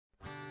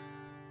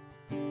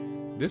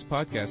This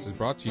podcast is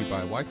brought to you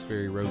by Whites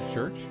Ferry Road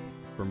Church.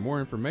 For more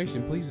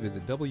information, please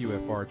visit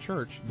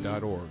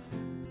wfrchurch.org.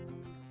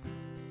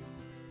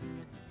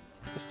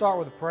 We'll start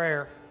with a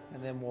prayer,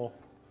 and then we'll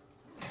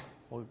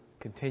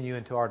continue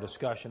into our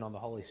discussion on the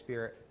Holy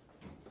Spirit.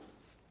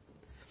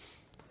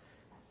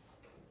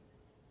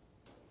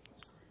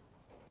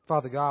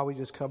 Father God, we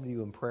just come to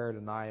you in prayer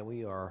tonight, and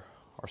we are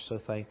so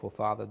thankful,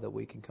 Father, that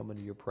we can come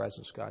into your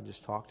presence, God, and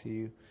just talk to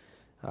you.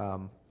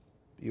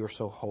 You are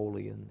so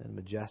holy and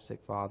majestic,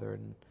 Father,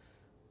 and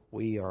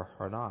we are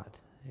not.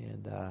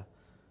 And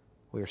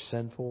we are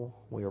sinful,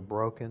 we are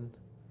broken,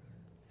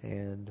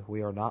 and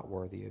we are not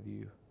worthy of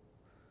you.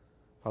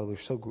 Father, we're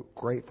so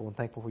grateful and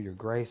thankful for your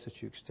grace that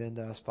you extend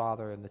to us,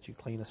 Father, and that you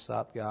clean us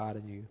up, God,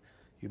 and you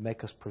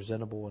make us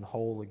presentable and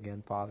whole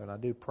again, Father. And I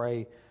do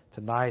pray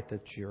tonight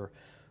that your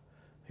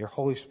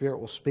Holy Spirit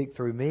will speak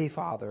through me,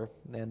 Father,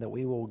 and that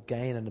we will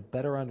gain a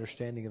better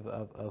understanding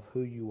of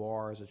who you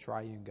are as a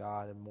triune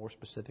God, and more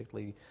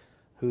specifically,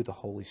 who the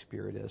Holy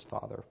Spirit is,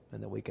 Father,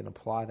 and that we can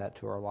apply that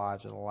to our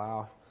lives and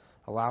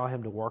allow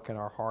Him to work in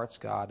our hearts,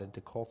 God, and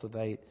to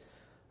cultivate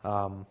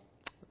the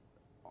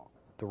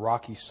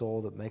rocky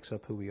soul that makes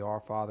up who we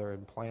are, Father,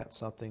 and plant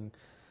something.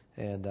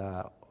 And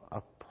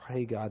I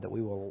pray, God, that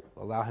we will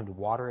allow Him to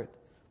water it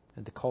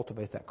and to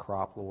cultivate that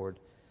crop, Lord,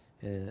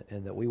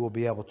 and that we will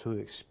be able to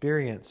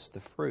experience the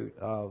fruit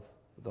of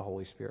the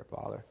Holy Spirit,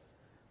 Father.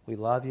 We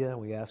love you, and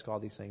we ask all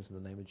these things in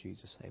the name of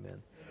Jesus.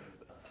 Amen.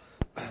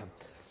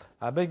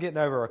 I've been getting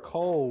over a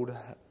cold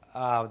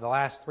the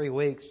last 3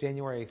 weeks.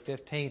 January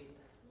 15th,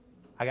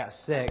 I got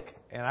sick,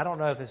 and I don't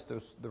know if it's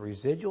the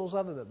residuals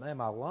of it, but man,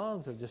 my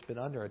lungs have just been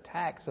under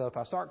attack. So if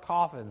I start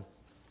coughing,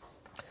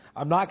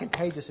 I'm not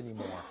contagious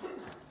anymore.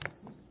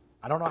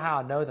 I don't know how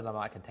I know that I'm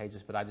not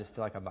contagious, but I just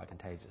feel like I'm not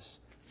contagious.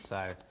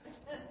 So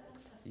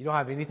you don't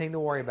have anything to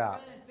worry about.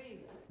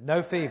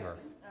 No fever.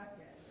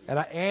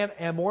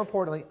 And more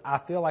importantly, I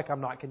feel like I'm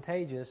not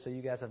contagious, so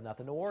you guys have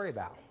nothing to worry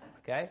about.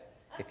 Okay?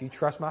 If you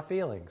trust my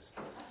feelings.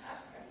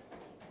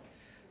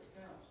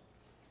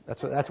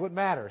 That's what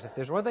matters. If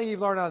there's one thing you've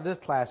learned out of this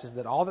class, is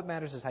that all that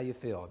matters is how you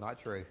feel. Not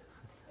true.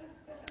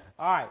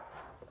 All right.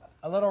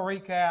 A little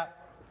recap.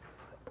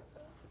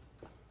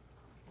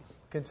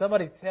 Can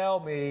somebody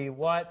tell me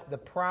what the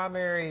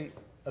primary,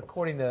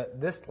 according to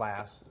this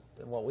class,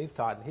 and what we've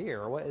taught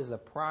here, what is the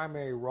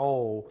primary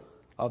role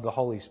of the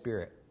Holy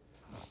Spirit?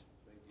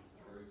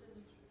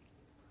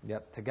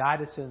 Yep, to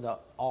guide us into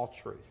all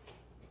truth.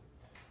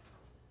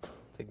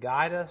 To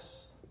guide us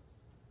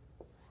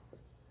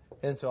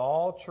into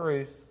all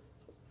truth,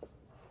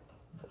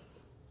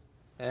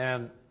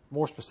 and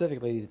more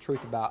specifically, the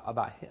truth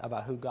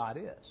about who God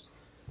is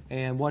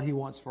and what He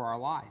wants for our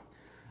life.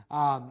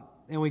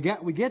 And we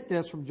get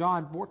this from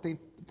John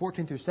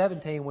 14 through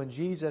 17, when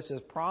Jesus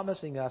is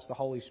promising us the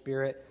Holy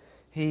Spirit.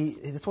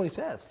 That's what He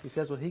says. He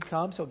says when He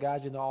comes, He'll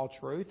guide you into all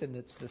truth. And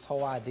it's this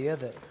whole idea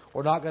that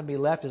we're not going to be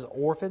left as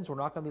orphans. We're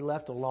not going to be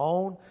left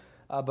alone.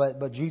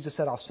 But Jesus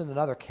said, I'll send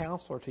another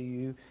counselor to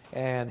you,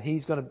 and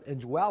He's going to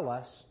indwell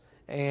us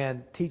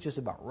and teach us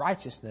about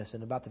righteousness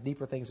and about the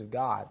deeper things of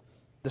God.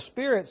 The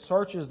Spirit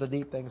searches the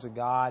deep things of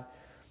God,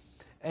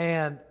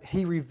 and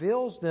He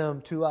reveals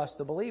them to us,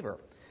 the believer.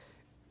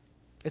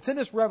 It's in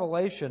this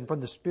revelation from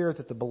the Spirit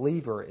that the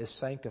believer is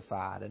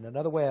sanctified. And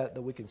another way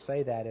that we can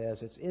say that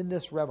is, it's in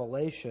this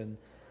revelation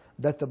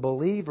that the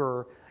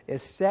believer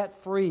is set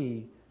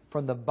free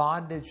from the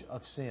bondage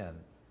of sin.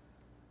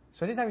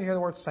 So anytime you hear the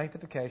word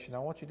sanctification, I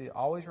want you to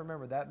always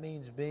remember that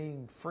means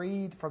being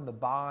freed from the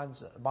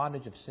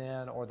bondage of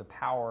sin, or the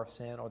power of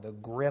sin, or the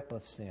grip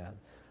of sin.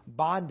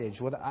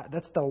 Bondage,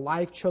 that's the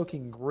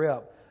life-choking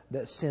grip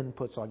that sin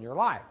puts on your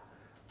life.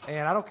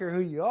 And I don't care who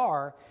you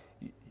are,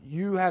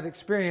 you have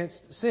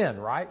experienced sin,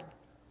 right?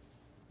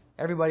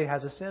 Everybody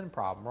has a sin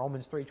problem.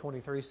 Romans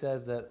 3:23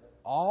 says that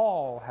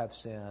all have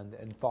sinned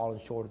and fallen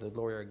short of the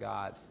glory of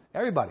God.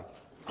 Everybody.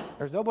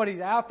 There's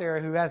nobody out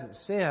there who hasn't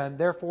sinned.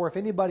 Therefore, if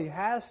anybody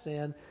has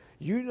sinned,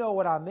 you know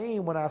what I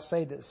mean when I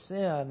say that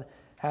sin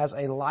has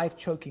a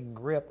life-choking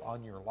grip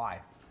on your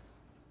life.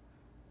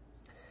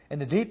 And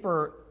the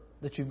deeper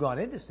that you've gone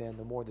into sin,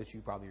 the more that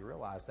you probably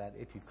realize that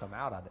if you've come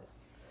out of it.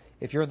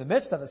 If you're in the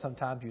midst of it,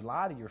 sometimes you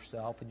lie to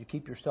yourself and you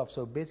keep yourself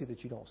so busy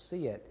that you don't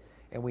see it.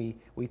 And we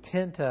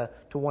tend to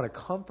want to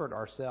comfort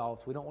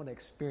ourselves. We don't want to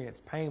experience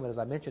pain. But as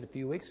I mentioned a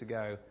few weeks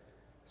ago,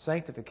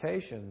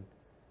 sanctification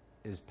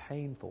is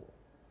painful.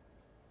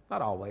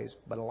 Not always,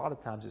 but a lot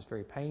of times it's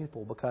very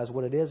painful, because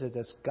what it is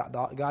it's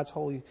God's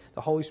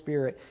the Holy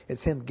Spirit.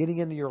 It's Him getting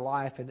into your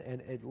life, and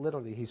it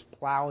literally He's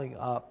plowing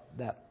up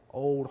that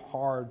old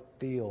hard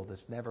field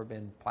that's never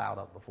been plowed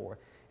up before.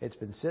 It's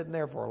been sitting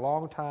there for a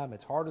long time.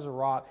 It's hard as a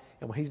rock.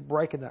 And when He's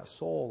breaking that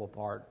soul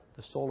apart,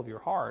 the soul of your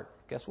heart,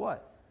 guess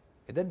what?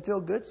 It doesn't feel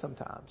good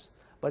sometimes.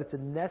 But it's a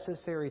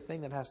necessary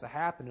thing that has to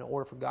happen in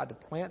order for God to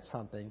plant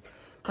something,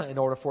 in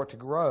order for it to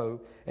grow,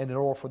 and in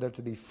order for there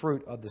to be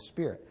fruit of the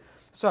Spirit.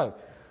 So,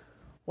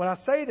 when I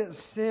say that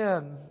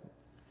sin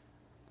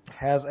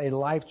has a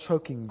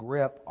life-choking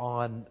grip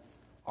on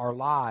our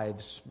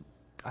lives,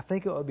 I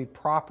think it would be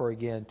proper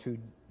again to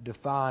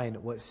define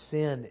what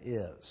sin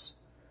is.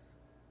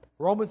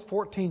 Romans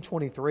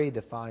 14:23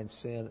 defines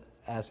sin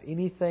as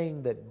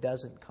anything that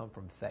doesn't come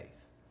from faith.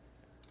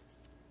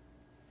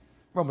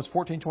 Romans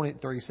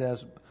 14:23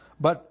 says,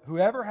 "But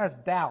whoever has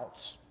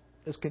doubts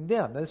is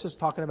condemned." Now, this is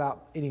talking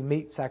about eating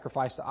meat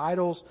sacrificed to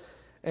idols,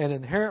 and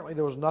inherently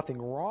there was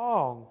nothing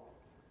wrong.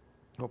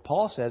 What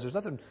Paul says, there's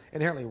nothing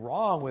inherently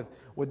wrong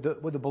with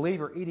the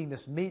believer eating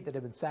this meat that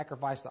had been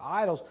sacrificed to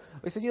idols.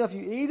 He said, if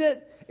you eat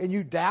it and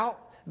you doubt,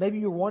 maybe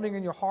you're wondering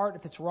in your heart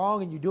if it's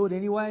wrong and you do it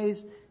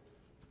anyways,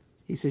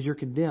 he says you're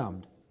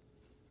condemned.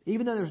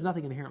 Even though there's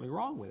nothing inherently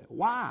wrong with it.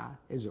 Why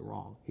is it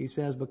wrong? He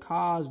says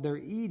because their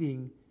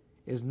eating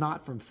is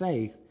not from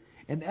faith,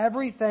 and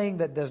everything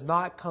that does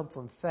not come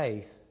from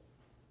faith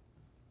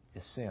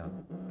is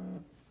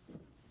sin.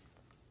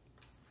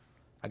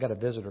 I got a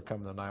visitor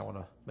coming tonight. I want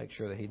to make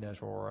sure that he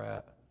knows where we're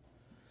at.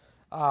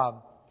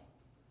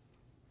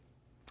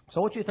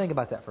 So what do you think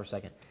about that for a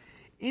second?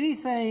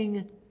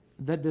 Anything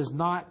that does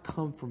not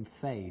come from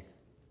faith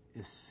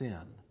is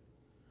sin.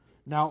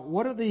 Now,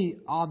 what are the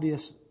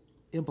obvious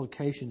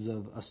implications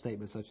of a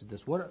statement such as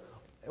this?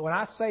 When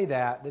I say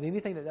that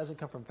anything that doesn't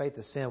come from faith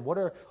is sin,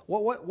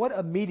 what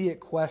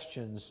immediate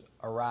questions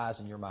arise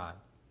in your mind?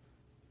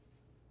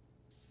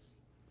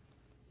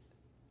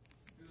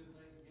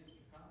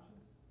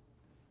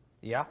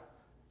 Yeah.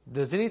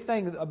 Does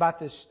anything about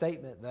this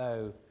statement,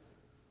 though,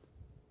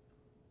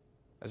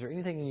 is there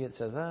anything in you that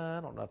says, I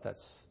don't know if that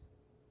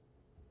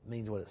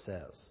means what it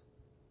says?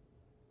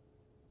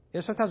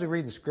 Sometimes we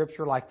read the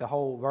Scripture, like the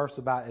whole verse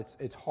about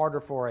it's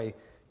harder for a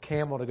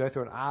camel to go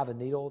through an eye of a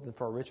needle than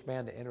for a rich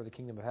man to enter the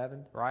kingdom of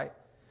heaven, right?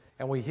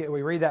 And we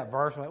read that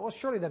verse and we're like, well,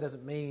 surely that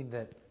doesn't mean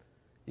that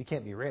you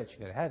can't be rich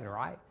and go to heaven,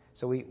 right?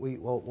 So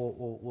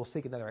we'll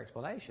seek another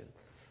explanation.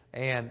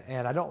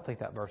 And I don't think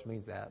that verse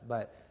means that,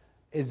 but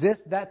is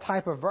this that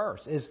type of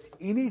verse? Is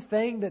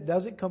anything that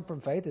doesn't come from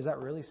faith, is that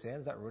really sin?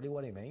 Is that really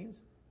what he means?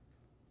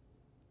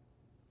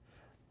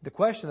 The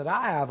question that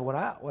I have when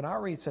I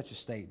read such a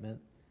statement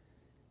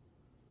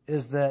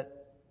is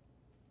that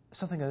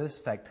something of this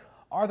effect.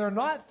 Are there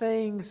not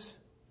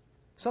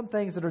some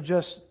things that are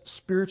just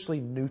spiritually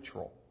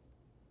neutral?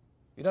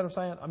 You know what I'm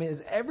saying? I mean,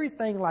 is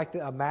everything like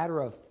a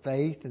matter of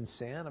faith and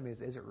sin? I mean,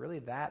 is it really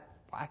that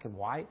black and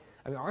white?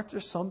 I mean, aren't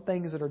there some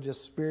things that are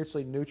just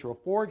spiritually neutral?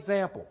 For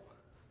example,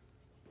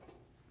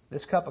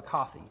 this cup of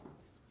coffee.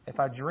 If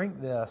I drink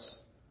this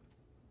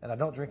and I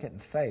don't drink it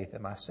in faith,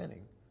 am I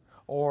sinning?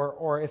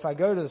 Or if I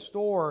go to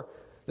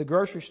the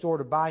grocery store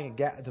to buy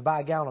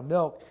a gallon of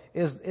milk,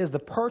 is the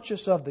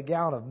purchase of the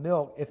gallon of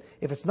milk,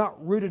 if it's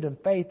not rooted in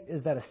faith,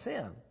 is that a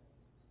sin?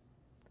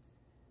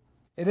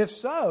 And if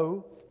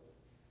so,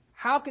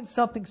 how can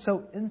something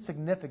so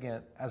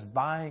insignificant as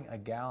buying a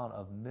gallon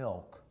of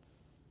milk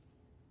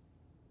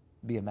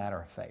be a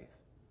matter of faith?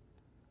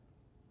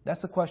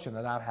 That's the question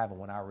that I'm having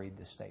when I read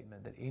this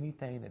statement, that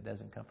anything that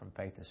doesn't come from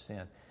faith is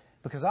sin.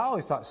 Because I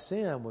always thought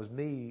sin was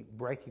me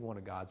breaking one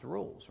of God's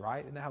rules,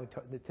 right? Isn't that how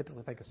we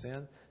typically think of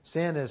sin?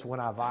 Sin is when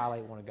I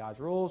violate one of God's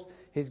rules.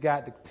 He's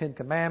got the Ten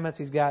Commandments.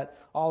 He's got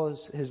all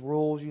his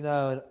rules,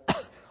 and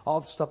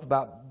all the stuff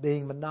about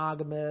being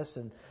monogamous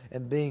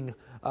and being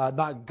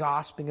not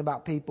gossiping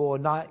about people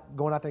and not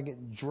going out there and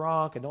getting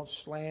drunk and don't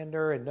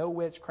slander and no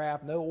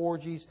witchcraft, no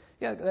orgies.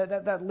 Yeah,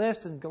 that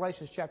list in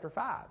Galatians chapter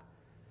 5.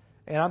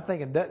 And I'm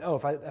thinking,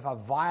 if I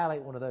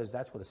violate one of those,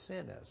 that's what a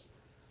sin is.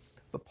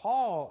 But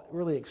Paul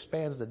really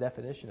expands the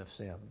definition of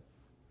sin.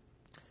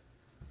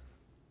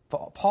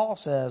 Paul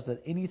says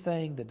that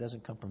anything that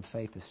doesn't come from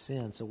faith is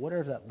sin. So where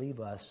does that leave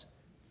us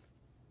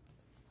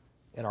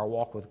in our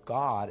walk with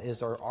God?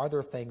 Are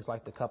there things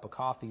like the cup of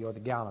coffee or the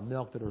gallon of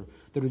milk that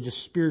are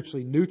just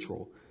spiritually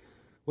neutral?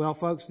 Well,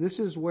 folks, this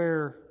is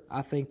where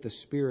I think the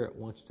Spirit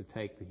wants to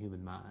take the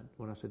human mind.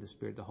 When I say the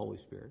Spirit, the Holy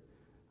Spirit.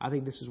 I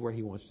think this is where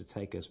He wants to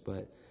take us.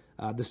 But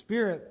the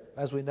Spirit,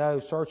 as we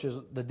know, searches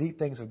the deep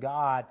things of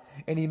God,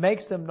 and He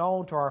makes them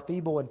known to our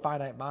feeble and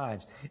finite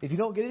minds. If you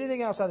don't get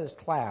anything outside of this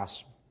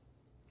class,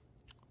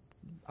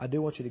 I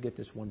do want you to get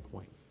this one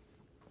point.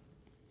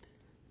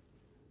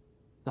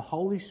 The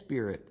Holy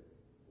Spirit,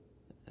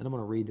 and I'm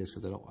going to read this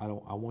because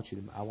I want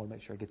to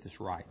make sure I get this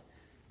right.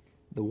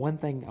 The one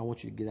thing I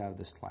want you to get out of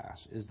this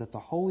class is that the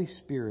Holy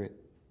Spirit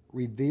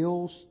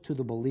reveals to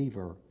the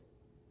believer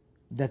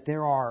that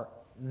there are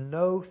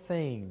no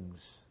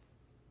things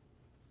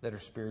that are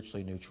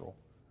spiritually neutral.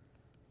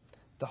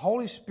 The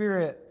Holy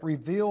Spirit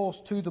reveals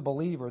to the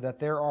believer that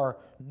there are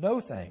no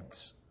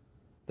things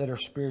that are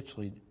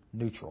spiritually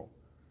neutral.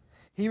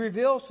 He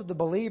reveals to the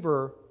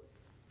believer,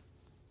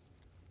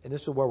 and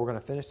this is where we're going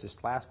to finish this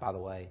class, by the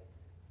way,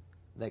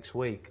 next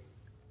week,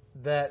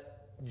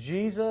 that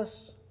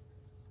Jesus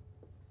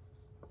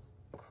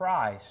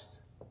Christ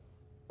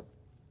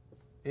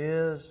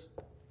is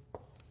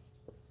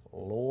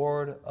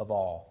Lord of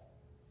all.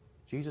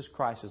 Jesus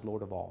Christ is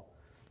Lord of all.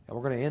 And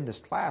we're going to end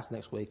this class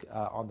next week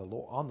on the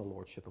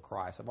Lordship of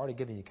Christ. I've already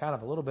given you kind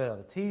of a little bit of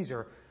a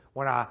teaser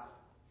when I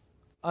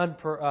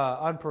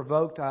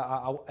unprovoked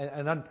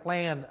and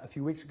unplanned a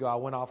few weeks ago. I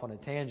went off on a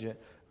tangent,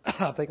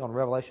 I think on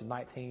Revelation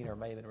 19 or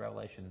maybe in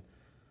Revelation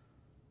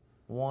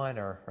 1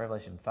 or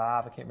Revelation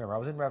 5. I can't remember. I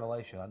was in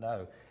Revelation, I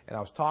know. And I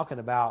was talking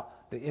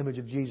about the image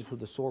of Jesus with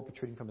the sword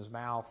protruding from his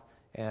mouth.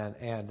 And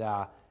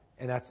I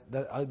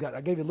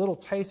gave you a little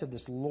taste of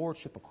this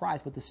lordship of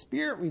Christ. But the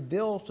Spirit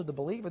reveals to the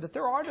believer that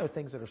there are no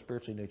things that are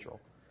spiritually neutral.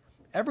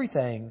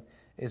 Everything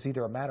is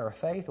either a matter of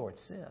faith or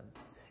it's sin.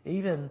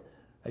 Even,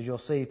 as you'll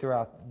see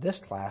throughout this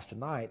class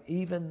tonight,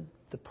 even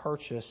the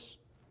purchase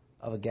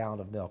of a gallon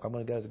of milk. I'm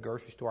going to go to the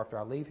grocery store after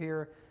I leave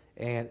here.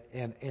 And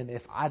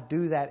if I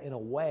do that in a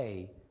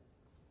way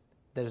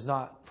that is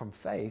not from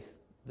faith,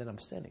 then I'm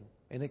sinning.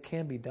 And it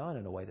can be done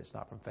in a way that's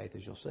not from faith,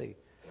 as you'll see.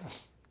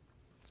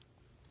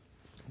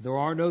 There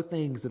are no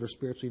things that are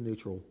spiritually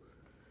neutral.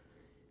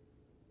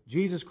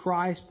 Jesus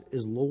Christ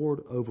is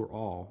Lord over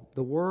all.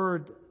 The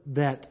word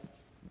that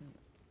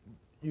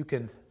you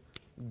can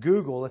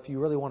Google if you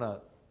really want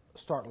to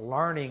start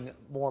learning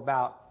more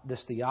about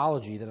this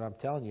theology that I'm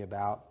telling you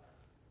about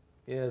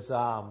is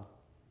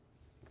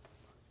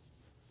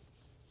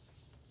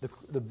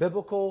the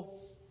biblical,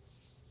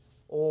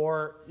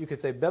 or you could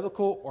say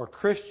biblical or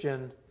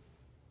Christian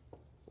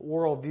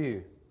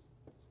worldview.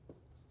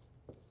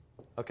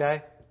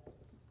 Okay?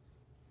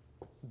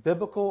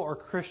 Biblical or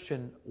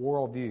Christian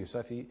worldview.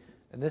 So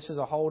and this is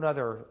a whole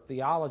other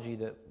theology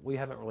that we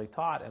haven't really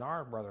taught in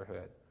our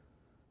brotherhood.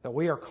 That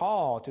we are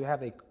called to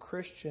have a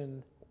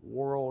Christian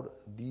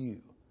worldview.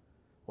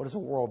 What is a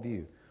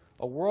worldview?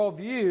 A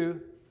worldview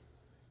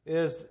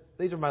is,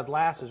 these are my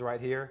glasses right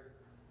here.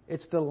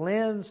 It's the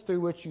lens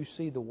through which you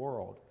see the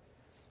world.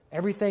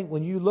 Everything,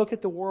 when you look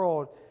at the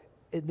world,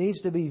 it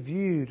needs to be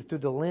viewed through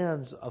the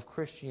lens of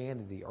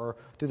Christianity or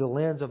through the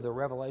lens of the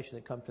revelation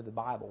that comes through the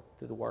Bible,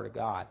 through the Word of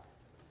God.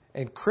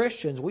 And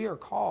Christians, we are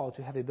called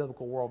to have a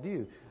biblical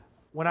worldview.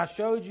 When I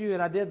showed you,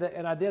 and I did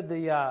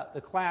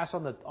the class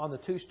on the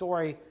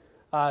two-story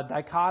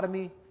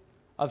dichotomy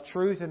of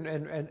truth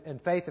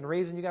and faith and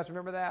reason, you guys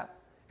remember that?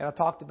 And I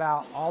talked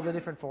about all the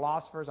different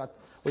philosophers.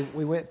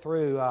 We went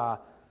through. I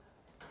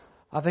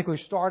think we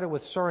started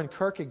with Søren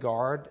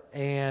Kierkegaard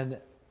and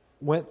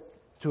went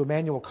to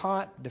Immanuel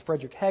Kant, to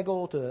Friedrich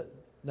Hegel.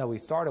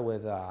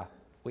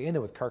 We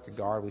ended with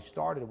Kierkegaard. We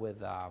started with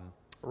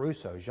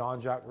Rousseau,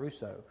 Jean-Jacques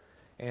Rousseau.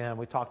 And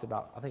we talked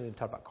about, I think we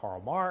talked about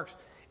Karl Marx.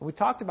 And we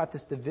talked about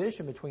this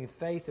division between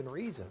faith and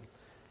reason.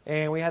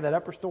 And we had that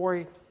upper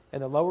story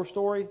and the lower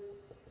story.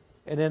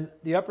 And then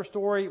the upper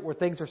story where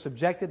things are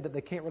subjective, that they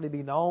can't really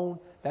be known.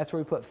 That's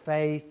where we put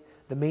faith,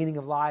 the meaning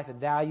of life, and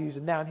values.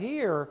 And down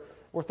here,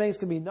 where things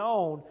can be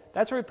known,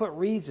 that's where we put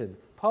reason.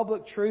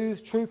 Public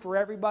truths, true for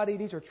everybody.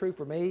 These are true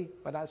for me,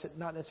 but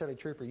not necessarily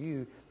true for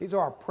you. These are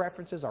our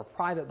preferences, our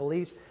private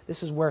beliefs.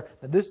 This is where,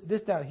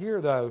 this down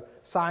here though,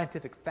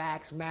 scientific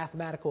facts,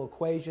 mathematical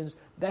equations,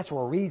 that's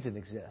where reason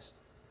exists.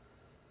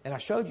 And I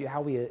showed you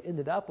how we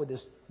ended up with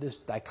this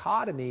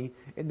dichotomy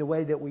in the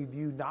way that we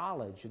view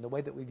knowledge and the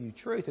way that we view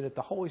truth. And that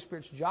the Holy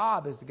Spirit's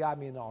job is to guide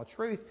me in all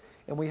truth.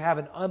 And we have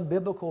an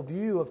unbiblical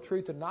view of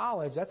truth and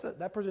knowledge.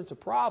 That presents a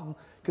problem,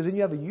 because then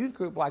you have a youth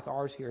group like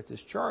ours here at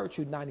this church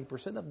who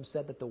 90% of them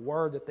said that the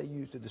word that they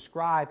use to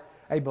describe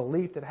a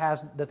belief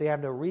that they have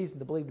no reason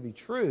to believe to be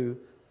true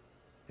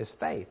is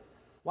faith.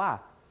 Why?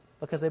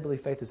 Because they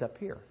believe faith is up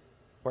here,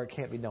 where it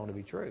can't be known to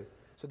be true.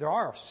 So there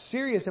are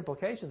serious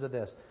implications of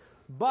this.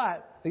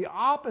 But the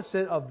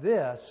opposite of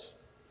this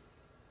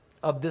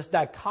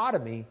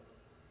dichotomy,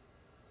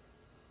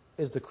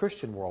 is the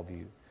Christian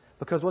worldview.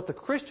 Because what the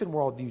Christian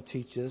worldview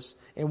teaches,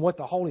 and what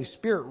the Holy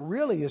Spirit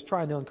really is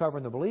trying to uncover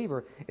in the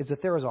believer, is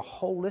that there is a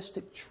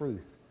holistic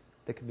truth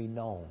that can be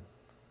known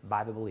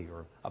by the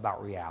believer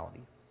about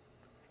reality.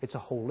 It's a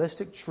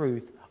holistic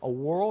truth, a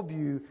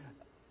worldview,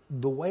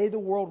 the way the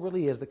world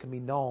really is, that can be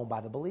known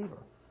by the believer.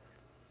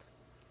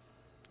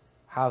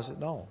 How is it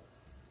known?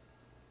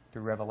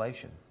 Through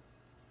revelation.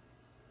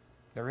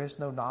 There is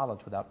no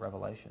knowledge without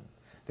revelation.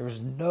 There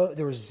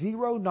is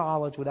zero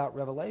knowledge without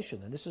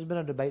revelation. And this has been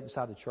a debate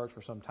inside the church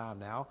for some time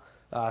now.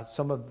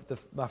 Some of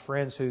my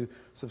friends who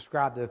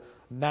subscribe to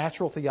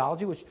natural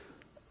theology, which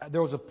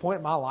there was a point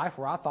in my life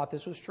where I thought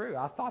this was true.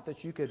 I thought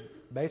that you could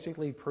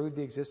basically prove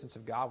the existence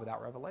of God without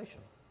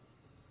revelation.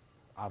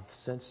 I've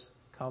since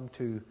come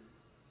to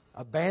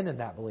abandon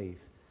that belief.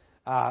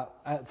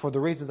 For the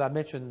reasons I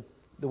mentioned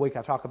the week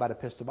I talk about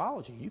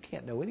epistemology. You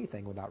can't know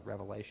anything without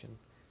revelation.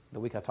 The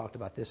week I talked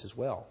about this as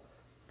well.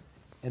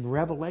 And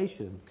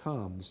revelation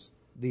comes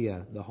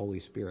via the Holy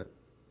Spirit.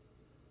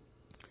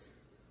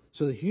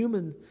 So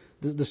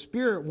the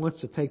Spirit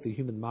wants to take the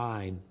human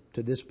mind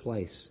to this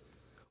place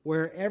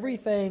where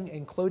everything,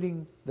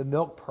 including the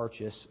milk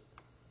purchase,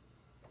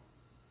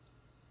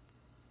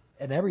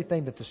 and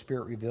everything that the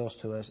Spirit reveals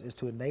to us, is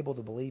to enable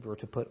the believer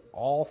to put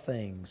all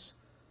things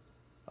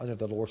under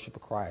the lordship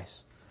of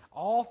Christ.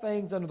 All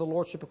things under the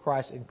lordship of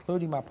Christ,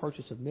 including my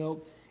purchase of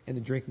milk and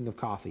the drinking of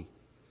coffee.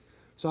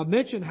 So I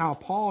mentioned how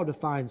Paul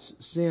defines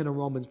sin in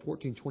Romans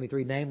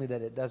 14:23, namely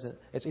that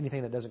it's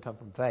anything that doesn't come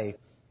from faith.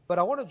 But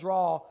I want to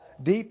draw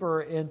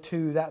deeper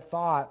into that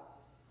thought,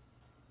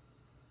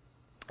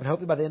 and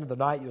hopefully by the end of the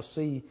night you'll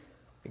see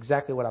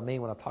exactly what I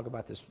mean when I talk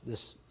about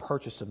this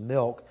purchase of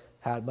milk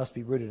how it must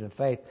be rooted in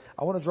faith.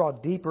 I want to draw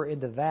deeper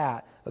into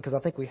that because I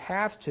think we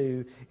have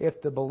to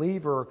if the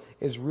believer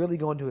is really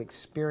going to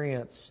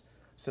experience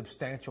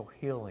substantial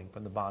healing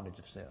from the bondage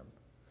of sin.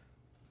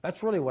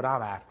 That's really what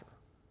I'm after.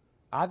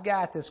 I've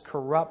got this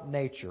corrupt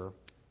nature.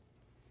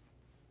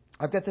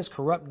 I've got this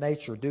corrupt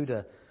nature due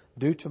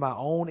to my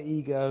own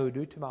ego,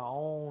 due to my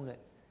own.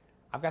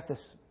 I've got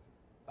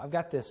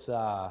this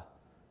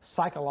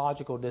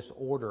psychological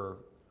disorder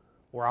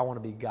where I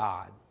want to be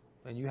God,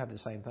 and you have the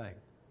same thing.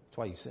 That's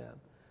why you sin.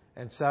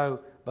 And so,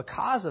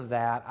 because of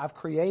that, I've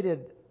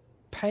created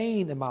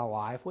pain in my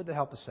life with the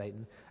help of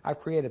Satan. I've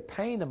created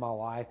pain in my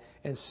life,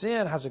 and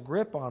sin has a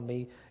grip on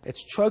me.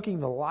 It's choking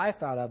the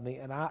life out of me,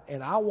 and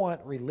I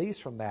want release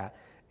from that.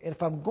 And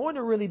if I'm going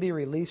to really be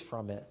released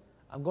from it,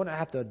 I'm going to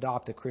have to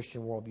adopt a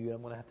Christian worldview.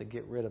 I'm going to have to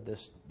get rid of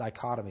this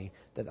dichotomy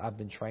that I've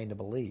been trained to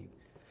believe.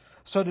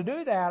 So to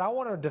do that, I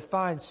want to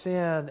define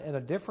sin in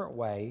a different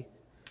way.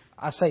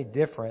 I say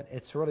different.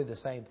 It's really the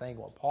same thing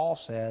what Paul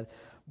said.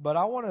 But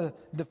I want to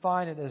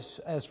define it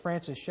as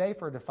Francis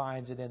Schaeffer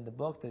defines it in the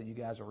book that you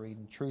guys are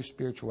reading, True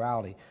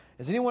Spirituality.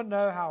 Does anyone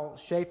know how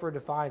Schaeffer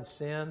defines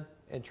sin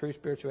and true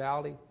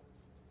spirituality?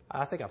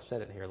 I think I've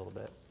said it here a little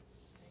bit.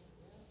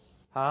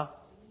 Huh?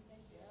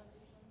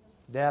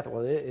 Death.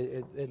 Well,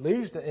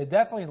 it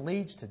definitely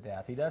leads to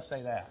death. He does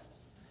say that.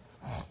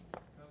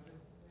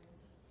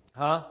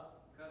 Huh?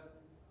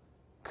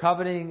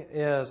 Coveting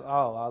is,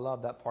 I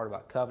love that part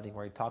about coveting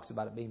where he talks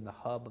about it being the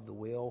hub of the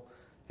will.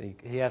 And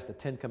he has the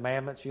 10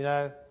 Commandments,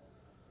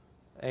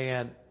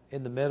 and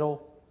in the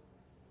middle,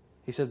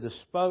 he says the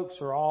spokes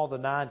are all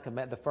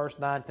the first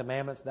 9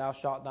 commandments. Thou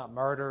shalt not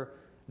murder,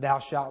 thou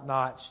shalt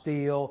not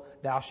steal,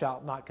 thou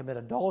shalt not commit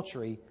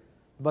adultery.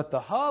 But the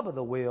hub of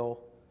the will,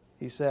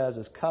 he says,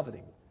 is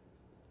coveting.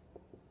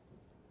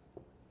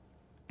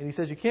 And he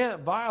says you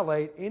can't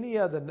violate any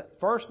of the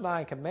first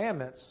 9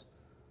 commandments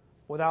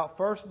without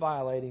first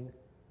violating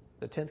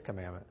the 10th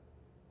commandment.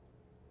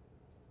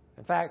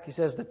 In fact, he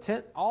says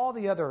all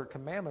the other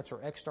commandments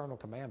are external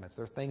commandments.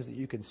 They're things that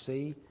you can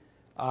see.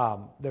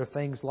 They're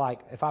things like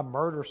if I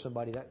murder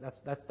somebody,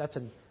 that's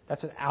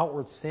an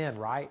outward sin,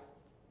 right?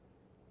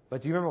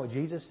 But do you remember what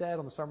Jesus said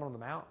on the Sermon on the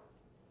Mount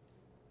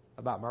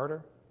about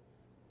murder?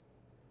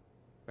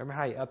 Remember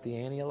how he upped the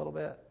ante a little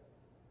bit?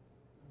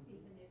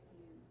 Even if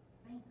you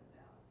think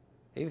about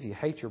it. Even if you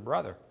hate your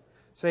brother.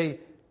 See,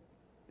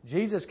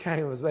 Jesus came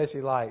and was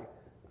basically like,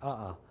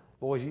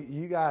 boys,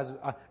 you guys,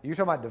 you're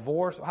talking about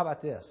divorce? How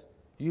about this?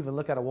 You even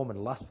look at a woman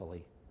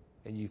lustfully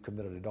and you've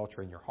committed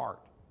adultery in your heart,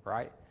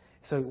 right?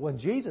 So when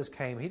Jesus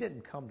came, he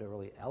didn't come to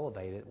really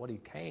elevate it. What he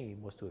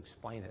came was to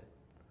explain it.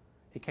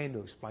 He came to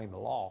explain the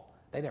law.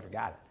 They never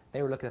got it.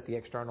 They were looking at the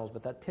externals,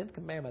 but that 10th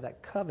commandment,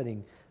 that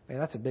coveting, man,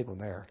 that's a big one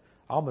there.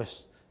 I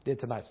almost did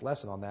tonight's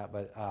lesson on that,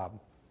 but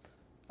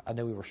I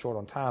knew we were short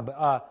on time.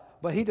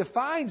 But he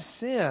defines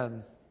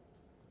sin,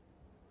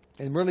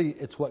 and really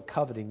it's what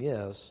coveting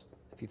is,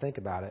 if you think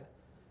about it,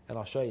 and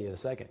I'll show you in a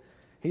second.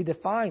 He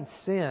defines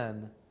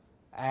sin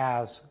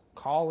as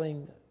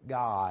calling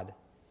God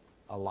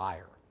a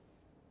liar.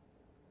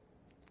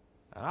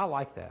 And I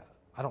like that.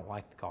 I don't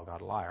like to call God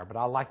a liar, but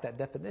I like that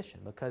definition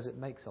because it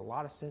makes a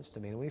lot of sense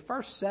to me. And when he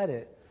first said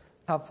it,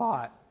 I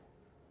thought,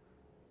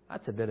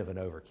 that's a bit of an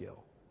overkill.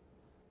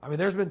 I mean,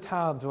 there's been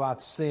times where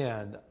I've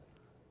sinned,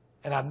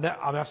 and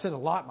I've sinned a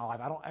lot in my life.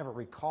 I don't ever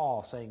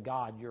recall saying,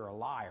 God, you're a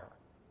liar.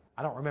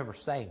 I don't remember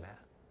saying that.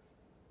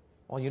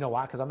 Well, you know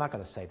why? Because I'm not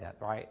going to say that,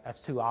 right?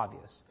 That's too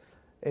obvious.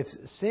 If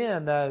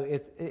sin, though,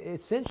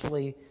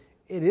 essentially,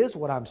 it is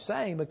what I'm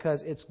saying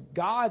because it's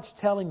God's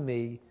telling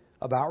me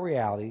about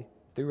reality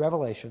through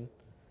revelation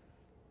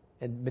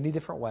in many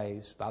different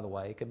ways, by the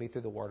way. It can be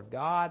through the Word of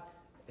God.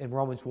 In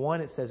Romans 1,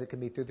 it says it can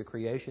be through the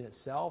creation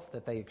itself,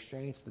 that they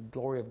exchanged the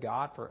glory of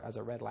God, for, as I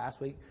read last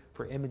week,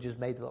 for images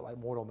made to look like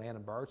mortal man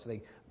and birds. So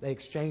they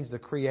exchanged the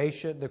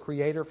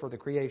Creator for the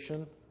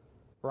creation,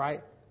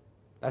 right?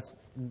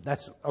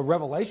 That's a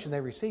revelation they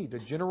received, a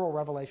general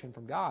revelation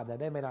from God. That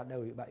they may not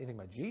know about anything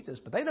about Jesus,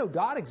 but they know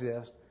God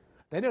exists.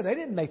 They know they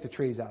didn't make the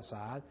trees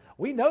outside.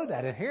 We know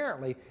that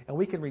inherently, and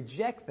we can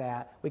reject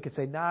that. We can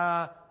say,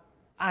 nah,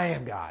 I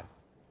am God.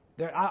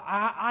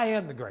 I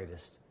am the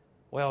greatest.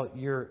 Well,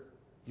 you're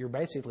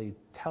basically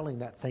telling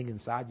that thing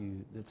inside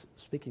you that's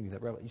speaking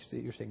that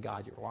you're saying,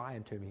 God, you're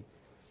lying to me.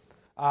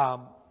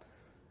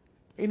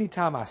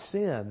 Anytime I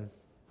sin,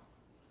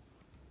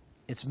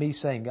 it's me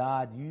saying,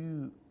 God,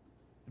 you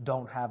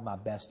don't have my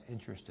best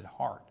interest at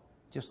heart.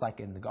 Just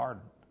like in the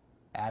garden,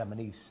 Adam and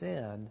Eve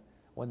sinned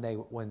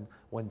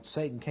when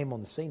Satan came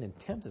on the scene and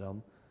tempted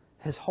them.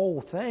 His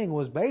whole thing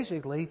was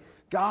basically,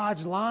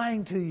 God's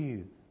lying to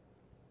you.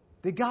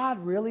 Did God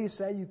really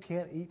say you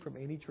can't eat from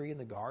any tree in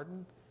the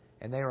garden?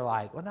 And they were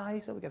like, well, no, he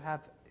said we could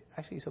have.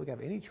 Actually, he said we could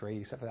have any tree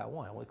except for that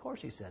one. Well, of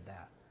course he said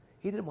that.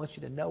 He didn't want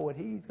you to know what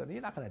he's going to.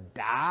 You're not going to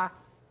die.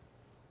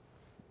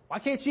 Why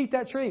can't you eat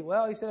that tree?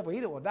 Well, he said if we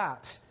eat it, we'll die.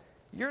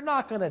 You're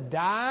not going to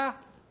die.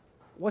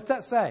 What's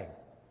that saying?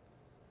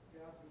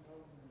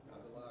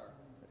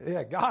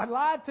 Yeah, God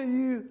lied to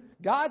you.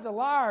 God's a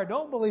liar.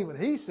 Don't believe what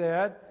he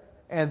said.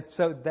 And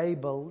so they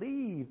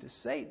believed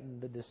Satan,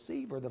 the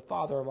deceiver, the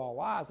father of all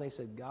lies. They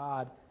said,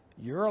 God,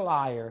 you're a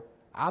liar.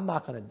 I'm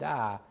not going to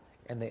die.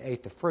 And they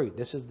ate the fruit.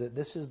 This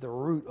is the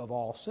root of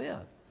all sin.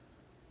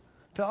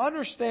 To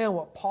understand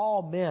what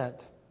Paul meant,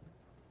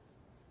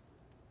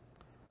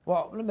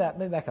 well, let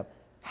me back up.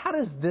 How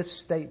does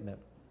this statement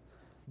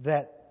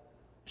that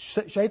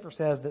Schaeffer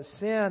says that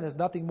sin is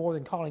nothing more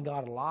than calling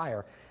God a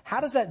liar, how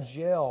does that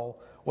gel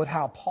with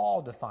how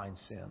Paul defines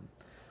sin?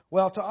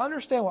 Well, to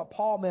understand what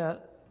Paul meant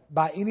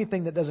by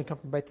anything that doesn't come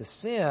from faith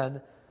is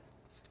sin,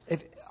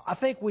 I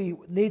think we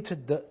need to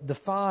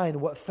define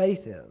what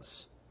faith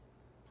is.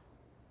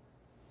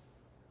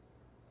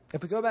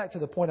 If we go back to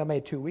the point I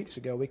made 2 weeks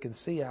ago, we can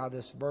see how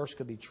this verse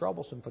could be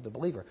troublesome for the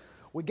believer.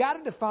 We got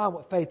to define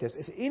what faith is.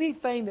 If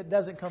anything that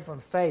doesn't come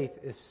from faith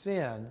is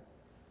sin,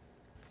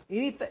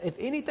 if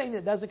anything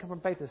that doesn't come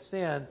from faith is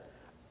sin,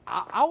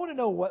 I want to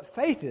know what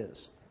faith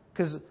is,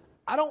 because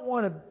I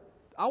want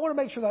to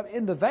make sure that I'm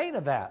in the vein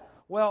of that.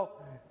 Well,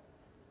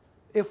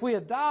 if we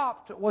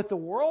adopt what the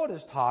world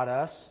has taught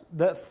us,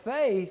 that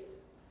faith,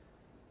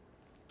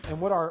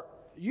 and what our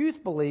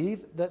youth believe,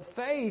 that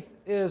faith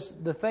is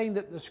the thing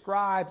that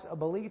describes a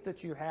belief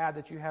that you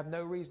have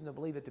no reason to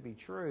believe it to be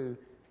true,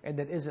 and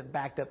that isn't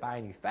backed up by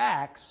any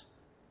facts,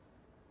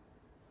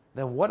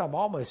 then what I'm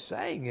almost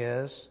saying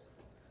is,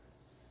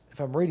 if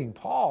I'm reading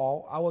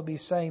Paul, I would be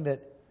saying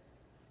that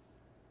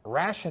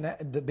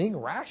being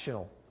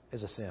rational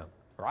is a sin,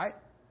 right?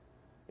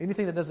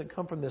 Anything that doesn't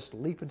come from this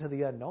leap into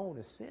the unknown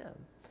is sin.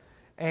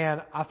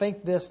 And I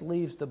think this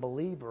leaves the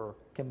believer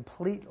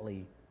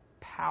completely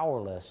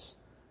powerless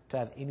to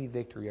have any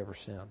victory over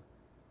sin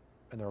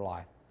in their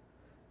life.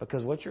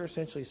 Because what you're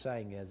essentially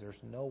saying is there's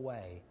no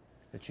way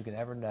that you can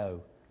ever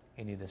know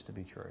any of this to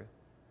be true.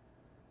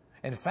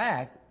 In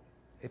fact,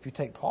 if you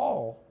take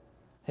Paul,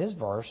 his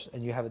verse,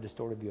 and you have a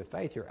distorted view of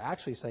faith, you're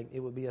actually saying it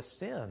would be a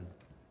sin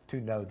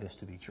to know this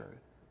to be true.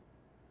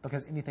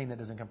 Because anything that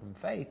doesn't come from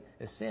faith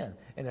is sin.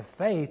 And if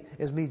faith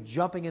is me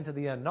jumping into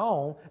the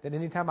unknown, then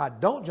anytime I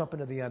don't jump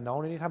into the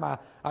unknown, anytime I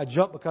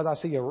jump because I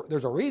see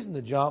there's a reason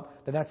to jump,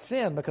 then that's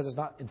sin, because it's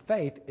not in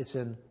faith, it's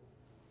in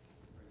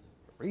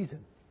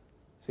reason.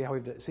 See how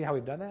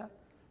we've done that?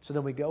 So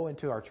then we go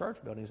into our church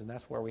buildings, and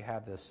that's where we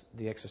have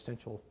the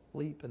existential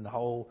leap and the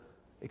whole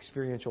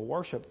experiential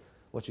worship,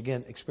 which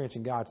again,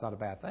 experiencing God's not a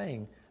bad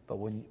thing, but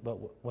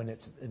when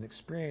it's an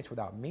experience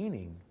without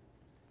meaning,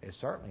 it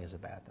certainly is a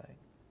bad thing.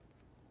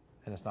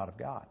 And it's not of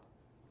God.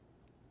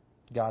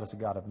 God is a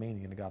God of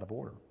meaning and a God of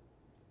order.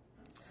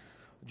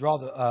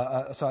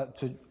 I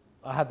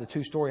have the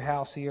two-story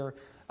house here.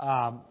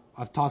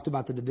 I've talked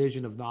about the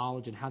division of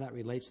knowledge and how that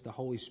relates to the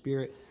Holy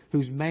Spirit,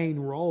 whose main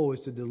role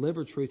is to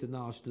deliver truth and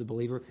knowledge to the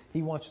believer.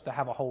 He wants us to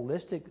have a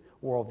holistic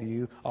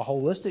worldview, a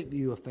holistic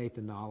view of faith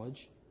and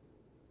knowledge.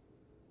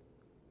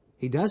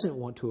 He doesn't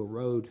want to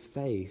erode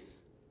faith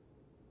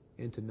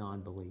into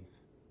non-belief.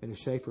 And as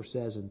Schaeffer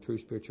says in True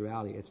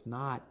Spirituality, it's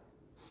not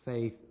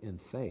faith in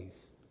faith.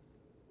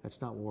 That's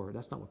not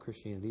what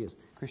Christianity is.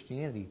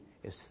 Christianity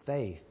is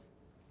faith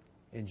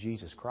in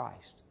Jesus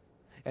Christ.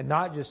 And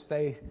not just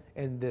faith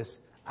in this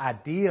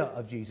idea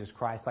of Jesus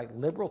Christ, like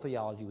liberal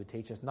theology would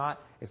teach. It's not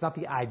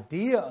the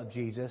idea of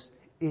Jesus.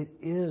 It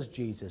is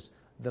Jesus,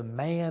 the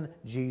man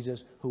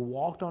Jesus who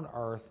walked on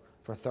earth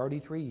for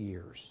 33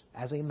 years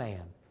as a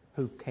man,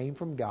 who came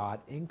from God,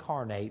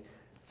 incarnate,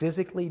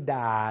 physically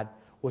died,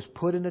 was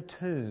put in a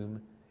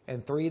tomb,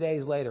 and 3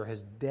 days later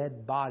his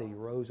dead body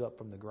rose up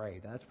from the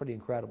grave. Now, that's pretty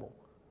incredible.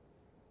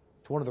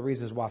 It's one of the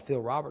reasons why Phil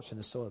Robertson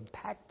is so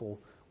impactful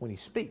when he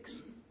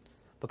speaks.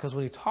 Because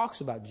when he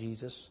talks about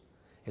Jesus,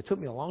 it took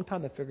me a long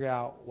time to figure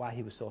out why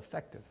he was so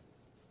effective.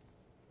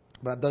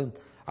 But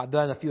I've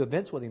done a few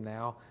events with him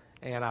now,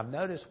 and I've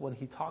noticed when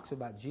he talks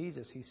about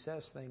Jesus, he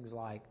says things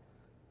like,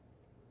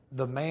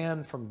 the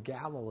man from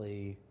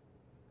Galilee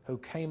who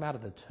came out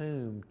of the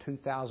tomb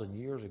 2,000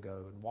 years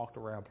ago and walked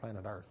around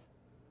planet Earth.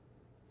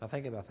 Now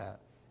think about that.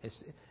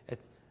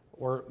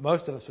 Or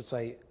most of us would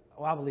say,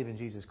 well, I believe in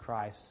Jesus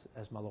Christ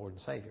as my Lord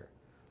and Savior.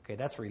 Okay,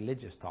 that's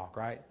religious talk,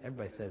 right?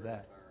 Everybody says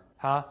that.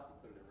 Huh?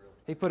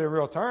 He put it in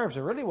real terms,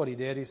 and really what he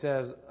did, he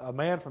says, a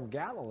man from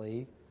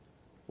Galilee,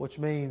 which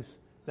means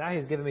now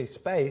he's giving me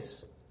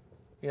space.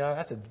 You know,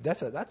 that's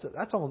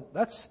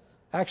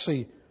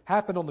actually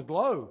happened on the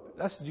globe.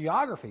 That's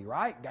geography,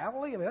 right?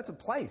 Galilee, I mean, that's a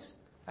place.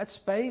 That's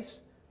space.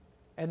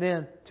 And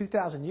then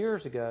 2,000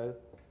 years ago,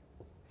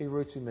 he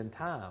roots him in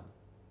time.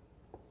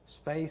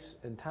 Space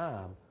and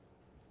time.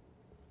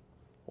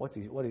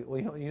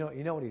 Unknowingly,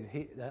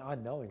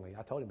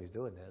 I told him he's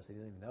doing this. He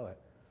didn't even know it.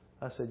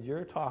 I said,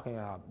 you're talking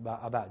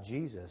about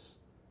Jesus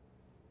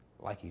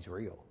like he's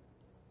real.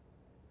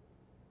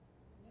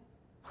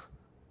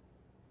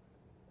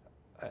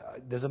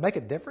 Does it make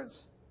a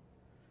difference?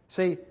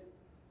 See,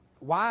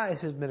 why is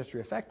his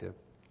ministry effective?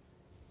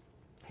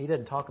 He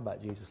doesn't talk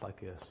about Jesus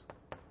like this.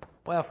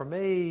 Well, for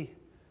me,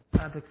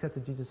 I've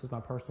accepted Jesus as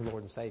my personal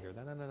Lord and Savior.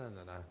 No.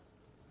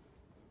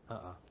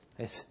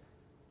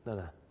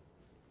 No.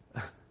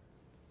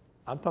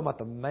 I'm talking about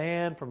the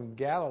man from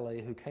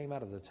Galilee who came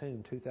out of the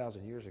tomb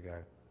 2,000 years ago.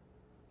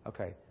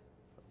 Okay,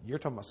 you're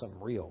talking about something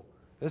real.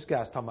 This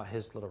guy's talking about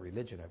his little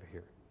religion over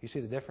here. You see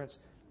the difference?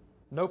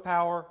 No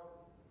power,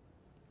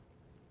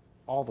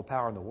 all the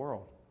power in the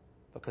world,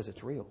 because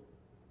it's real.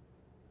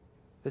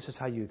 This is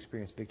how you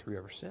experience victory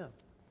over sin.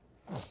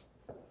 I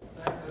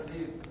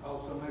need to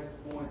also make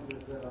a point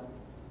that,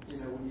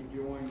 when you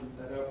join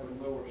that upper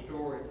and lower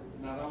story,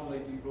 not only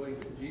do you believe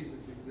that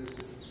Jesus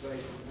existed in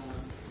space and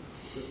time,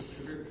 but the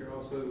Scripture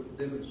also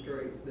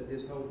demonstrates that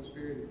His Holy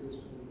Spirit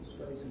existed in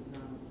space and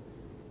time.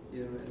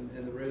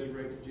 And the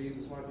resurrected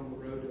Jesus, like on the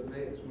road to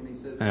Emmaus, when He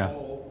said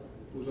Paul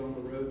was on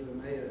the road to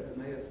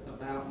Emmaus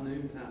about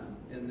noontime,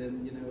 and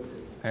then it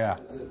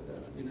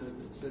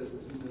says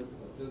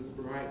the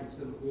brightness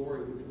and the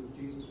glory which was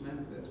Jesus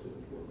manifested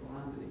before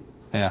blinded Him.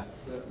 Yeah.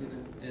 But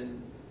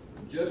and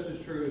just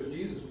as true as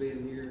Jesus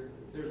being here,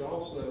 there's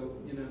also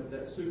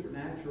that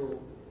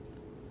supernatural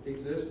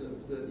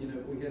existence that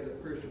if we have a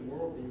Christian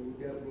worldview, we've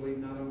got to believe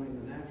not only in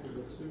the natural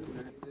but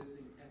supernatural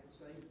existing at the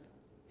same time.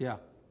 Yeah.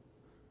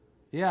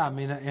 Yeah, I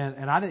mean,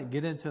 and I didn't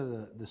get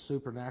into the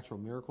supernatural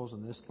miracles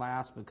in this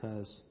class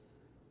because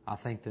I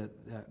think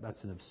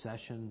that's an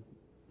obsession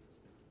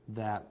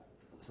that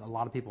a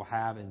lot of people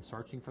have in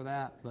searching for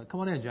that. But come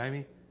on in,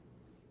 Jamie.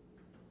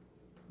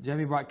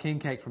 Jamie brought king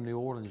cake from New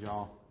Orleans,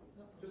 y'all.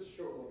 Just a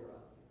short little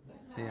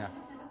drive. Yeah.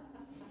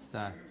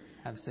 So,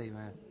 have a seat,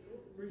 man.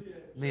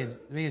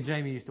 Me and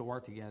Jamie used to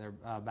work together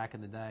back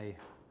in the day.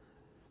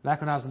 Back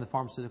when I was in the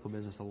pharmaceutical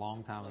business a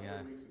long time ago.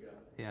 3 weeks ago.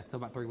 Yeah, until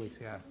about 3 weeks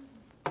ago.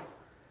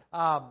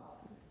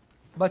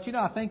 But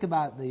I think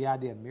about the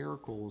idea of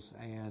miracles,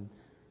 and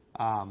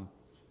I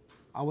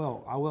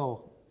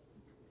will.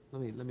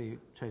 Let me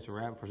chase a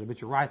rabbit for a second.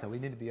 But you're right, though. We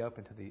need to be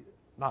open to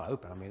not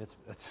open. I mean,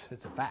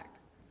 it's a fact.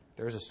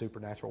 There is a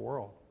supernatural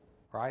world,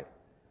 right?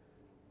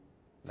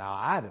 Now,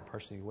 I haven't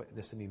personally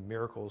witnessed any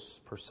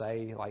miracles per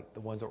se, like the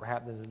ones that were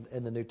happening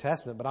in the New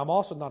Testament. But I'm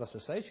also not a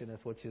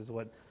cessationist, which is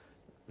what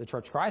the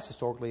Church of Christ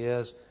historically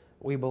is.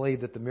 We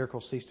believe that the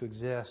miracles cease to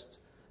exist.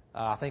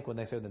 I think when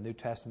they say the New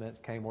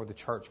Testament came or the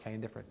church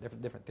came,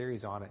 different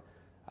theories on it.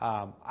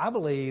 I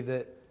believe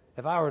that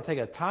if I were to take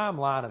a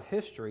timeline of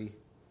history,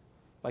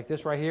 like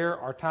this right here,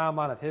 our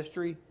timeline of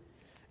history,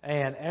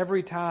 and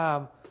every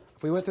time,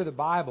 if we went through the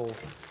Bible,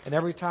 and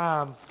every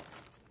time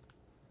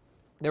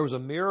there was a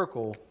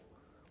miracle,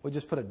 we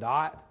just put a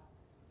dot.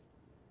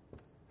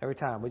 Every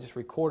time, we just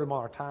record them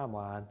on our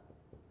timeline.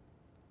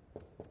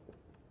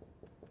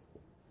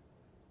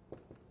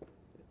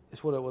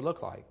 It's what it would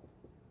look like.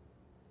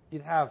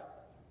 You'd have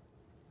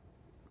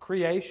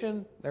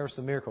creation, there were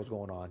some miracles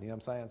going on. You know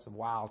what I'm saying? Some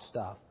wild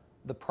stuff.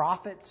 The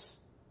prophets,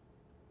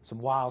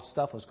 some wild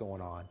stuff was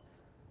going on.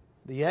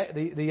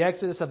 The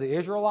exodus of the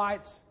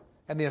Israelites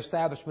and the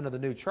establishment of the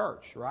new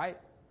church, right?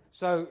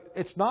 So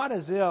it's not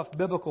as if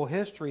biblical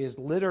history is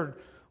littered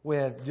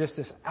with just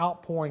this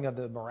outpouring of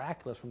the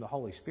miraculous from the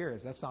Holy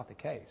Spirit. That's not the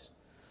case.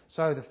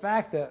 So the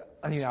fact that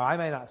I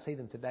may not see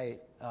them today,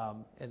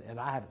 and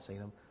I haven't seen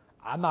them,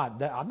 I'm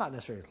not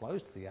necessarily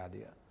close to the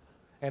idea.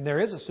 And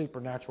there is a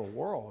supernatural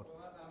world.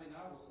 Well,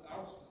 I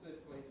was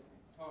specifically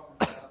talking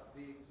about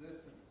the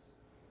existence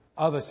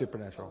of a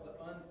supernatural. Of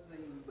the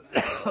unseen, the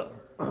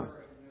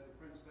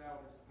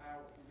principalities,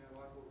 power, like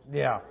what was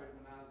when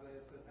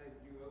Isaiah said, "Hey,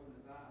 you open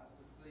his eyes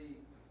to see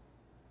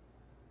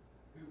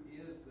who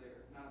is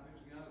there, not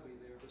who's going to be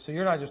there." So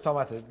you're not just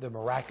talking about the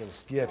miraculous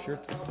gifts.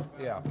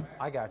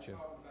 I got you.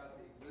 I'm talking about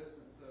the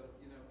existence of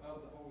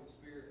of the Holy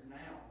Spirit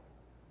now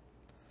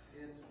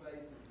in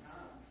space and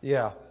time.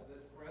 Yeah.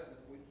 That's present.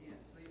 We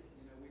can't see it.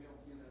 We don't.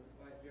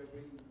 Like Joe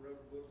Beaton wrote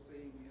the book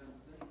 "Seeing the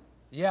Unseen."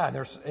 Yeah,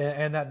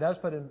 and that does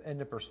put it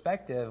into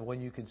perspective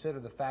when you consider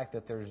the fact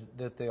that there's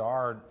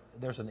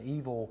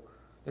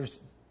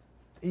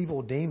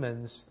evil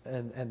demons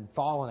and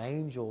fallen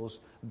angels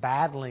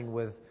battling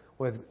with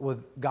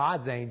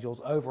God's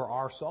angels over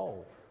our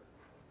soul.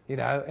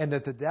 And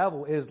that the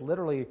devil is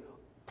literally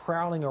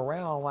prowling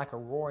around like a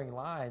roaring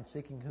lion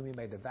seeking whom he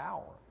may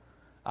devour.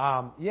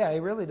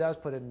 It really does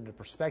put it into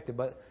perspective.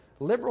 But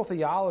liberal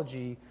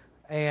theology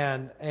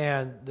and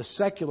the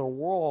secular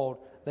world,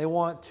 they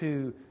want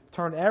to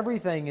turn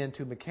everything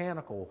into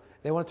mechanical.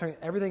 They want to turn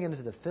everything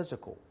into the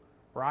physical,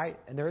 right?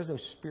 And there is no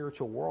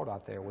spiritual world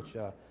out there, which,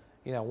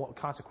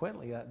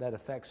 consequently, that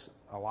affects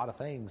a lot of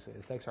things. It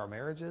affects our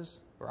marriages,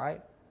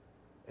 right?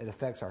 It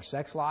affects our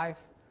sex life.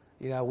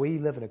 We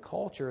live in a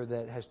culture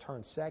that has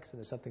turned sex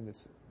into something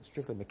that's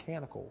strictly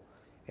mechanical,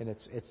 and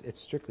it's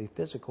strictly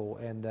physical.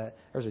 And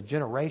there's a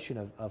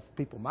generation of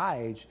people my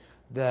age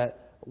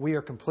that we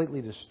are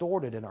completely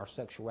distorted in our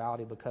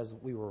sexuality because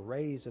we were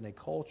raised in a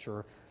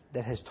culture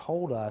that has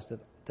told us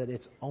that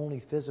it's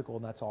only physical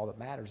and that's all that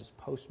matters. It's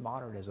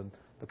postmodernism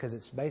because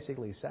it's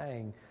basically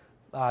saying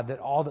that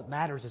all that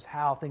matters is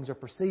how things are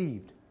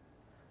perceived.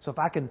 So if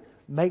I can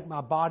make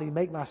my body,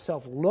 make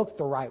myself look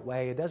the right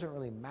way, it doesn't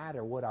really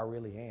matter what I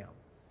really am.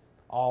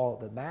 All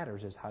that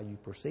matters is how you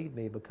perceive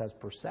me because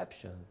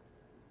perception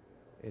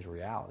is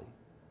reality.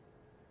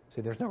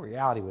 See, there's no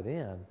reality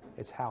within.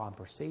 It's how I'm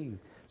perceived.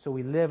 So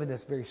we live in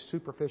this very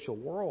superficial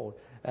world,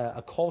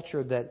 a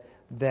culture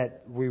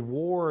that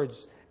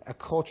rewards a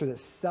culture that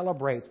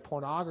celebrates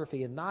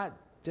pornography, and not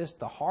just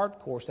the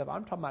hardcore stuff.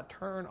 I'm talking about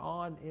turn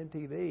on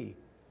MTV.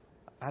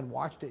 I hadn't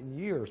watched it in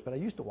years, but I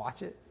used to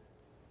watch it.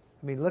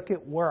 I mean, look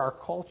at where our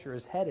culture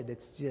is headed.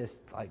 It's just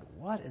like,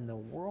 what in the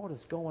world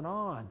is going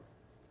on?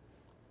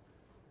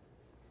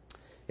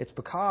 It's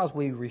because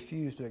we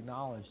refuse to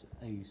acknowledge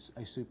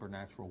a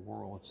supernatural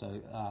world.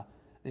 So,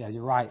 yeah,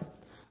 you're right.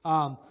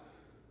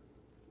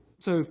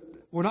 So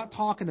we're not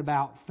talking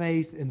about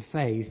faith and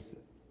faith.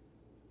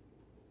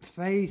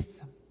 Faith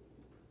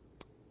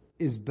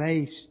is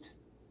based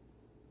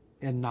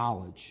in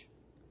knowledge.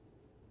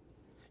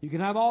 You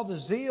can have all the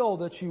zeal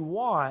that you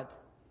want,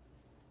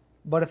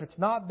 but if it's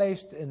not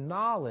based in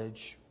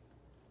knowledge,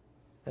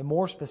 and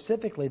more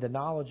specifically the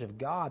knowledge of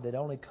God that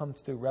only comes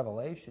through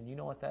revelation, you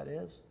know what that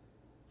is?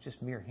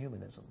 Just mere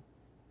humanism.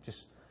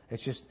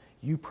 It's just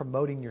you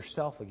promoting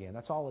yourself again.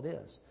 That's all it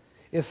is.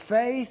 If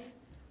faith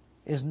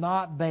is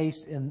not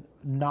based in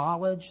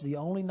knowledge, the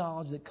only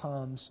knowledge that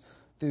comes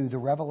through the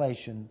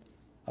revelation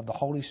of the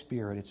Holy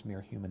Spirit, it's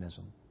mere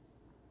humanism.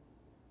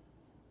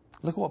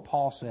 Look at what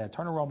Paul said.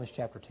 Turn to Romans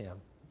chapter 10.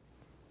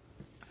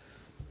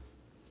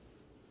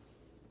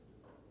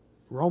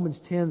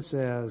 Romans 10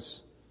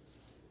 says,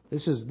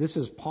 this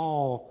is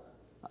Paul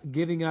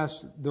giving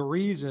us the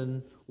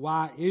reason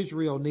why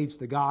Israel needs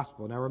the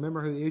gospel. Now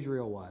remember who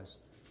Israel was.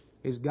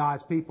 He's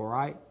God's people,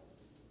 right?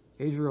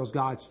 Israel's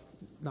God's,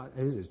 not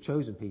his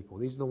chosen people.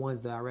 These are the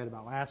ones that I read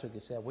about last week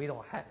that said, we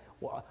don't have,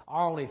 well,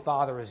 our only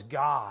father is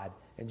God.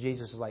 And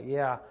Jesus is like,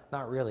 yeah,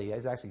 not really.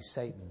 It's actually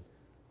Satan.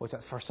 Which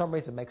for some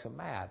reason makes them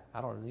mad.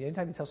 I don't know.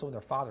 Anytime you tell someone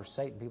their father's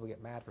Satan, people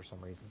get mad for some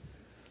reason.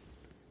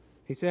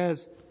 He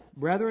says,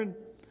 brethren,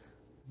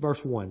 verse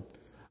 1,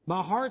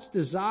 my heart's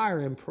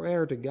desire and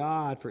prayer to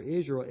God for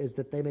Israel is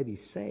that they may be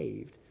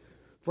saved.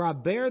 For I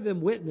bear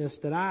them witness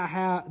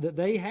that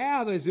they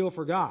have a zeal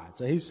for God.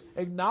 So he's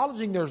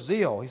acknowledging their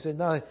zeal. He said,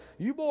 no,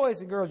 you boys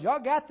and girls,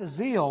 y'all got the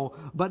zeal,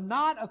 but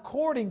not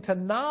according to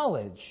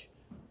knowledge.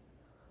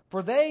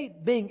 For they,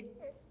 being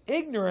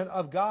ignorant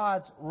of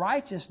God's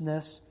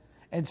righteousness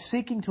and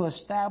seeking to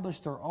establish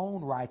their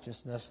own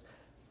righteousness,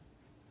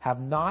 have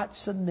not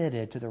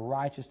submitted to the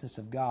righteousness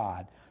of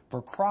God.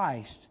 For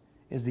Christ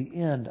is the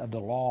end of the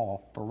law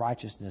for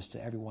righteousness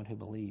to everyone who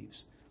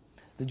believes.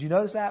 Did you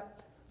notice that?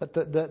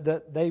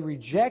 That they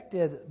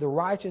rejected the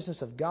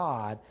righteousness of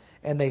God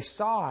and they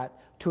sought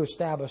to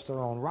establish their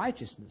own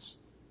righteousness.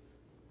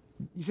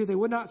 You see, they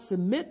would not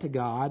submit to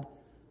God.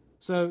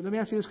 So let me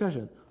ask you this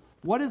question.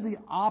 What is the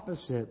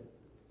opposite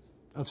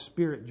of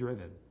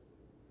spirit-driven?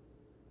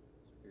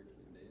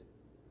 Spiritually dead.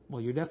 Well,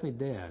 you're definitely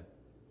dead.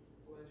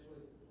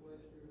 Flesh-driven.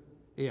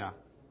 Yeah.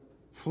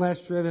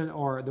 Flesh-driven,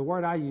 or the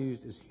word I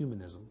used is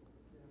humanism.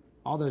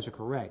 All those are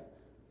correct.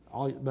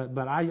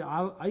 But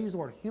I use the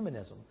word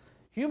humanism.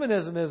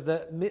 Humanism is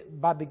that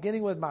by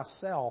beginning with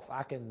myself,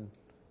 I can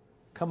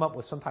come up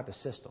with some type of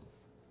system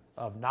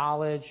of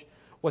knowledge.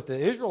 What the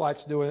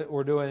Israelites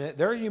were doing,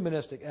 their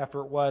humanistic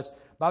effort was,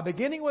 by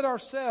beginning with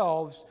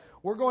ourselves,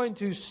 we're going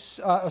to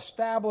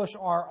establish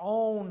our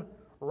own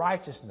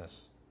righteousness.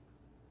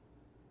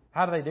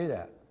 How do they do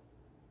that?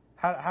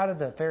 How did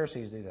the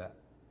Pharisees do that?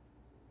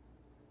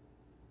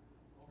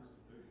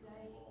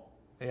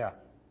 Yeah.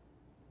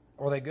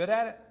 Were they good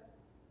at it?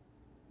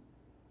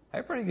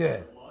 They're pretty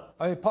good.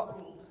 I mean,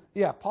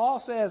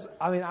 Paul says,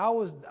 I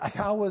was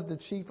the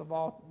chief of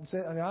all.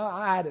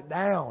 I had it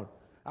down.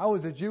 I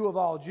was the Jew of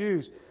all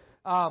Jews.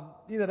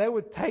 They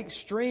would take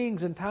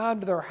strings and tie them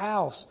to their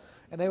house,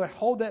 and they would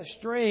hold that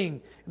string,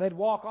 and they'd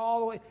walk all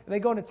the way, and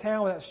they'd go into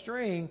town with that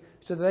string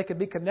so that they could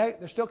be connected.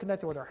 They're still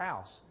connected with their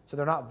house, so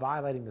they're not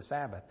violating the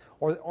Sabbath.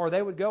 Or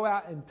they would go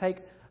out and take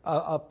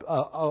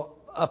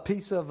a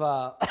piece of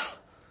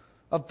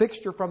a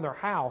fixture from their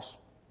house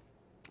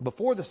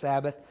before the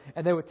Sabbath,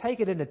 and they would take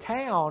it into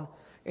town,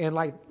 and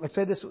like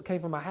say this came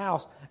from my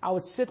house, I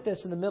would sit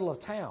this in the middle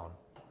of town,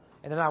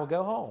 and then I would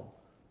go home.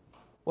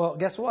 Well,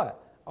 guess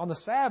what? On the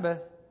Sabbath,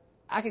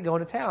 I could go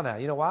into town now.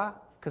 You know why?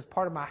 Because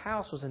part of my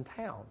house was in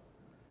town.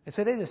 And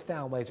so they just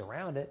found ways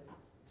around it.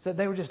 So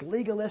they were just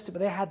legalistic, but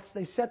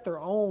they set their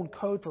own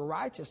code for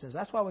righteousness.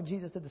 That's why when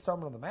Jesus did the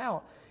Sermon on the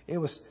Mount, it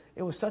was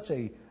such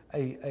a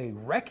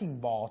wrecking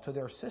ball to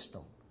their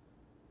system.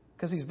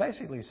 Because he's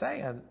basically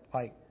saying,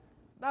 like,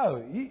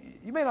 no,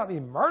 you may not be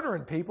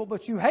murdering people,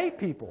 but you hate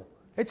people.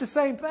 It's the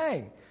same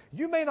thing.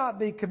 You may not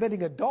be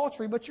committing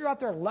adultery, but you're out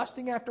there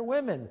lusting after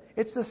women.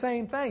 It's the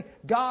same thing.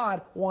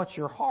 God wants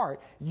your heart.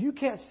 You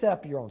can't set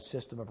up your own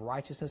system of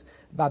righteousness.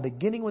 By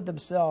beginning with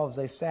themselves,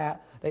 they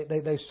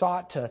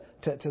sought to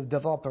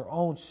develop their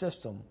own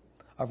system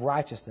of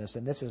righteousness,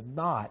 and this is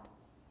not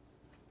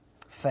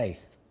faith.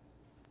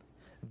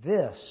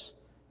 This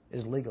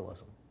is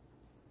legalism.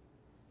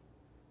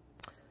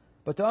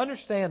 But to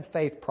understand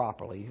faith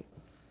properly,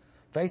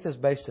 faith is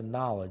based in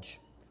knowledge.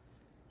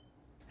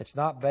 It's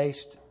not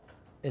based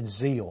in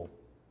zeal,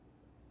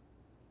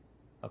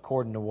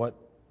 according to what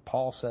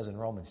Paul says in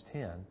Romans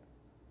 10.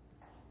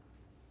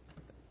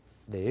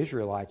 The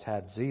Israelites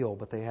had zeal,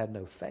 but they had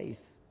no faith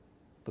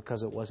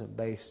because it wasn't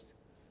based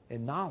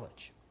in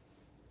knowledge.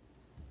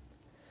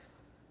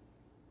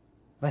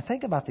 But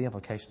think about the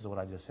implications of what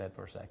I just said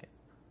for a second.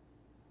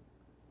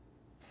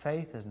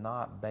 Faith is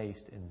not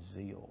based in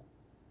zeal.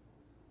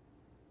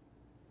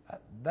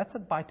 That's a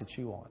bite to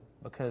chew on,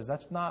 because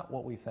that's not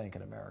what we think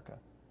in America,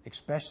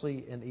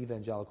 especially in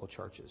evangelical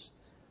churches.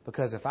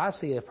 Because if I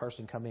see a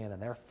person come in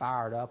and they're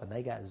fired up and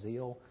they got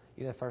zeal,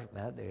 first,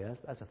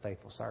 that's a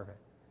faithful servant.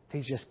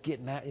 He's just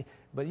getting at you.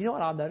 But you know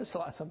what I've noticed a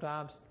lot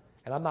sometimes?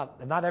 And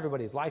not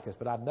everybody's like this,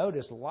 but I've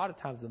noticed a lot of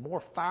times the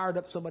more fired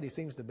up somebody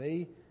seems to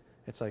be,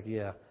 it's like,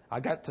 I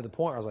got to the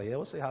point where I was like,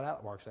 we'll see how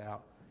that works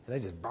out. And they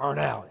just burn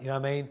out, you know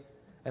what I mean?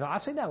 And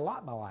I've seen that a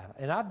lot in my life.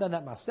 And I've done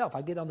that myself.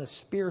 I get on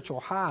this spiritual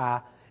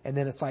high, and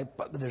then it's like,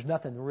 but there's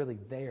nothing really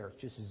there.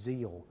 It's just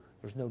zeal.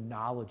 There's no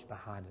knowledge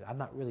behind it. I'm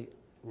not really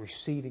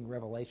receiving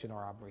revelation,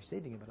 or I'm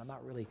receiving it, but I'm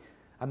not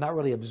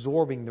really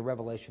absorbing the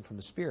revelation from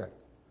the Spirit.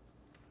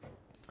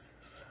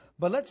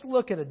 But let's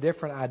look at a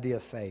different idea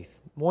of faith.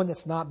 One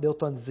that's not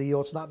built on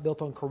zeal. It's not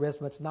built on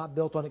charisma. It's not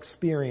built on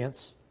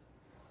experience.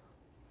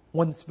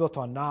 One that's built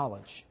on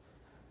knowledge.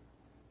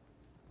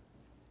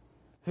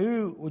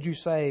 Who would you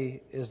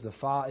say is the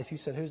father? If you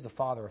said, who's the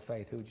father of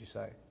faith, who would you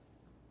say?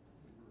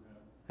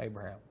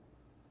 Abraham.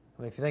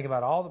 I mean, if you think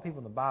about all the people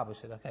in the Bible, you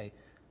said, okay,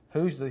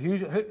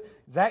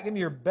 Zach, give me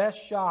your best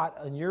shot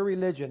in your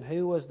religion.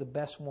 Who was the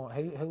best one?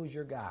 Who was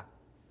your guy?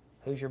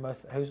 Who's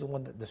the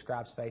one that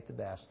describes faith the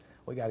best?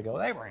 We got to go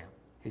with Abraham.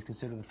 He's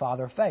considered the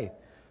father of faith.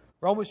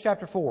 Romans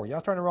chapter 4.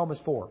 Y'all turn to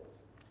Romans 4.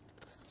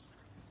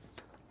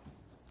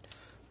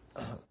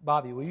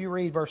 Bobby, will you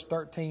read verse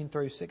 13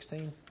 through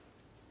 16?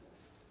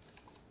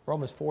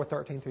 Romans 4,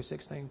 13 through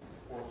 16.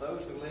 For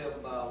those who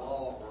live by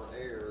law are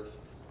heirs,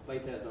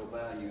 faith has no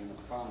value, and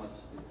the promise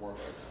is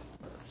worthless,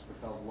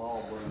 because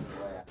law brings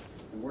wrath.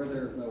 And where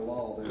there is no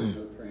law, there is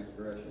no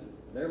transgression.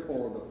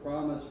 Therefore, the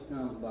promise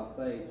comes by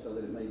faith, so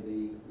that it may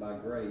be by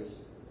grace,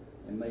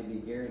 and may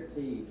be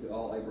guaranteed to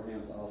all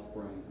Abraham's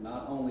offspring,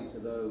 not only to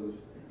those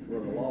who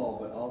are the law,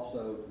 but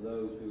also to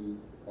those who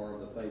are of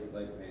the faith of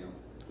Abraham.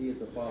 He is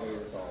the father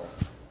of us all.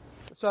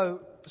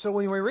 So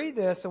when we read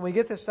this and we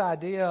get this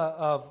idea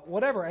of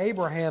whatever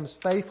Abraham's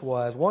faith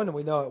was, one,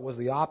 we know it was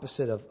the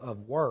opposite of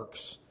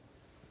works.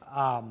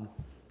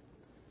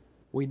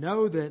 We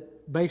know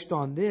that based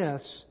on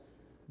this,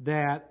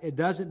 that it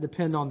doesn't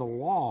depend on the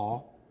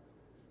law.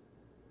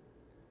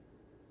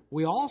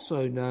 We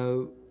also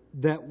know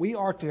that we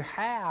are to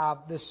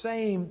have the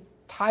same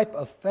type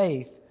of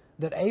faith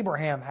that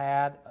Abraham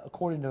had,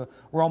 according to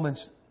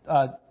Romans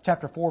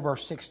chapter 4,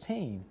 verse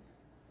 16.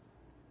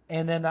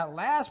 And then that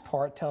last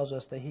part tells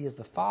us that he is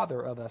the father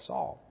of us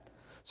all.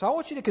 So I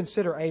want you to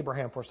consider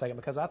Abraham for a second,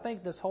 because I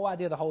think this whole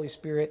idea of the Holy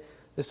Spirit,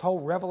 this whole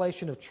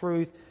revelation of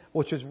truth,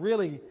 which is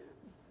really,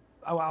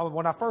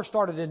 when I first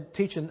started in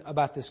teaching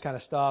about this kind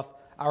of stuff,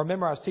 I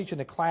remember I was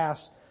teaching a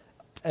class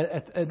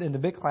in the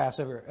big class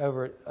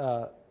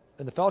over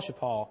in the fellowship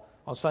hall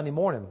on Sunday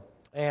morning.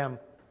 And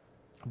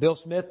Bill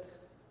Smith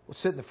would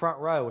sit in the front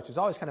row, which is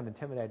always kind of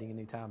intimidating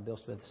anytime Bill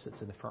Smith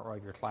sits in the front row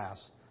of your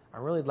class.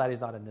 I'm really glad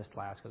he's not in this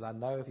class, because I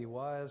know if he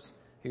was,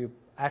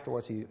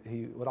 afterwards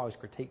he would always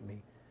critique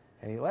me.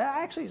 And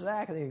actually,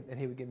 Zach, and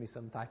he would give me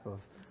some type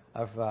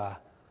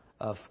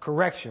of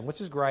correction, which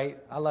is great.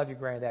 I love your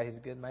granddad. He's a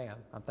good man.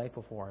 I'm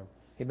thankful for him.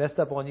 He messed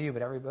up on you,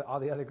 but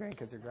all the other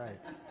grandkids are great.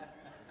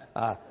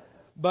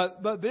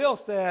 But Bill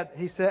said,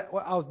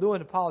 well, I was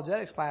doing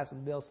apologetics class,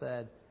 and Bill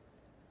said,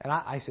 and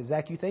I said,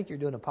 Zach, you think you're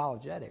doing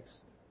apologetics?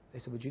 He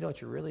said, but you know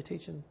what you're really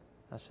teaching?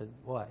 I said,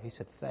 what? He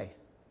said, faith.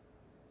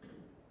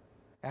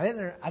 I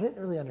didn't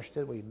really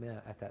understand what he meant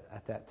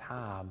at that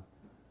time,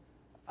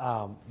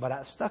 but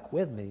it stuck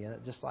with me, and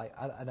it just like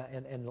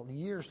and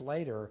years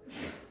later,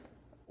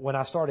 when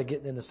I started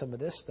getting into some of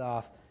this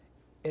stuff,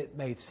 it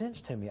made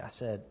sense to me. I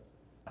said,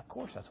 of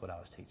course, that's what I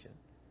was teaching.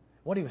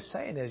 What he was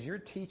saying is, you're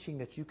teaching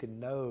that you can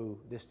know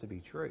this to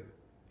be true,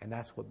 and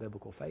that's what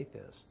biblical faith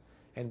is.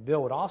 And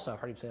Bill would also, I've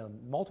heard him say on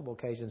multiple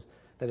occasions,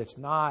 that it's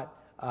not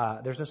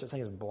there's no such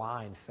thing as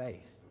blind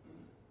faith.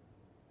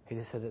 He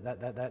just said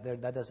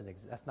that doesn't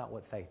exist. That's not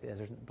what faith is.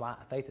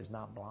 Faith is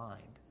not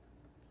blind.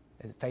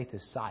 Faith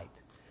is sight.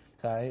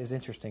 So it is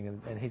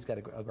interesting, and he's got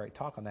a great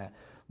talk on that.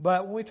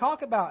 But when we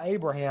talk about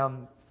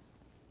Abraham,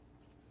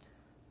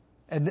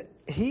 and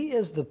he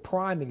is the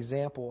prime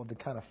example of the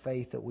kind of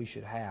faith that we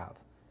should have.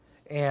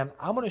 And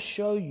I'm going to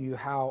show you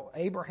how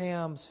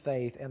Abraham's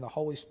faith and the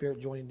Holy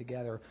Spirit joining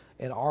together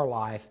in our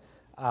life,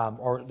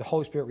 or the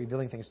Holy Spirit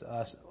revealing things to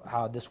us,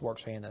 how this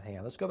works hand in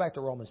hand. Let's go back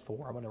to Romans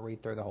 4. I'm going to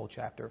read through the whole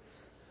chapter.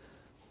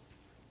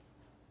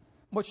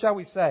 What shall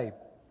we say?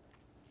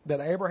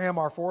 That Abraham,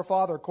 our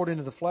forefather, according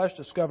to the flesh,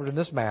 discovered in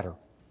this matter.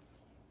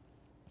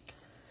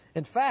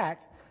 In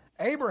fact,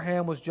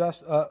 Abraham was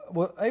justified.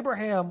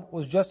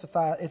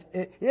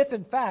 If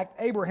in fact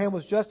Abraham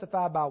was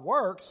justified by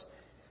works,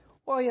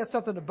 well, he had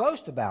something to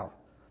boast about,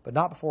 but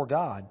not before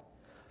God.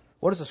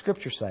 What does the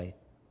Scripture say?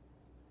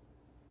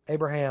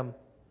 Abraham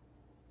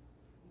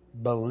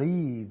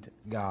believed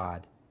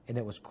God, and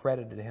it was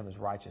credited to him as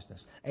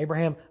righteousness.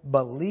 Abraham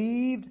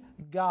believed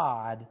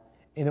God,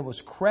 and it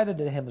was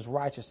credited to him as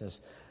righteousness.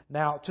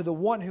 Now, to the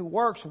one who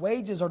works,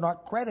 wages are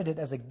not credited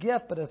as a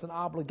gift, but as an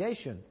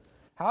obligation.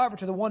 However,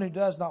 to the one who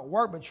does not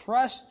work, but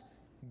trusts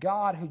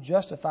God who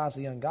justifies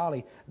the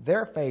ungodly,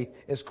 their faith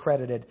is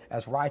credited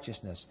as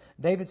righteousness.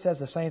 David says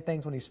the same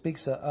things when he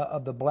speaks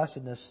of the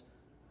blessedness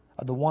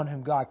of the one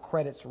whom God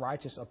credits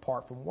righteous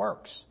apart from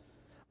works.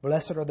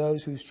 Blessed are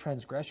those whose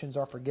transgressions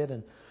are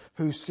forgiven,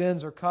 whose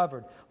sins are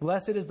covered.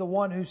 Blessed is the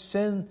one whose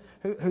sin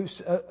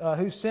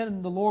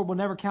the Lord will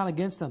never count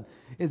against them.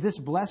 Is this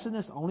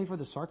blessedness only for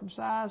the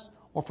circumcised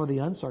or for the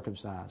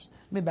uncircumcised?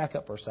 Let me back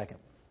up for a second.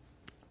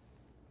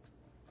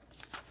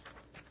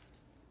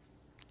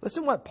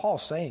 Listen to what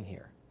Paul's saying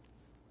here.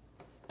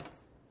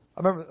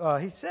 I remember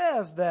he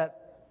says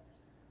that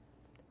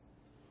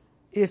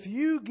if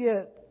you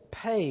get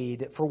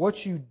paid for what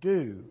you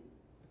do,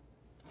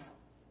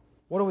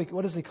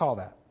 what does he call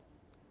that?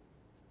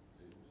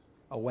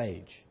 A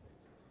wage.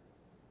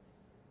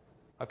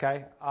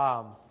 Okay?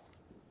 I'm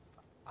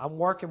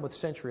working with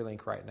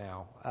CenturyLink right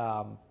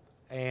now,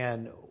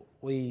 and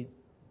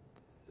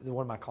they're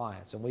one of my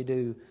clients, and we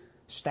do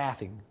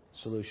staffing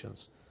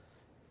solutions.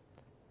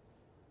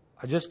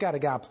 I just got a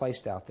guy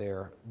placed out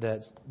there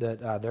that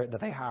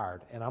they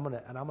hired, and I'm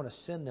gonna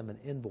send them an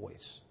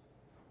invoice,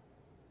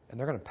 and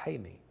they're gonna pay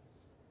me.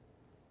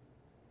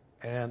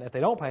 And if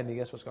they don't pay me,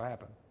 guess what's gonna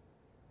happen?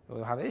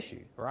 We'll have an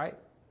issue, right?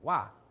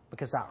 Why?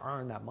 Because I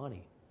earned that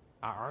money.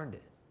 I earned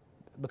it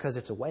because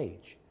it's a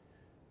wage.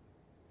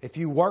 If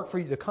you work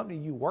for the company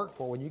you work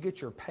for, when you get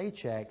your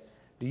paycheck,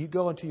 do you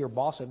go into your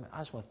boss and I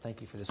just want to thank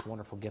you for this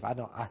wonderful gift? I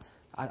don't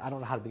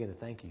know how to begin to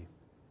thank you.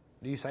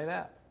 Do you say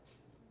that?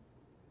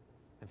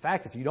 In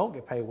fact, if you don't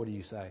get paid, what do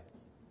you say?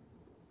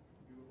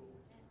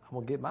 I'm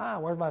gonna get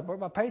mine. Where's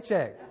my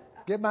paycheck?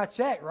 Get my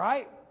check,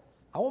 right?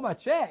 I want my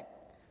check.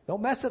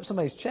 Don't mess up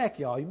somebody's check,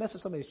 y'all. You mess up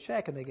somebody's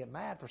check and they get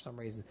mad for some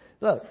reason.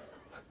 Look,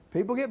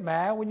 people get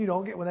mad when they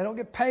don't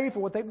get paid for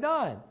what they've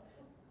done.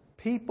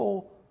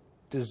 People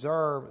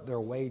deserve their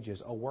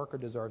wages. A worker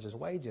deserves his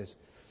wages.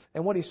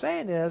 And what he's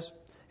saying is,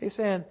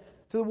 to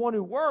the one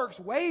who works,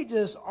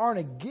 wages aren't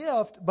a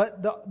gift,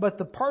 but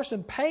the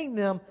person paying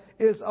them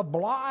is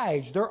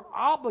obliged. They're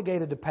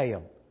obligated to pay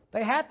them.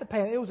 They have to pay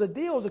them. It was a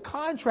deal. It was a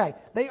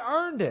contract. They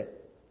earned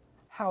it.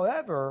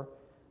 However,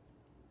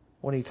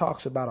 when he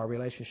talks about our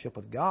relationship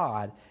with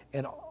God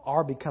and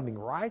our becoming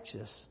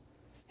righteous,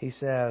 he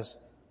says,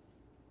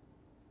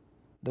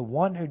 the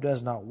one who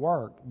does not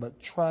work but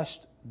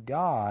trusts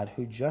God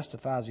who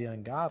justifies the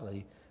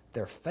ungodly,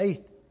 their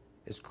faith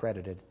is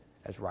credited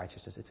as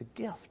righteousness. It's a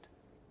gift.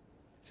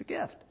 It's a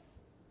gift.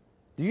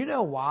 Do you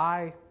know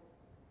why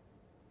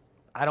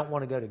I don't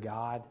want to go to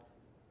God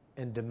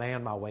and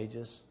demand my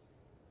wages?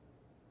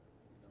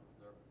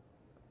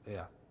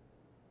 Yeah.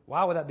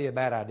 Why would that be a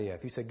bad idea?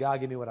 If you said, God,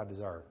 give me what I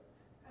deserve.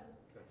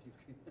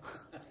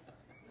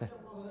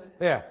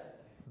 Yeah.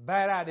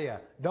 Bad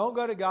idea. Don't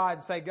go to God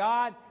and say,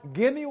 God,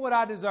 give me what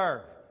I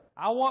deserve.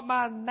 I want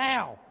mine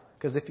now.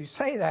 Because if you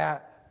say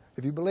that,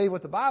 if you believe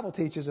what the Bible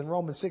teaches in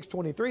Romans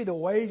 6:23, the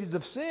wages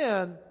of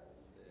sin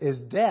is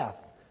death.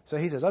 So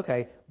he says,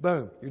 okay,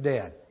 boom, you're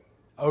dead.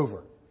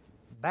 Over.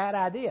 Bad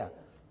idea.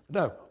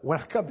 No, when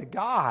I come to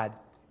God,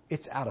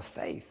 it's out of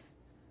faith.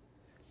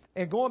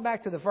 And going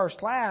back to the first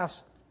class,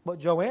 what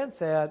Joanne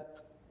said,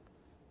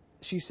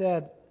 she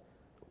said,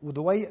 well,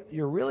 the way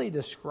you're really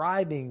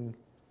describing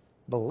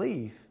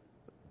belief,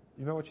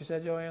 you remember what you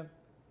said, Joanne?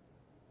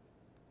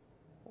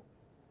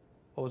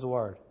 What was the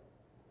word?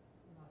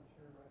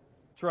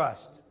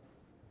 Trust.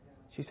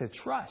 She said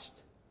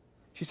trust.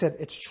 She said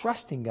it's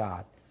trusting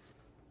God.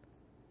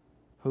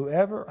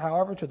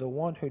 However, to the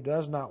one who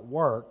does not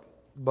work,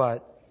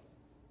 but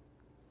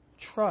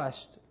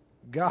trust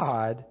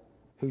God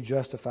who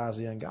justifies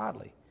the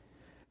ungodly.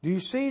 Do you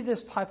see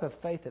this type of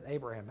faith that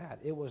Abraham had?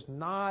 It was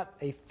not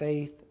a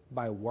faith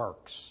by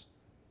works.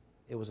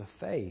 It was a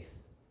faith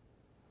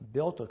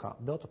built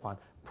upon,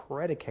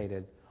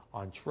 predicated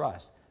on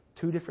trust.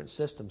 Two different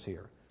systems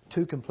here.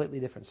 Two completely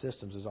different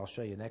systems, as I'll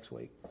show you next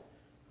week.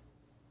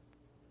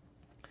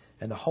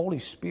 And the Holy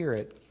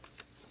Spirit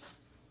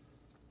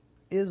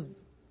is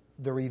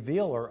the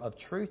revealer of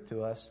truth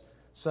to us.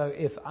 So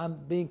if I'm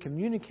being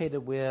communicated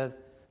with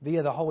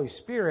via the Holy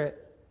Spirit,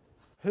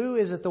 who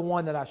is it the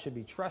one that I should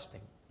be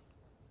trusting?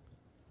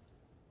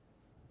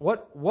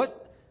 What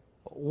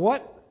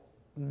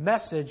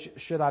message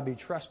should I be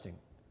trusting?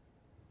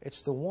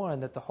 It's the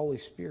one that the Holy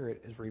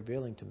Spirit is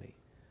revealing to me.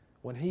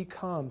 When He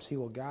comes, He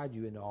will guide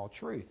you into all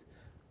truth.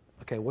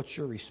 Okay, what's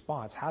your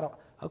response?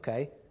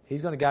 Okay,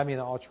 He's going to guide me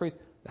into all truth.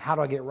 How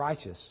do I get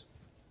righteous?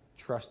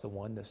 Trust the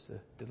one that's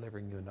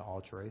delivering you into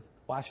all truth.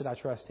 Why should I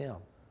trust Him?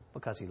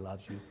 Because He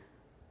loves you.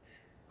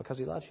 Because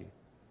He loves you.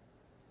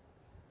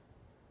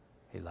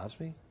 He loves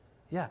me?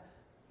 Yeah.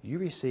 You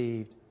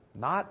received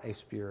not a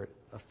spirit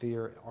of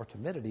fear or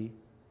timidity,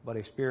 but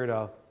a spirit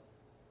of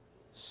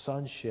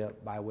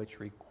sonship by which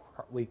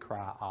we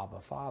cry,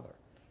 Abba, Father.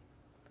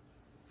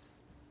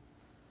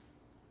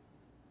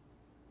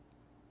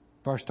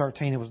 Verse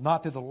 13, it was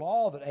not through the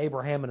law that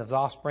Abraham and his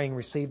offspring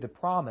received the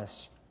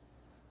promise.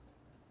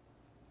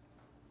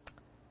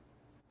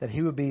 that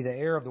he would be the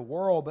heir of the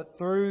world, but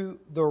through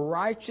the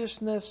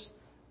righteousness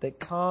that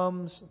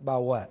comes by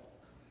what?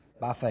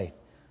 By faith.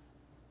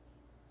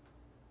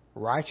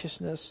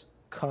 Righteousness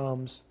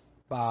comes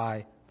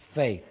by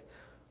faith.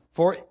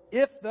 For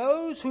if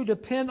those who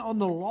depend on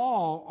the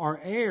law are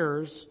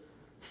heirs,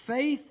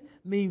 faith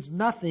means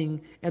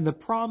nothing and the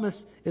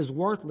promise is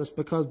worthless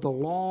because the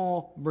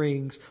law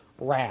brings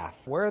wrath.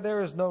 Where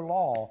there is no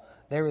law,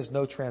 there is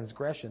no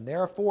transgression.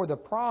 Therefore, the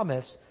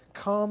promise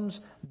comes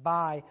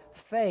by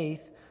faith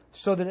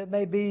so that it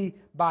may be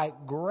by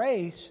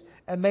grace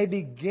and may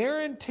be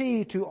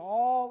guaranteed to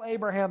all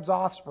Abraham's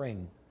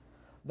offspring,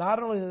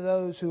 not only to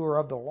those who are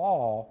of the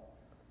law,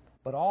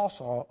 but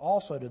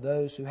also to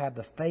those who have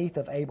the faith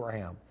of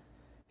Abraham.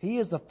 He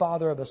is the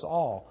father of us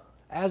all.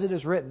 As it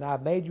is written, I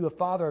have made you a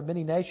father of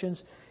many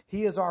nations.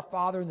 He is our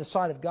Father in the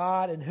sight of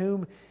God, in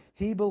whom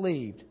he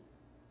believed.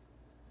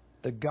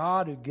 The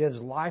God who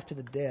gives life to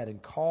the dead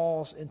and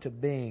calls into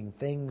being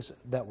things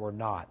that were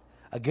not.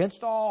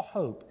 Against all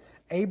hope,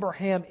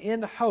 Abraham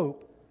in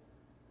hope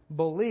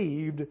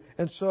believed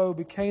and so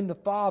became the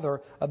father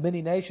of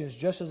many nations,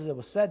 just as it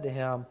was said to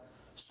him,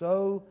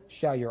 so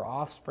shall your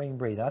offspring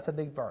be. That's a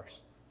big verse.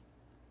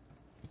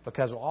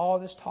 Because of all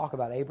this talk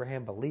about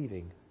Abraham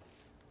believing,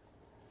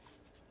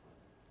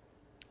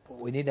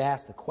 we need to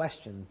ask the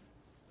question,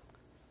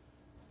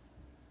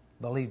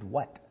 believed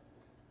what?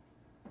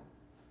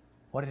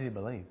 What did he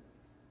believe?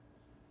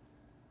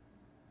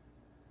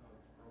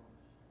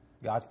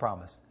 God's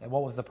promise. And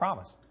what was the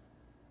promise?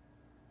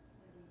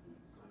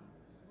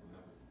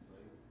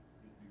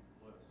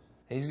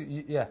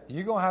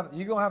 You're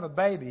gonna have a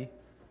baby.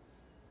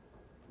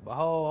 But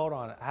hold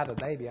on, I have a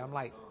baby. I'm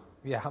like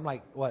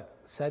what,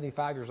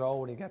 75 years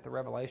old when he got the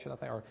revelation, I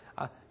think, or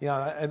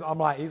and I'm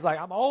like, he's like,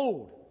 I'm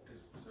old.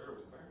 Sarah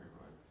was barren,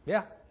 right?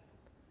 Yeah,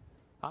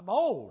 I'm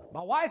old.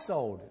 My wife's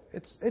old.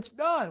 It's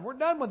done. We're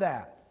done with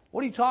that.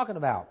 What are you talking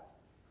about?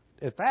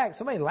 In fact,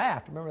 somebody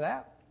laughed. Remember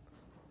that?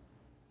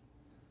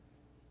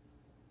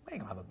 I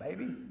ain't gonna have a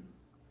baby.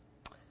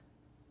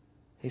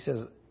 He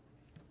says,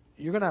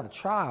 you're going to have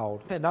a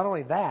child. And not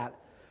only that,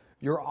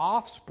 your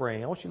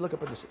offspring. I want you to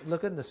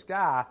look in the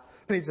sky.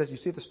 And he says, you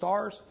see the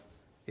stars?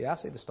 Yeah, I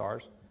see the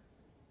stars.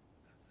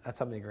 That's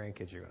how many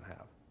grandkids you're going to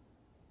have.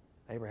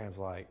 Abraham's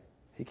like,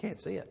 he can't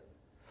see it.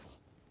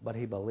 But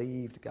he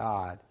believed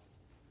God.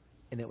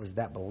 And it was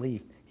that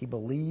belief. He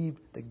believed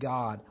that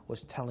God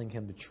was telling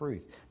him the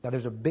truth. Now,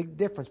 there's a big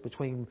difference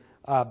between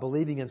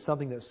believing in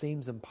something that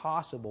seems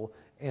impossible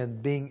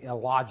and being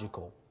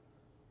illogical.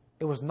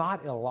 It was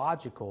not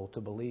illogical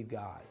to believe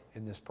God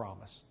in this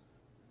promise.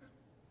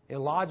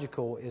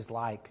 Illogical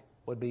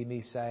would be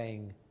me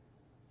saying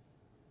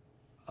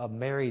a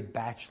married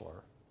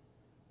bachelor.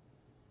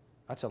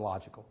 That's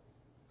illogical.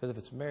 Because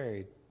if it's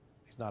married,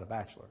 he's not a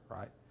bachelor,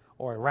 right?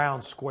 Or a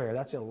round square,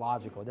 that's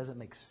illogical. It doesn't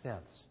make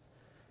sense.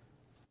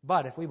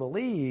 But if we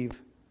believe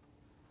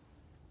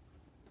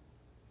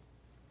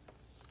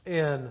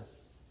in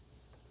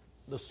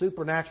the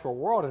supernatural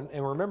world,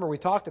 and remember we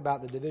talked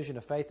about the division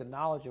of faith and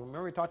knowledge, and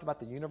remember we talked about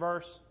the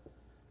universe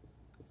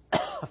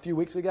a few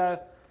weeks ago,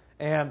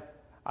 and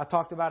I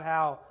talked about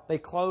how they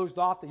closed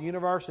off the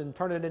universe and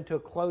turned it into a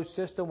closed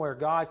system where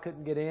God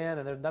couldn't get in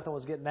and nothing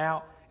was getting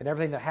out, and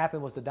everything that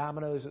happened was the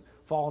dominoes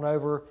falling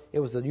over. It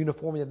was the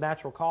uniformity of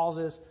natural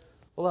causes.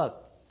 Well,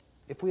 look,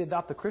 if we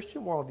adopt the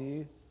Christian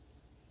worldview,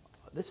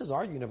 this is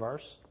our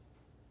universe.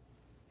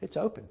 It's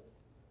open.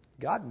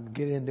 God can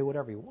get in and do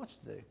whatever He wants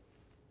to do.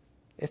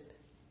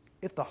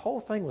 If the whole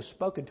thing was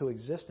spoken to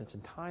existence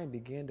and time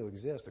began to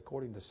exist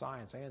according to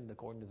science and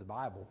according to the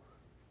Bible,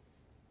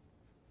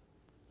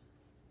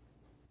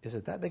 is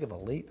it that big of a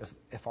leap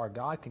if our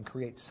God can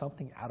create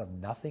something out of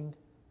nothing?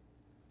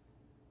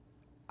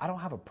 I don't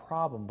have a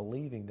problem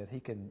believing that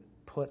He can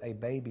put a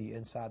baby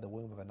inside the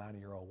womb of a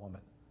 90-year-old woman.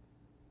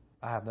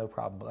 I have no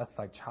problem, but that's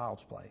like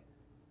child's play.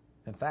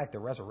 In fact, the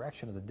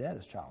resurrection of the dead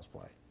is child's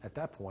play. At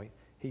that point,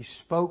 He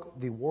spoke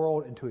the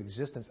world into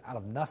existence out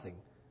of nothing.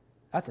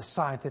 That's a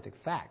scientific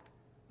fact.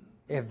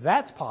 If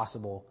that's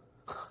possible,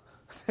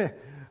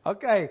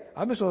 okay,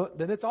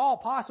 then it's all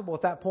possible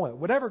at that point.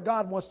 Whatever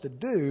God wants to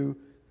do,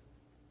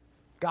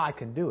 God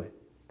can do it.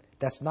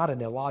 That's not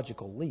an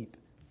illogical leap.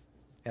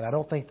 And I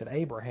don't think that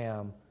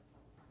Abraham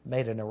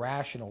made an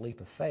irrational leap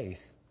of faith.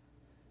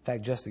 In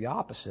fact, just the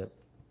opposite.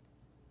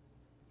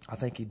 I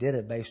think he did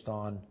it based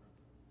on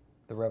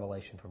the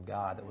revelation from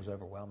God that was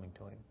overwhelming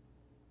to him.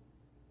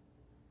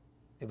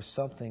 It was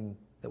something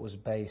that was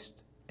based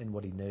in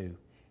what he knew.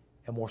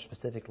 And more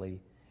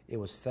specifically, it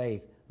was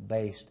faith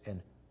based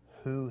in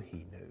who he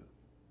knew.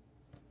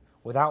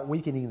 Without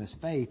weakening his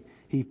faith,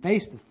 he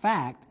faced the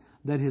fact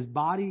that his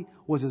body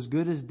was as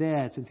good as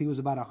dead since he was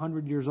about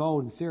 100 years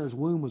old and Sarah's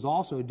womb was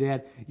also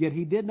dead. Yet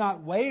he did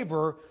not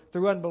waver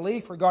through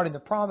unbelief regarding the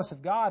promise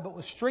of God, but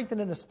was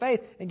strengthened in his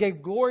faith and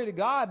gave glory to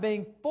God,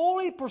 being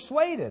fully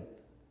persuaded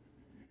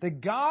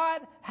that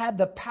God had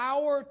the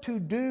power to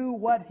do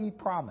what He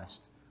promised.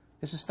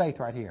 This is faith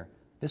right here.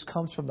 This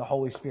comes from the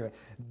Holy Spirit.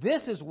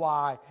 This is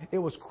why it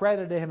was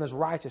credited to him as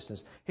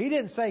righteousness. He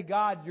didn't say,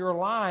 God, you're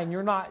lying.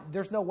 You're not.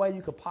 There's no way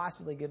you could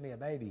possibly give me a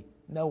baby.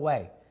 No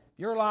way.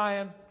 You're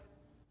lying.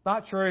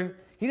 Not true.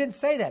 He didn't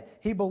say that.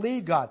 He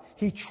believed God.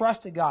 He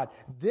trusted God.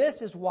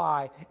 This is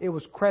why it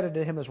was credited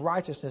to him as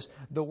righteousness.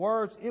 The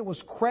words, it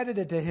was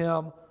credited to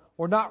him,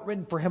 were not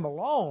written for him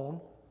alone,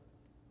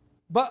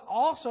 but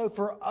also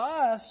for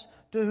us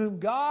to whom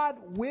God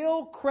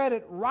will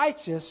credit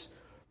righteous,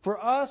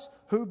 for us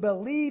who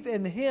believe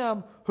in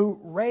him who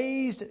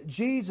raised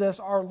Jesus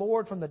our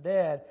Lord from the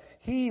dead.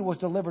 He was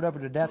delivered over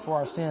to death for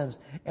our sins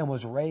and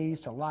was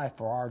raised to life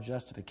for our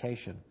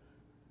justification.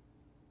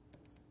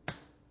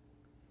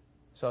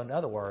 So in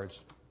other words,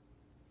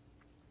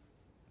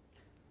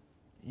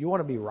 you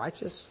want to be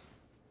righteous?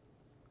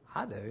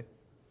 I do.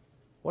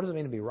 What does it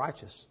mean to be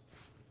righteous?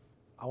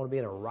 I want to be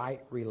in a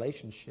right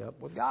relationship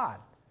with God.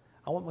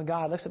 I want when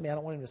God looks at me, I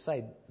don't want him to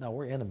say, no,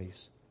 we're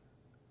enemies.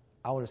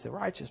 I want to say,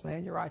 righteous,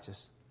 man, you're righteous.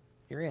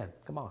 You're in.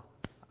 Come on.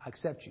 I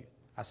accept you.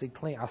 I see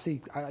clean.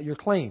 You're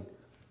clean.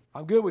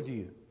 I'm good with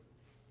you.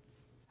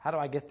 How do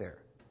I get there?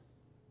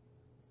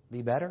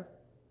 Be better?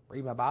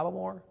 Read my Bible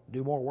more?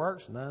 Do more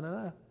works?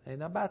 No. Ain't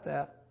not about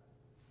that.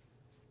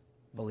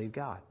 Believe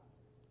God.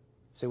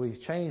 See, we've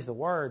changed the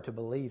word to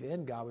believe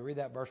in God. We read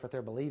that verse right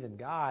there, believe in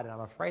God, and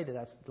I'm afraid that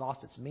that's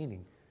lost its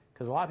meaning.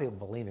 Because a lot of people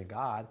believe in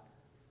God.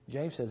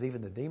 James says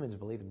even the demons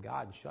believe in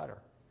God and shudder.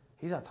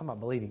 He's not talking about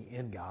believing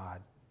in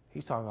God.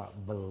 He's talking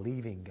about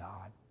believing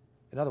God.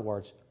 In other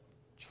words,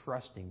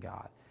 trusting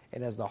God.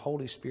 And as the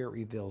Holy Spirit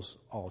reveals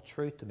all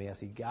truth to me, as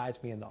he guides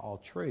me into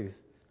all truth,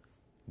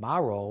 my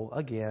role,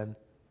 again,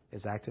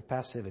 is active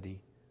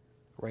passivity.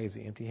 Raise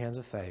the empty hands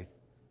of faith.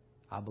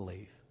 I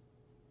believe.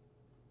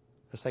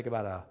 Let's take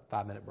about a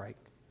 5-minute break.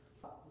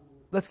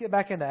 Let's get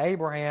back into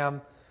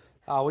Abraham.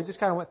 We just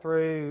kind of went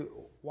through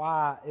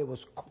why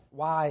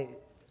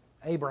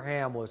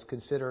Abraham was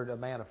considered a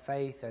man of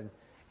faith,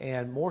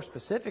 and more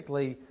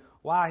specifically,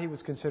 why he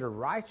was considered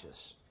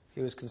righteous.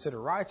 He was considered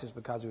righteous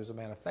because he was a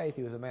man of faith.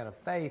 He was a man of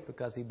faith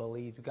because he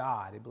believed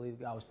God. He believed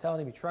God was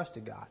telling him he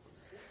trusted God.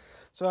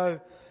 So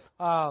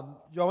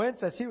Joanne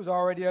says she was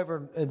already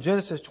over in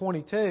Genesis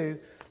 22,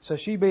 so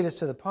she beat us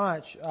to the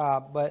punch.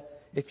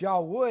 But if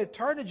y'all would,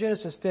 turn to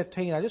Genesis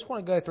 15. I just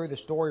want to go through the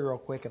story real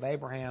quick of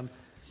Abraham,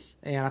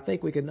 and I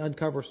think we can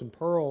uncover some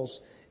pearls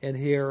in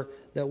here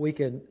that we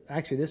can...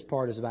 Actually, this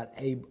part is about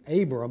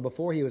Abram,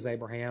 before he was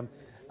Abraham.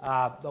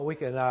 But we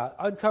can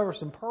uncover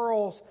some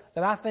pearls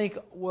that I think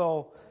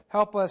will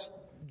help us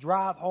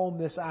drive home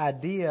this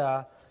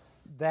idea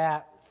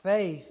that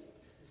faith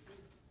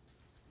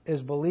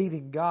is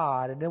believing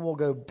God. And then we'll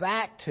go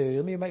back to,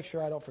 let me make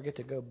sure I don't forget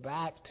to go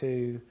back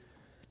to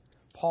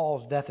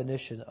Paul's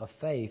definition of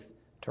faith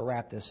to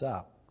wrap this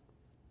up.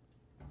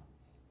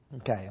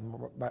 Okay,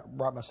 I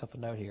brought myself a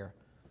note here.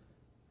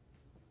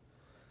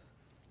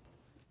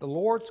 The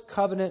Lord's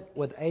covenant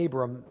with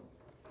Abram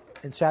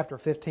in chapter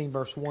 15,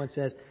 verse 1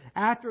 says,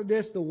 after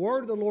this, the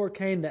word of the Lord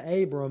came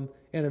to Abram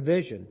in a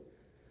vision.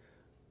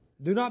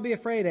 Do not be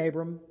afraid,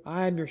 Abram.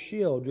 I am your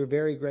shield, your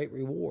very great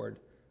reward.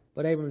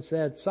 But Abram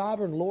said,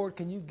 Sovereign Lord,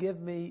 can you give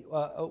me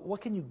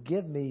what can you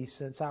give me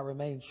since I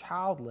remain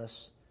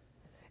childless?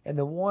 And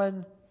the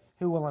one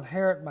who will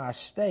inherit my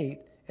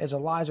estate is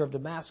Eliezer of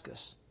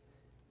Damascus.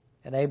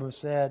 And Abram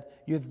said,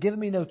 You have given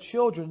me no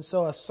children,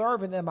 so a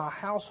servant in my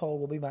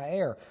household will be my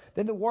heir.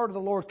 Then the word of the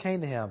Lord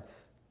came to him.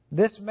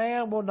 This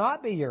man will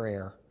not be your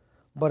heir,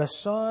 but a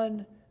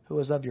son who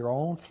is of your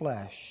own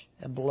flesh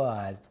and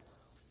blood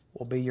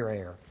will be your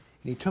heir.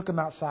 And he took him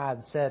outside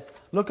and said,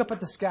 Look up at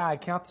the sky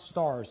and count the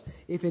stars,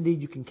 if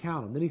indeed you can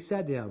count them. Then he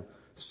said to him,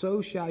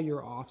 So shall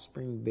your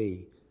offspring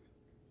be.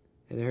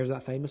 And there's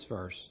that famous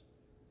verse.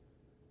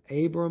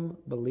 Abram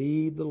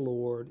believed the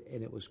Lord,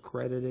 and it was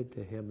credited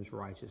to him as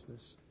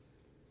righteousness.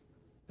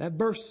 That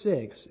verse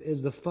 6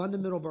 is the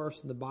fundamental verse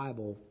in the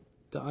Bible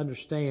to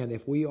understand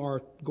if we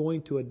are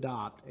going to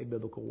adopt a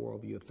biblical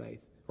worldview of faith.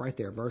 Right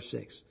there, verse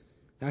 6.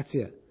 That's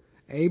it.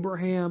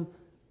 Abraham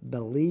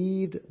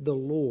believed the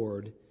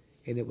Lord,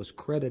 and it was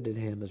credited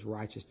him as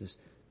righteousness.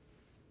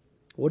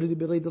 What did he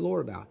believe the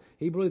Lord about?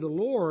 He believed the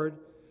Lord,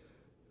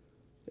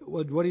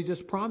 what he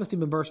just promised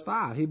him in verse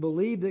 5. He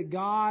believed that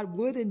God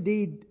would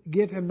indeed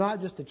give him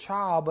not just a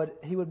child, but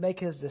he would make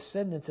his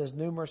descendants as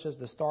numerous as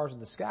the stars in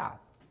the sky.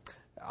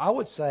 I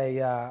would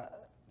say,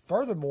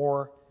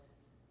 furthermore,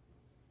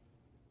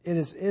 it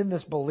is in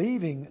this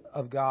believing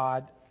of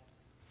God,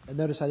 and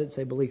notice I didn't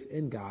say belief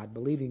in God,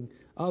 believing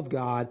of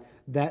God,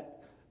 that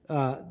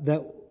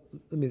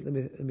let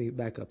me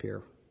back up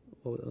here.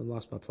 Oh, I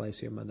lost my place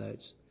here in my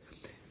notes.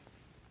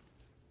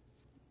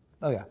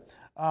 Oh yeah,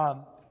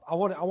 I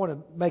want to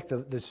make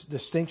this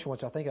distinction,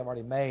 which I think I've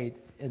already made,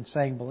 in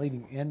saying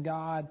believing in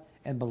God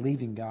and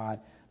believing God,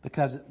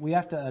 because we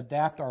have to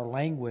adapt our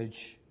language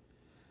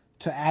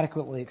to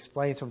adequately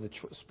explain some of the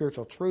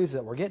spiritual truths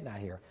that we're getting at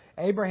here.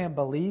 Abraham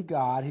believed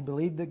God. He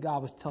believed that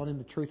God was telling him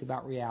the truth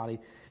about reality.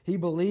 He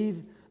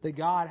believed that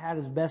God had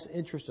his best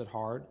interest at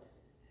heart.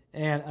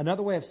 And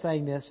another way of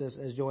saying this is,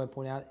 as Joanne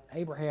pointed out,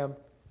 Abraham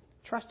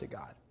trusted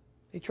God.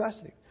 He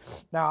trusted him.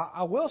 Now,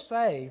 I will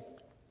say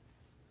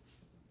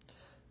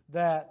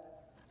that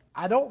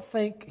I don't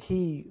think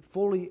he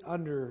fully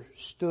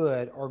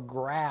understood or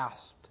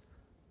grasped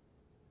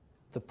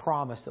the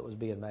promise that was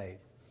being made.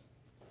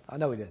 I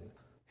know he didn't.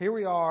 Here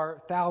we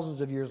are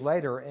thousands of years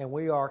later, and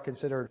we are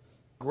considered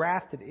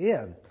grafted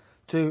in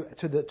to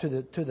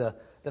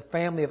the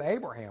family of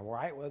Abraham,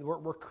 right?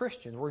 We're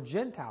Christians. We're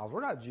Gentiles.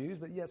 We're not Jews,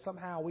 but yet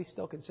somehow we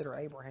still consider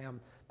Abraham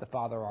the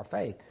father of our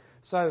faith.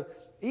 So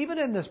even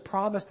in this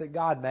promise that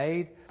God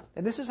made,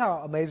 and this is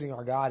how amazing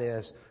our God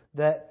is,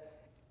 that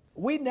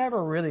we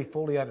never really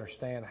fully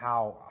understand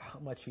how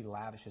much He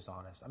lavishes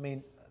on us. I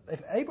mean, if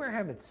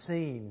Abraham had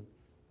seen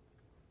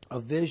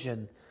a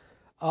vision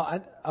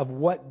of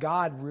what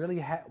God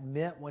really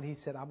meant when He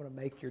said, I'm going to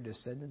make your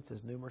descendants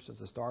as numerous as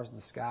the stars in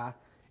the sky,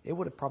 it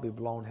would have probably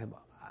blown him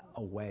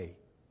away.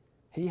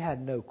 He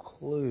had no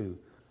clue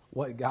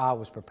what God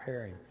was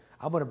preparing.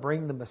 I'm going to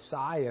bring the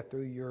Messiah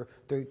through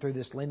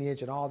this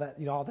lineage and all that,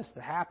 all this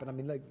to happen. I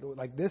mean,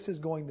 like this is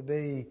going to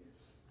be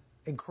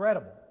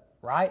incredible,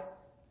 right?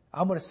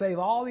 I'm going to save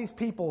all these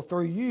people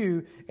through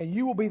you, and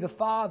you will be the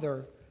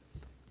father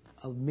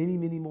of many,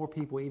 many more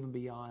people, even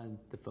beyond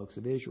the folks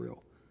of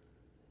Israel.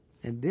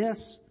 And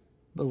this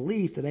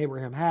belief that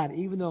Abraham had,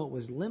 even though it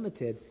was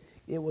limited,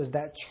 it was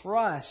that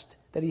trust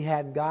that he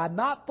had in God,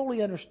 not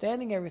fully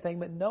understanding everything,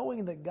 but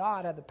knowing that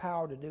God had the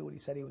power to do what He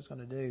said He was going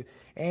to do,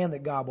 and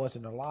that God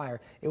wasn't a liar.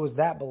 It was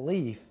that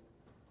belief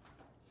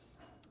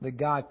that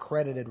God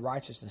credited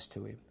righteousness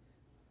to him.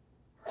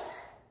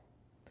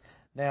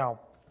 Now,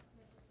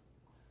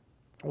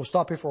 we'll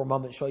stop here for a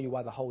moment and show you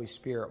why the Holy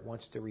Spirit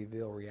wants to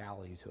reveal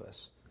reality to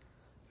us.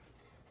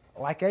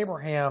 Like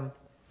Abraham,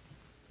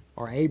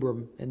 or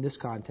Abram in this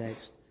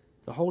context,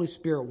 the Holy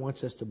Spirit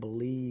wants us to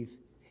believe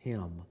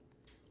Him,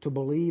 to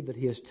believe that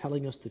He is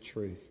telling us the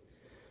truth,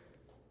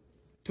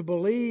 to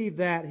believe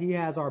that He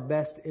has our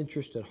best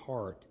interest at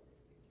heart.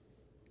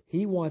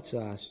 He wants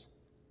us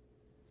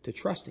to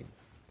trust Him.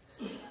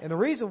 And the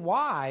reason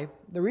why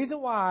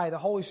the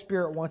Holy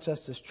Spirit wants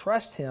us to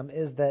trust Him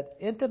is that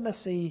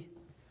intimacy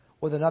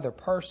with another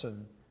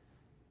person,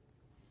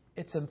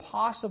 it's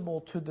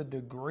impossible to the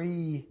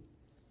degree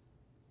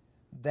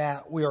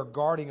that we are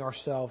guarding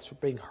ourselves from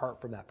being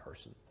hurt from that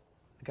person.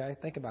 Okay?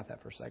 Think about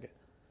that for a second.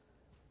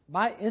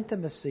 My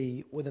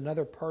intimacy with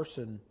another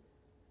person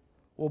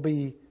will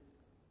be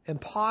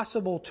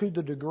impossible to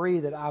the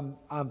degree that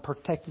I'm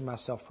protecting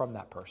myself from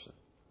that person.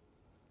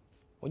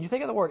 When you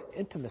think of the word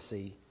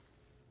intimacy,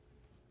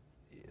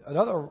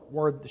 another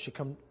word that should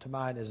come to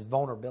mind is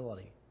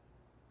vulnerability.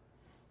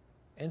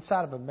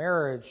 Inside of a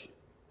marriage,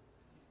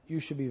 you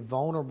should be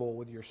vulnerable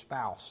with your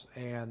spouse,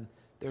 and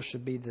there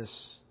should be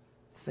this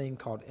thing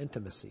called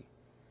intimacy.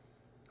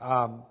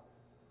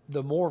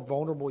 The more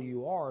vulnerable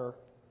you are,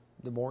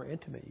 the more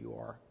intimate you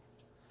are.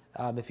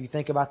 If you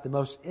think about the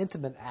most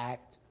intimate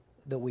act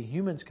that we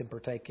humans can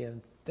partake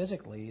in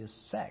physically is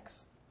sex.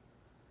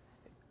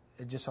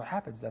 It just so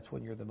happens that's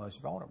when you're the most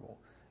vulnerable.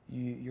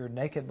 You're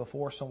naked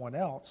before someone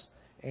else,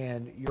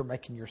 and you're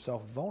making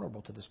yourself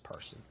vulnerable to this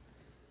person.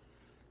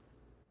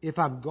 If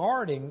I'm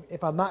guarding,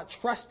 if I'm not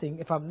trusting,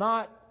 if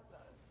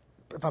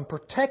I'm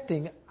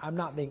protecting, I'm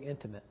not being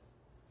intimate.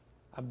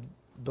 I'm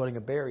building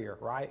a barrier,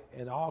 right?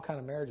 And all kind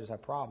of marriages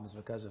have problems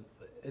because of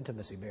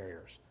intimacy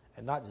barriers,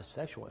 and not just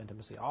sexual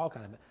intimacy. All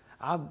kind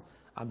of.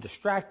 I'm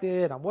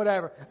distracted. I'm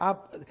whatever.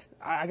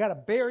 I got a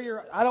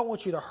barrier. I don't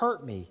want you to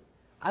hurt me.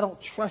 I don't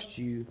trust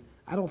you.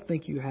 I don't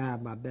think you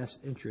have my best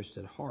interest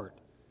at heart.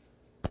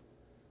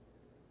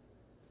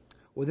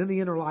 Within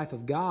the inner life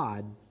of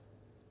God,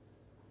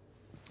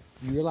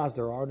 you realize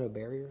there are no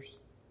barriers?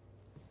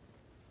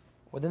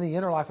 Within the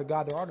inner life of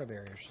God, there are no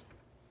barriers.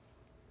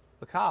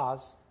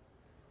 Because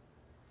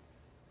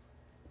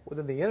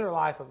within the inner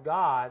life of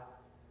God,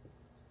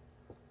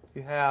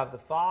 you have the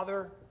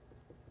Father,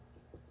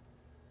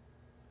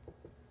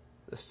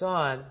 the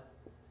Son,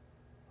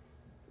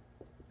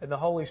 and the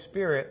Holy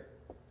Spirit.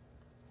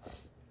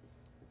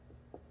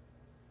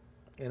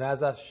 And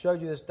as I've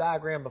showed you this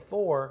diagram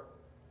before,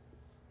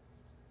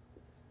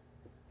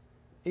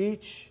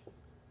 each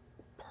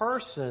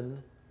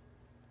person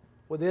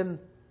within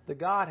the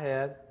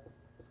Godhead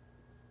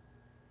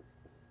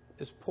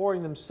is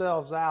pouring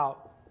themselves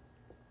out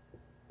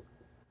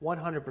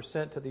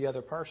 100% to the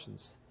other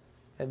persons.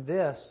 And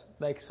this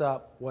makes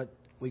up what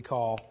we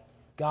call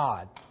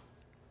God,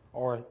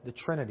 or the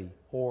Trinity,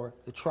 or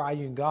the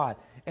Triune God.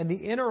 And the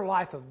inner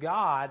life of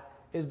God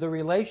is the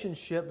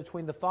relationship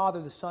between the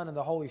Father, the Son, and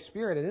the Holy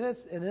Spirit.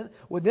 And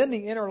within the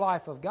inner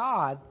life of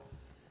God,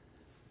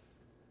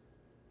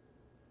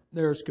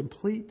 there's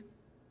complete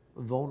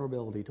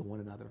vulnerability to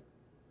one another.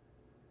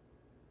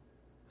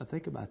 Now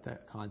think about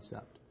that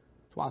concept.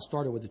 That's why I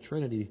started with the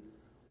Trinity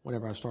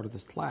whenever I started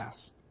this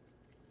class.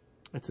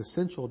 It's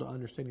essential to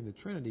understanding the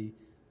Trinity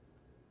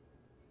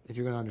if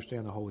you're going to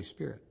understand the Holy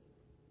Spirit.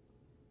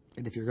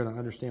 And if you're going to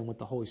understand what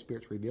the Holy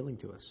Spirit's revealing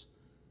to us.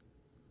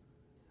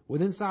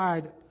 Within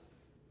inside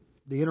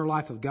the inner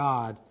life of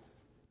God,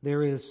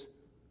 there is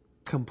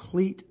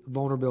complete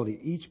vulnerability.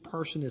 Each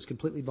person is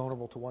completely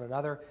vulnerable to one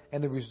another,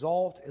 and the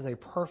result is a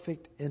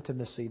perfect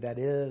intimacy that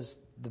is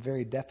the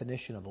very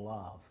definition of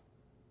love.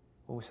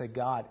 When we say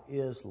God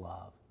is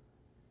love,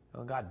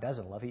 well, God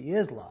doesn't love. He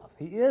is love.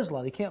 He is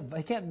love. He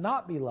can't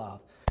not be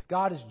love.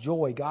 God is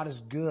joy. God is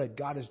good.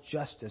 God is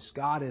justice.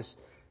 God is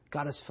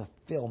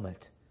fulfillment.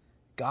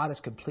 God is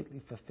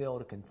completely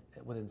fulfilled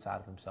within inside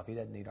of Himself. He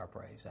doesn't need our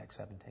praise. Acts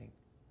 17.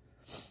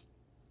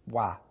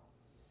 Why?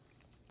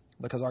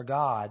 Because our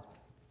God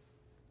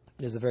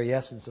is the very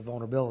essence of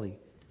vulnerability.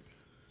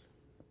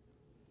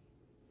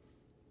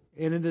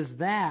 And it is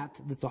that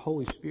the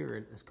Holy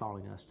Spirit is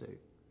calling us to.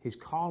 He's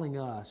calling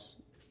us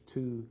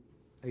to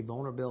a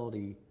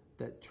vulnerability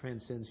that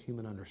transcends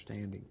human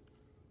understanding.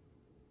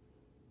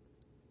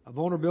 A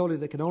vulnerability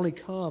that can only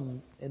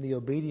come in the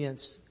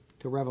obedience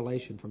to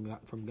revelation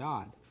from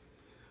God.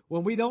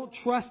 When we don't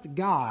trust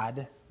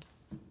God,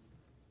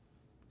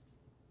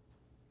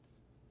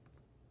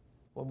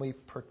 when we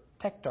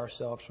protect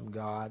ourselves from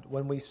God,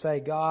 when we say,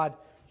 God,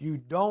 you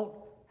don't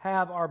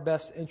have our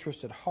best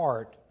interest at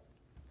heart,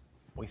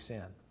 we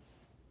sin.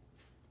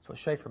 That's what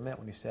Schaeffer meant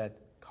when he said,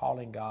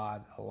 calling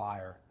God a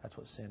liar. That's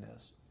what sin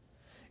is.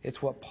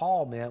 It's what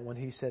Paul meant when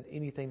he said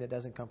anything that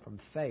doesn't come from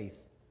faith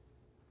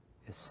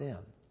is sin.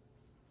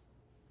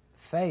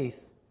 Faith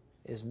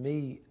is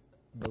me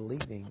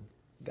believing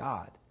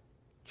God,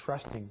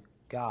 trusting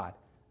God,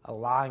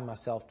 allowing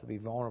myself to be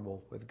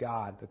vulnerable with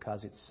God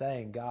because it's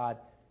saying, God,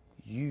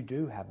 you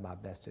do have my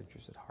best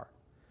interest at heart.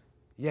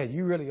 Yeah,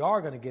 you really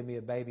are going to give me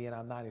a baby and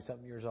I'm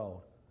 90-something years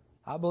old.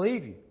 I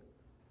believe you.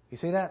 You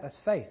see that? That's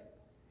faith.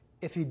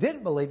 If he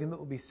didn't believe him, it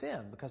would be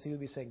sin because he would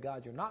be saying,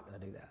 God, you're not going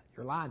to do that.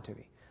 You're lying to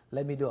me.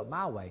 Let me do it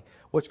my way.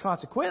 Which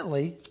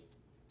consequently,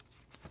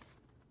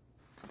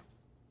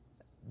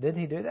 didn't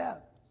he do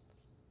that?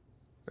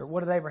 Or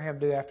what did Abraham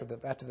do after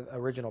the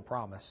original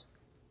promise?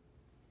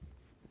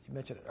 You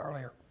mentioned it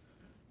earlier.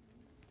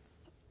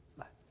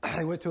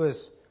 He went to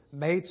his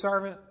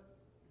maidservant,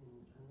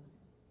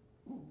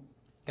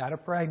 got her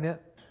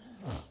pregnant.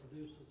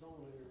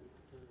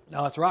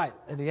 No, that's right.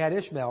 And he had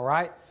Ishmael,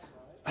 right?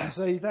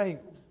 So you think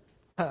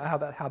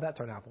how that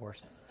turned out for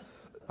us?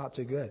 Not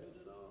too good.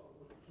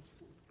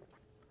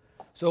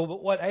 So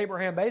what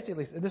Abraham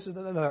basically said, this is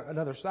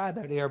another side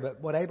note here,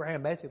 but what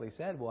Abraham basically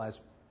said was,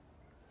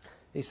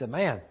 he said,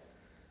 man,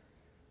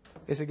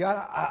 he said, God,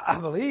 I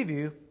believe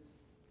you.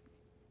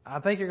 I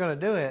think you're going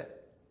to do it,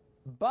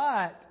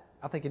 but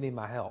I think you need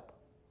my help.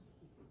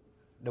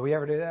 Do we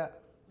ever do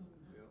that?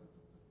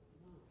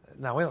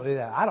 No, we don't do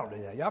that. I don't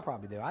do that. Y'all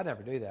probably do. I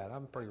never do that.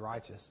 I'm pretty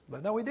righteous.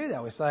 But no, we do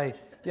that. We say,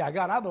 yeah,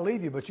 God, I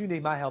believe you, but you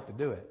need my help to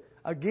do it.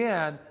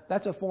 Again,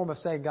 that's a form of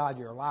saying, God,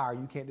 you're a liar.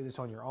 You can't do this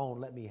on your own.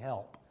 Let me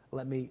help.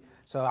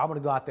 So I'm going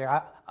to go out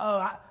there.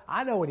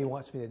 I know what he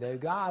wants me to do.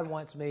 God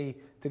wants me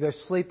to go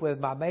sleep with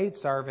my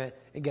maidservant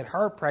and get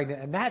her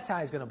pregnant, and that's how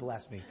he's going to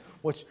bless me.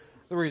 Which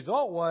the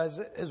result was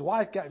his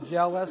wife got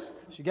jealous.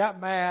 She got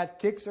mad,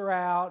 kicks her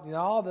out.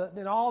 All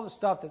the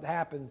stuff that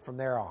happened from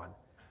there on.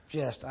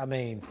 Yeah,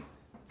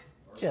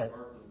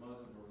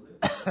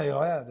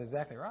 that's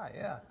exactly right.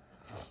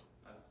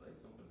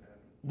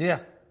 Yeah.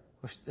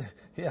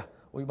 Yeah.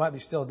 We might be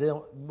still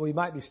dealing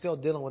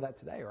with that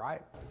today,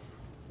 right?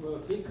 Well,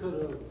 if he could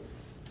have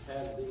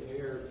had the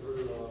heir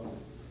through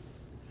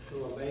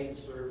a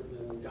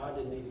maidservant, then God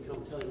didn't need to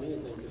come tell him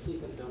anything because he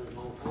could have done it a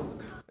long time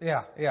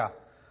ago. Yeah.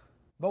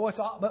 But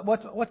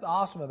what's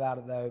awesome about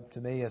it, though, to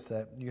me, is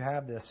that you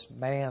have this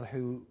man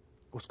who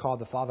was called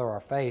the father of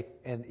our faith,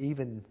 and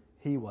even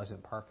he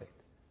wasn't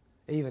perfect.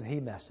 Even he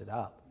messed it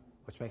up,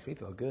 which makes me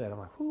feel good. I'm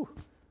like, whew.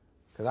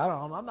 Because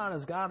I'm not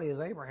as godly as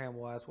Abraham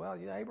was. Well,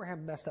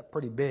 Abraham messed up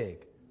pretty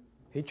big.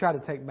 He tried to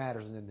take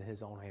matters into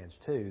his own hands,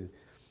 too.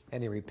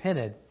 And he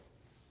repented.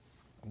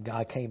 And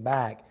God came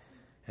back.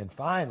 And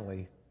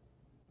finally,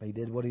 he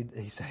did what he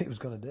said he was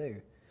going to do.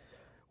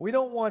 We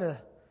don't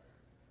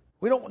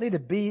need to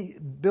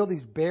build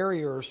these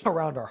barriers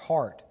around our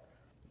heart.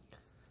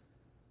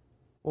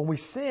 When we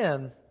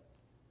sin,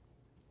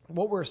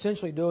 what we're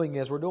essentially doing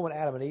is we're doing what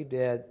Adam and Eve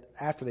did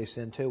after they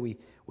sinned too.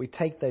 We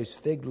take those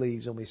fig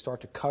leaves and we start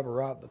to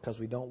cover up because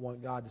we don't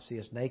want God to see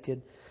us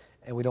naked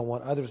and we don't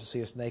want others to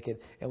see us naked.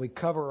 And we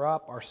cover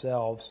up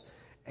ourselves,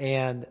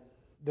 and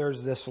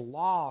there's this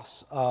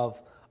loss of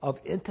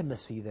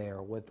intimacy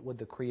there with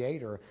the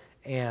Creator.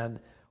 And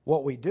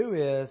what we do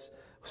is,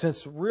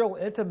 since real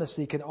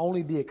intimacy can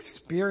only be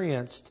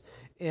experienced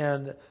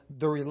in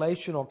the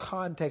relational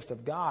context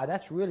of God,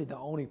 that's really the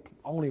only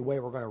way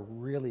we're going to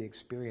really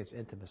experience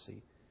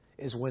intimacy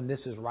is when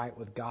this is right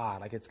with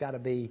God. Like, it's got to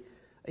be,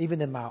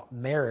 even in my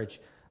marriage,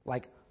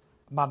 like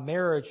my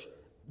marriage,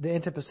 the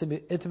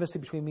intimacy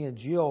between me and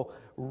Jill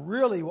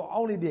really will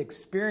only be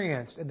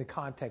experienced in the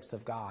context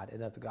of God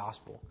and of the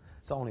gospel.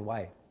 It's the only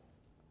way.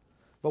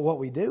 But what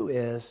we do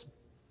is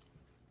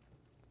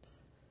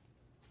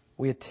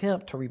we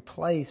attempt to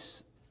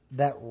replace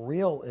that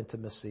real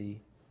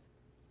intimacy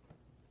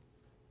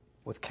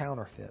with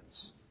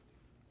counterfeits.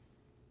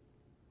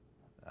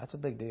 That's a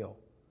big deal.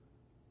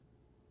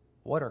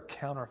 What are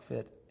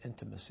counterfeit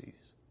intimacies?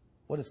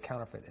 What is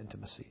counterfeit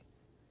intimacy?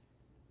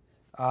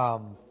 Yeah.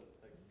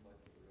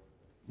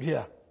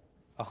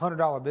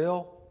 $100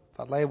 bill. If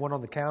I lay one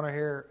on the counter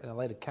here and I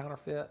laid a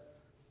counterfeit,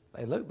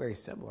 they look very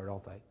similar,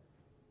 don't they?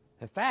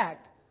 In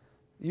fact,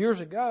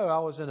 years ago, I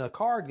was in a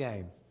card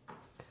game,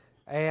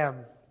 and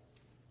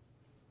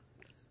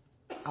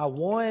I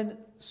won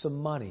some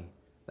money.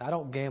 I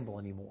don't gamble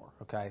anymore,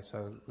 okay?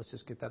 So let's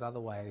just get that out of the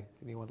way.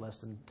 Anyone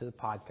listening to the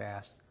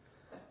podcast.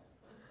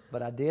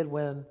 But I did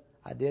win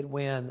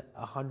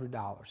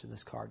 $100 in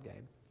this card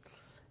game.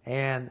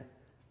 And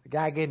the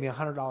guy gave me a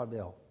 $100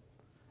 bill.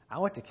 I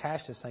went to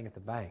cash this thing at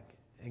the bank,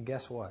 and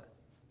guess what?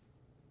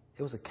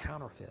 It was a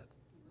counterfeit.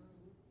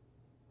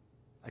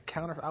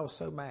 I was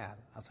so mad.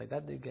 I was like,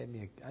 that dude gave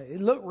me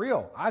it looked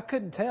real. I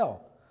couldn't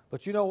tell.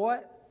 But you know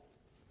what?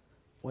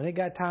 When it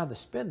got time to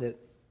spend it,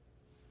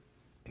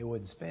 it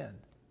wouldn't spend.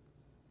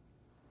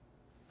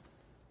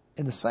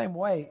 In the same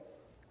way,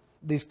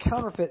 these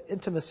counterfeit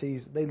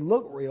intimacies, they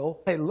look real.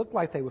 They look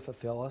like they would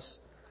fulfill us.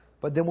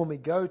 But then when we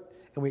go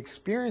and we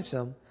experience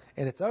them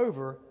and it's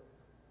over,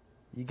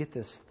 you get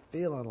this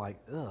feeling like,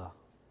 ugh,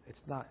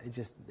 it's not,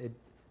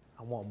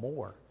 I want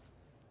more.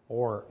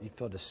 Or you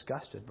feel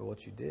disgusted by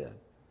what you did.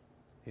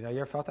 You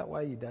ever felt that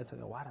way? You did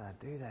something, why did I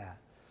do that?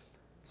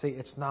 See,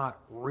 it's not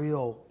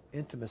real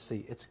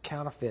intimacy. It's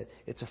counterfeit.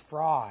 It's a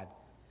fraud.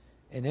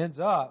 And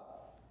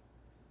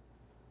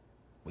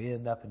we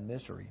end up in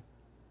misery.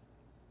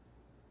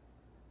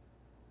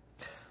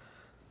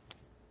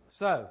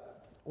 So,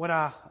 when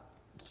I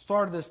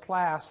started this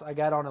class, I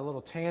got on a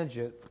little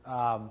tangent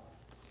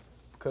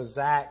because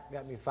Zach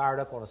got me fired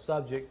up on a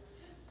subject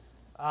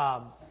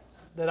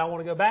that I want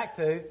to go back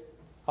to.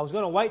 I was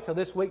going to wait till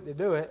this week to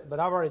do it, but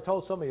I've already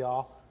told some of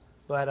y'all.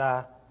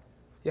 But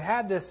you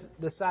had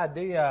this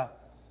idea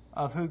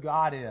of who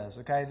God is.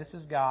 Okay, this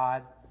is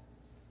God.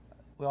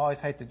 We always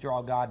hate to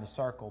draw God in a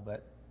circle,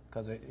 but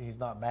because He's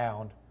not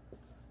bound.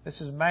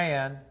 This is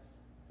man,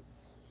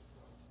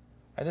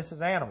 and this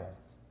is animal.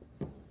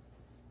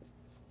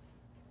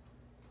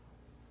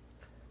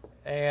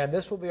 And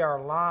this will be our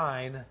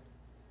line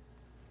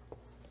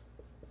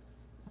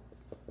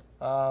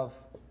of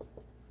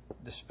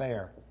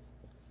despair.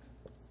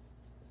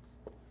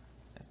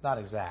 It's not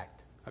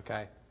exact,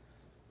 okay?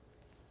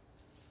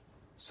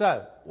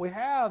 So we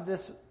have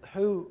this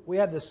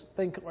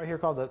thing right here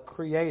called the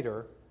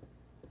Creator.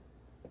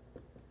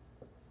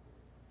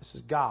 This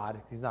is God.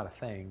 He's not a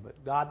thing,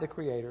 but God the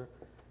Creator.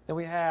 Then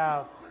we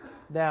have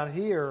down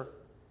here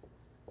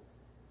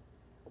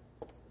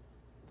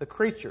the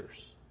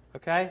creatures,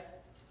 okay?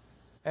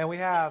 And we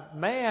have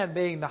man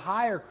being the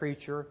higher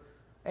creature,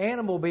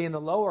 animal being the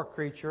lower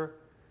creature.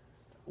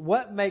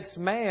 What makes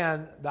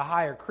man the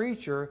higher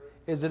creature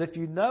is that if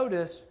you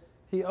notice,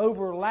 his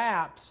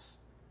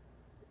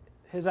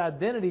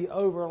identity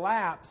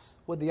overlaps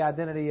with the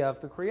identity of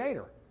the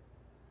Creator.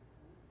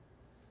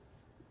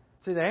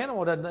 See, the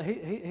animal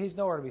he's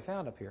nowhere to be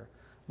found up here.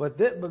 But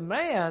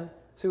man,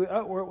 see, we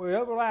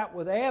overlap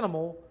with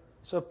animal,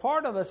 so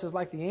part of us is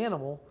like the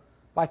animal,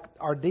 like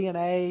our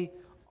DNA,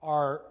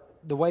 our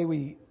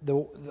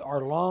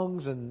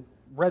lungs and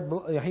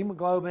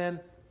hemoglobin,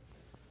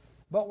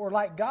 but we're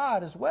like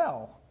God as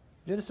well.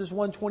 Genesis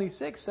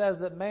 1:26 says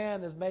that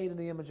man is made in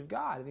the image of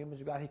God. In the image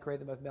of God, He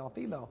created them both male and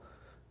female.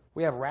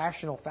 We have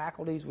rational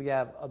faculties. We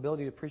have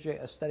ability to appreciate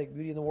aesthetic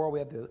beauty in the world. We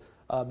have the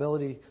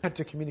ability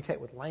to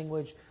communicate with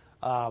language.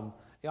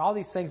 All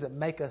these things that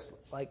make us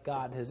like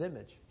God in His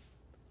image.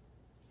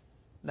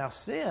 Now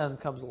sin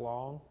comes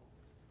along,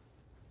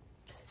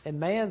 and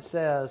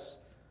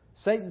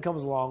Satan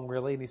comes along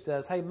really, and he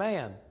says, hey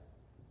man,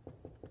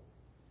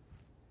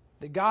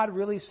 did God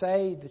really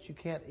say that you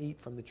can't eat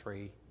from the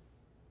tree,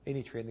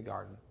 any tree in the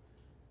garden?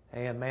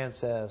 And man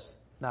says,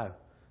 no.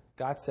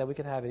 God said we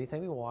can have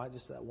anything we want,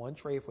 just that one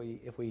tree.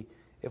 If we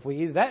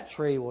eat that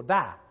tree, we'll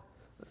die.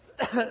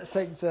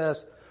 Satan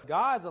says,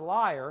 God's a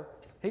liar.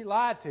 He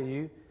lied to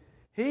you.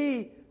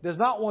 He does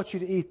not want you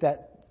to eat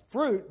that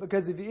fruit,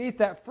 because if you eat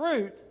that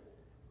fruit,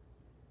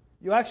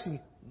 you'll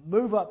actually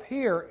move up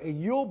here and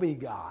you'll be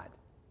God.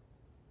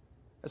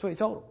 That's what He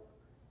told him.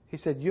 He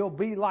said, you'll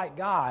be like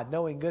God,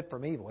 knowing good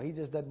from evil. He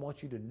just doesn't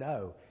want you to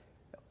know.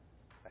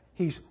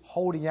 He's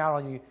holding out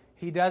on you.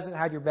 He doesn't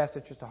have your best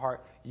interest at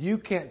heart. You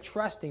can't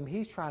trust Him.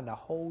 He's trying to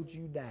hold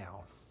you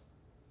down.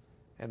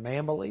 And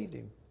man believed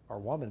him, or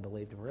woman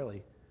believed him,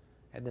 really.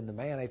 And then the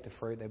man ate the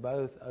fruit. They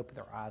both opened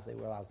their eyes. They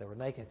realized they were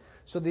naked.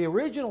 So the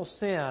original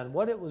sin,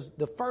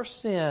 the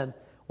first sin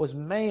was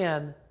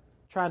man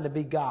trying to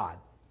be God.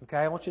 Okay,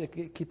 I want you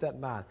to keep that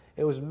in mind.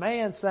 It was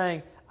man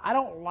saying, I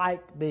don't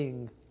like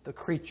being the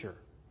creature.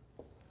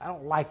 I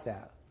don't like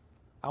that.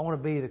 I want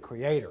to be the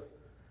Creator.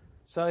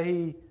 So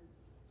he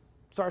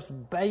starts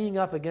banging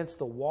up against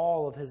the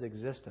wall of his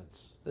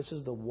existence. This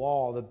is the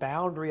wall, the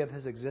boundary of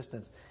his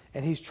existence.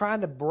 And he's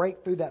trying to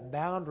break through that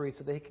boundary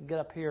so that he can get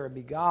up here and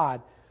be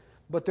God.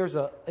 But there's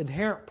an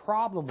inherent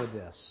problem with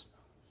this.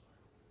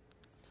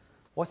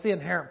 What's the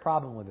inherent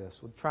problem with this?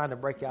 With trying to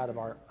break out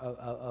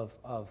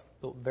of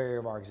the barrier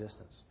of our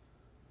existence?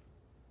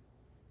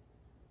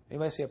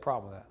 Anybody see a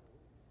problem with that?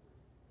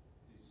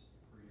 He's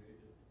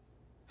created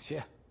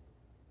Yeah.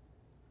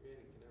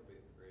 Creator can never be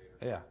the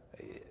creator. Yeah.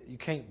 You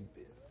can't.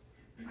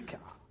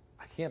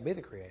 I can't be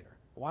the creator.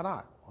 Why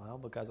not? Well,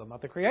 because I'm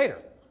not the creator.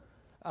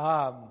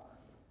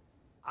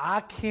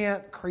 I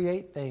can't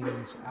create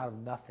things out of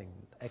nothing,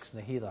 ex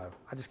nihilo.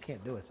 I just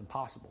can't do it. It's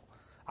impossible.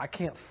 I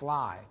can't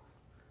fly.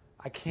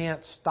 I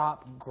can't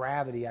stop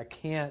gravity. I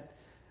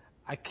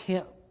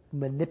can't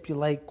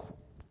manipulate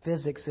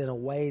physics in a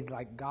way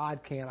like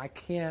God can. I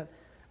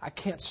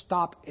can't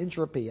stop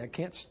entropy. I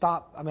can't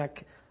stop.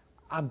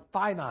 I'm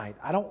finite.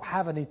 I don't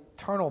have an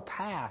eternal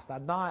past.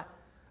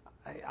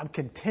 I'm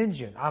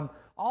contingent. I'm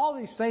all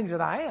these things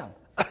that I am.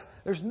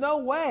 There's no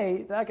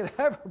way that I could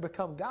ever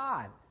become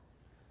God.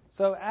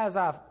 So as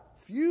I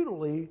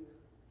futilely,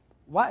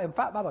 in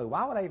fact, by the way,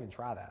 why would I even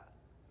try that?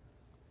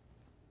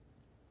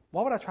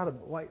 Why would I try to?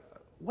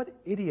 What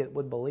idiot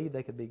would believe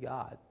they could be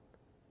God?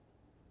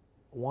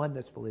 One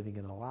that's believing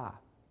in a lie.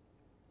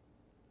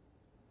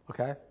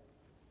 Okay?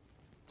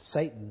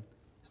 Satan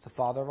is the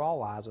father of all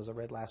lies, as I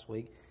read last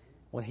week.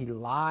 When he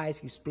lies,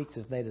 he speaks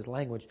his native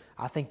language.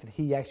 I think that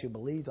he actually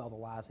believes all the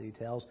lies that he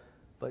tells.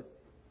 But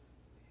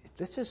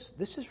this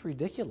is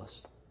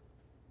ridiculous.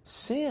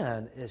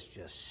 Sin is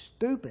just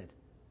stupid.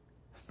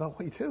 But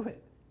we do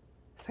it.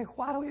 I think,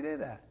 why do we do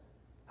that?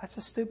 That's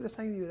the stupidest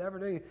thing you would ever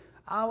do.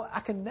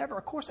 I can never,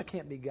 of course I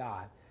can't be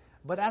God.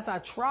 But as I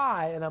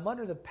try and I'm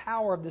under the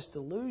power of this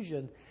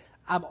delusion,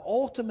 I'm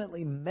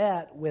ultimately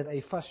met with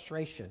a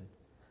frustration.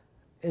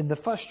 And the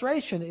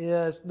frustration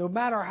is, no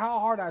matter how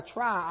hard I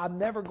try, I'm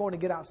never going to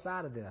get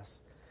outside of this.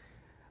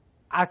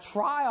 I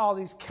try all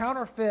these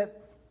counterfeit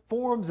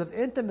forms of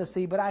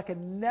intimacy, but I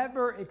can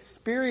never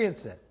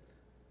experience it.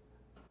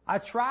 I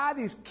try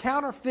these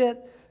counterfeit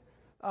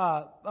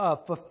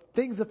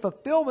things of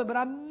fulfillment, but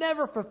I'm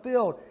never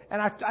fulfilled.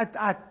 And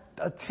I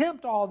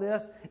attempt all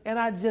this, and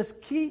I just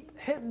keep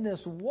hitting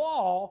this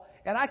wall,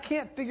 and I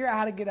can't figure out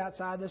how to get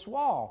outside this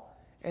wall.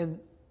 And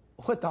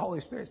what the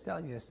Holy Spirit's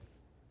telling you is,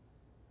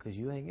 because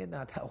you ain't getting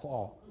out that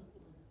wall.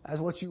 That's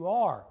what you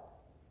are.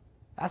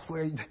 That's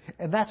where,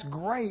 and that's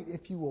great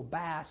if you will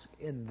bask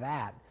in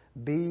that.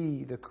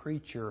 Be the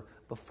creature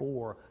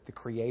before the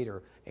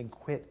Creator and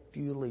quit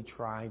futilely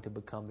trying to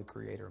become the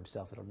Creator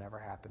Himself. It'll never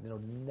happen. It'll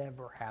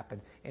never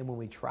happen. And when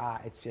we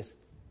try, it's just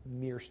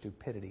mere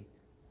stupidity.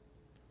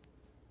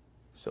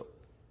 So,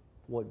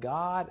 what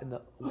God and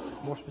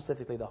more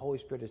specifically the Holy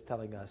Spirit is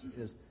telling us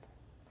is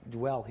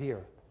dwell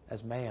here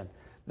as man.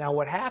 Now,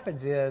 what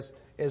happens is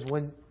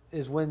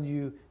when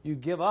you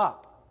give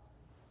up.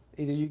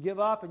 Either you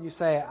give up and you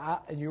say,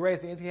 and you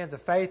raise the empty hands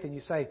of faith and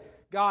you say,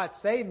 God,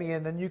 save me,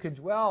 and then you can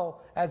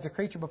dwell as the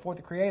creature before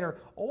the Creator,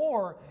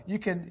 or you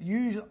can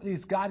use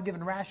these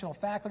God-given rational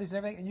faculties and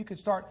everything, and you can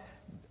start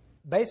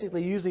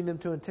basically using them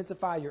to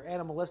intensify your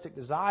animalistic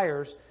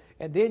desires,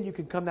 and then you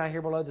can come down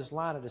here below this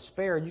line of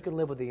despair, and you can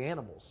live with the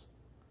animals.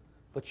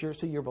 But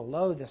you're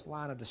below this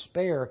line of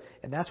despair,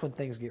 and that's when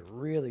things get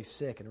really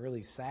sick and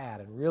really sad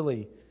and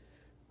really,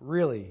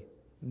 really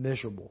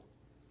miserable.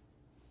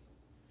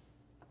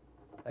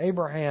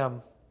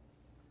 Abraham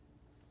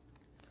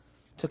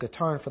took a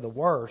turn for the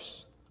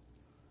worse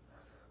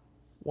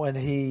when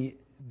he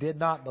did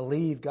not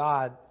believe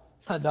God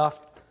enough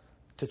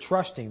to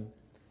trust Him,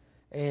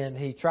 and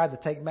he tried to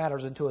take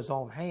matters into his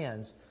own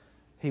hands.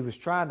 He was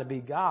trying to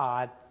be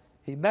God.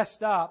 He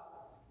messed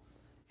up,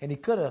 and he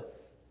could have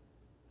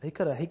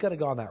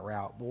gone that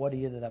route. But what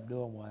he ended up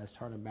doing was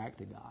turning back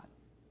to God.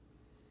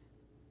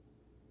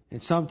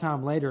 And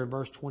sometime later in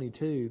verse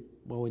 22,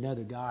 well, we know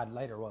that God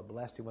later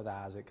blessed him with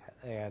Isaac,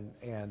 and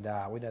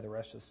we know the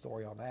rest of the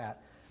story on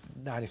that.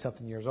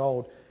 90-something years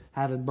old,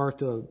 having birth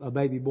to a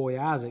baby boy,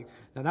 Isaac.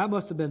 Now, that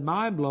must have been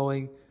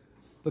mind-blowing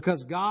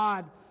because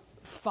God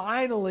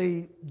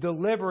finally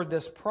delivered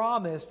this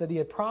promise that He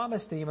had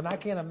promised him. And I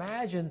can't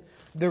imagine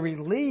the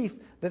relief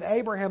that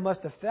Abraham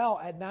must have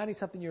felt at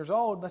 90-something years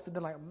old. Must have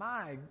been like,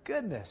 my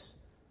goodness,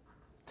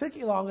 took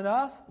you long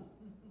enough,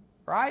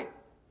 right?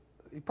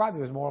 He probably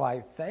was more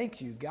like,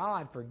 thank you,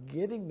 God, for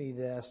giving me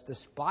this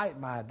despite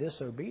my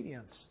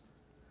disobedience.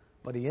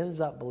 But he ends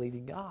up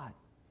believing God.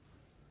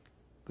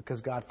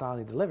 Because God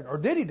finally delivered. Or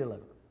did He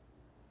deliver?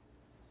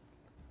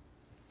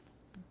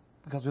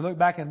 Because we look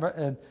back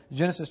in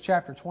Genesis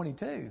chapter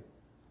 22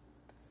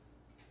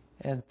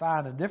 and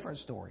find a different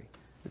story.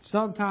 But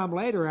sometime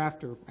later,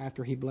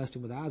 after He blessed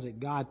him with Isaac,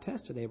 God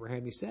tested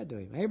Abraham. He said to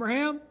him,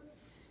 Abraham,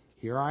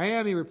 here I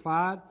am, he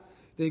replied.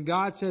 Then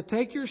God said,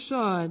 take your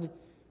son,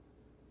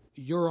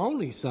 your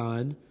only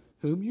son,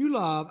 whom you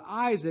love,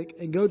 Isaac,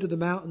 and go to the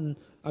mountain,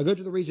 go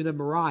to the region of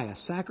Moriah.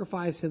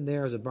 Sacrifice him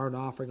there as a burnt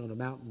offering on a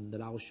mountain that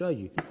I will show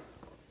you.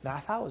 Now,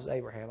 if I was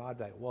Abraham, I'd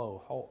be like,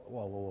 whoa,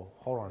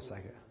 hold on a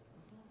second.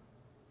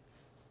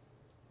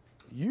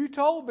 You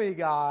told me,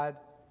 God,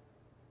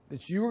 that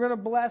you were going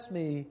to bless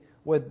me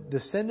with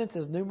descendants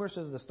as numerous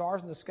as the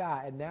stars in the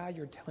sky, and now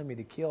you're telling me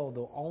to kill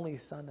the only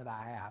son that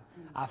I have.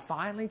 I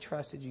finally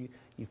trusted you.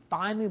 You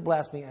finally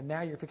blessed me, and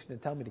now you're fixing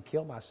to tell me to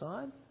kill my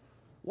son?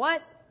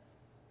 What?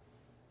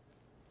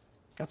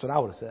 That's what I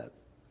would have said.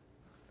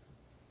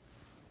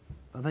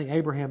 I think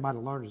Abraham might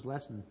have learned his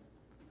lesson.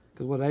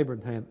 Because what did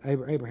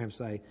Abraham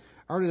say?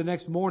 Early the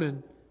next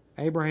morning,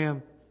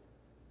 Abraham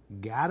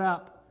got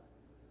up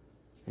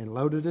and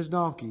loaded his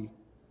donkey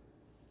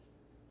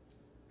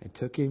and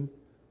took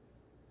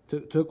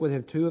with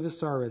him 2 of his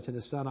servants and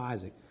his son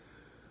Isaac.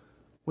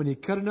 When he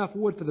cut enough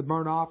wood for the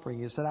burnt offering,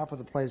 he set out for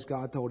the place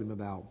God told him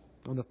about.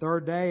 On the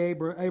 3rd day,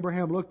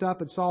 Abraham looked up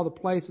and saw the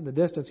place in the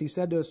distance. He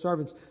said to his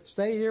servants,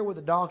 "Stay here with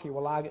the donkey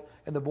while I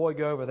and the boy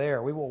go over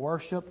there. We will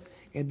worship,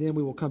 and then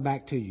we will come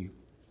back to you."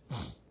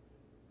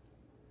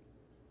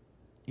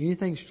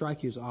 Anything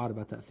strike you as odd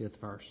about that 5th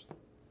verse?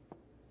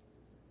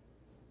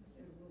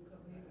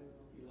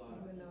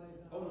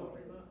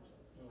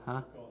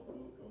 Huh?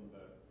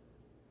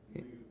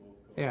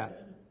 Yeah.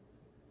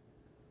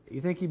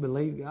 You think he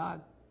believed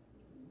God?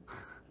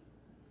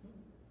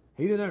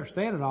 He didn't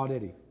understand it all,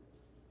 did he?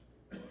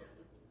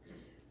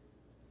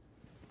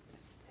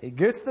 He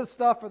gets the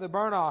stuff for the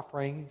burnt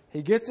offering.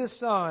 He gets his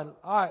son.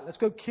 All right, let's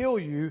go kill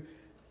you.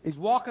 He's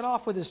walking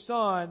off with his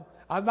son.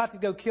 I'm about to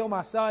go kill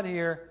my son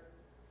here.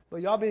 But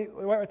y'all be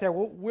right there.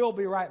 We'll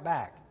be right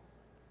back.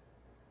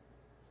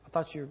 I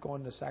thought you were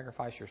going to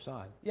sacrifice your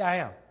son. Yeah, I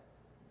am.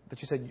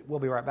 But you said, we'll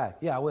be right back.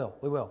 Yeah, I will.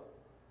 We will.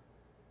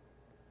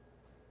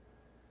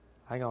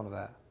 Hang on to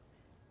that.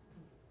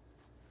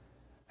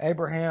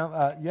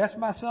 Abraham, yes,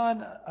 my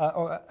son.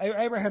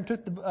 Abraham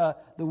took the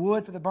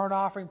wood for the burnt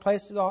offering,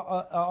 placed it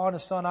on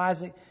his son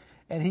Isaac,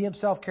 and he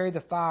himself carried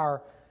the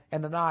fire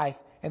and the knife,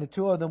 and the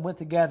 2 of them went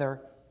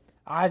together.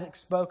 Isaac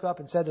spoke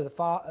up and said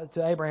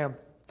to Abraham,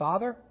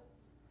 "Father?"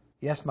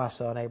 "Yes, my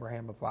son,"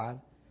 Abraham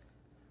replied.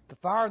 "The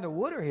fire and the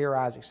wood are here,"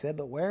 Isaac said,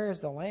 "but where is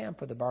the lamb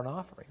for the burnt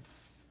offering?"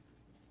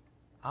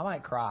 I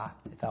might cry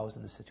if I was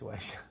in this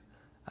situation.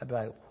 I'd be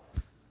like,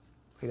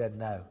 he doesn't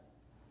know.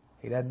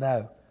 He doesn't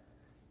know.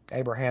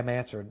 Abraham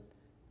answered,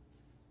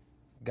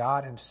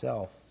 "God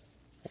himself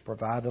will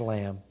provide the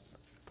lamb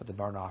for the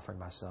burnt offering,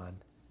 my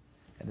son."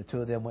 And the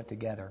 2 of them went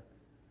together.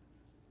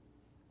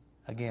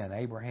 Again,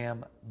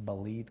 Abraham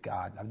believed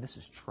God. I mean, this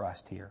is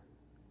trust here.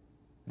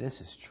 This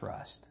is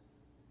trust.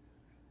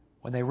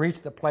 When they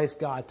reached the place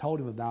God told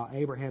him about,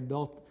 Abraham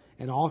built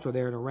an altar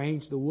there and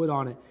arranged the wood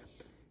on it.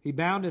 He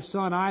bound his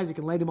son Isaac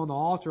and laid him on the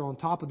altar on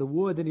top of the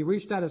wood. Then he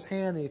reached out his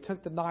hand and he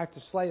took the knife to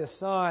slay his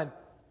son.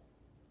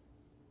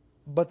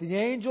 But the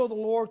angel of the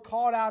Lord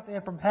called out to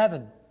him from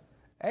heaven,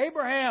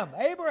 "Abraham,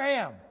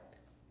 Abraham!"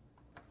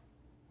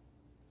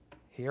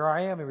 "Here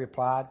I am," he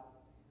replied.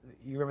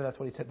 You remember that's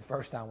what he said the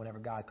first time whenever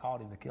God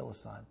called him to kill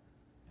his son.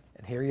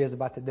 And here he is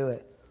about to do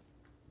it.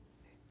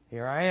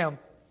 "Here I am."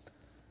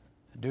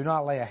 "Do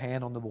not lay a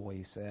hand on the boy,"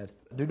 he said.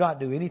 "Do not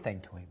do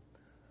anything to him.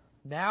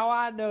 Now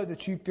I know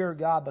that you fear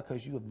God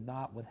because you have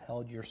not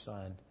withheld your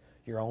son,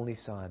 your only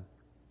son."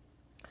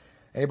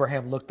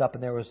 Abraham looked up,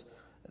 and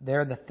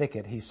there in the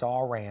thicket he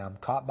saw a ram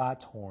caught by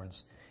its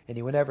horns. And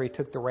he went over, he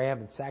took the ram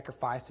and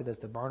sacrificed it as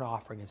the burnt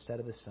offering instead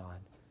of his son.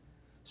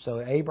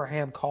 So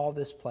Abraham called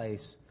this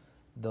place,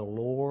 "The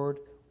Lord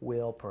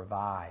will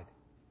provide."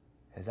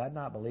 Is that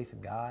not belief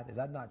in God? Is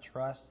that not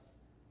trust?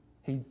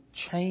 He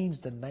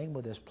changed the name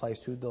of this place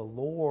to "The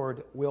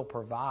Lord will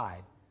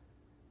provide."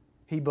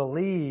 He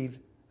believed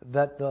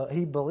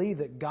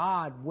that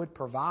God would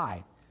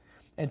provide.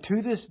 And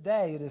to this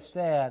day it is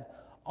said,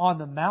 "On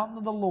the mountain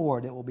of the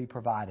Lord it will be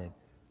provided."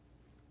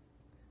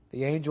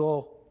 The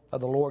angel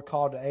of the Lord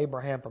called to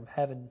Abraham from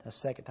heaven a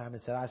second time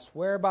and said, "I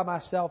swear by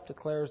myself,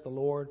 declares the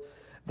Lord,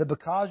 that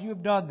because you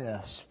have done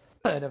this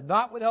and have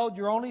not withheld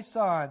your only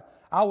son,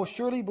 I will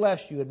surely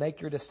bless you and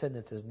make your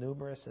descendants as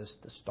numerous as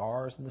the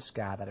stars in the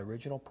sky," that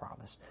original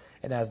promise,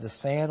 "and as the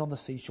sand on the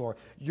seashore.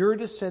 Your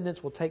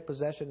descendants will take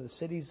possession of the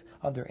cities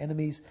of their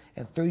enemies,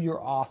 and through your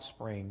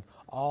offspring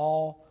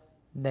all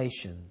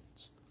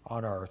nations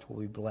on earth will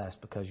be blessed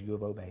because you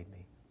have obeyed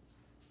me."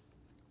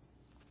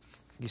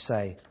 You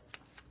say,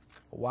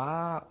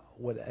 why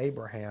would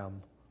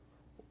Abraham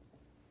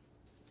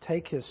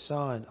take his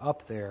son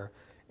up there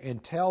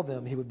and tell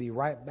them he would be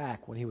right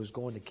back when he was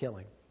going to kill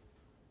him?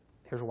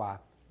 Here's why.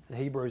 In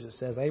Hebrews it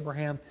says,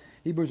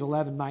 Hebrews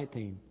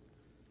 11:19.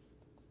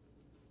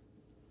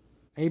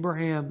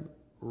 Abraham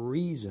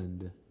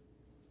reasoned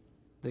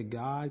that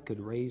God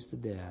could raise the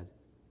dead,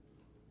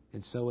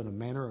 and so in a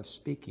manner of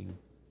speaking,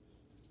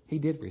 he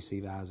did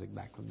receive Isaac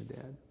back from the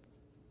dead.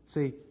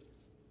 See,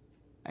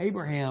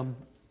 Abraham,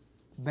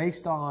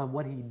 based on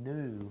what he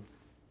knew,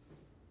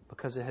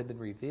 because it had been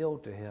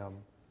revealed to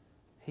him,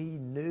 he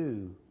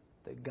knew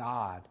that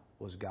God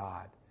was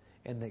God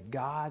and that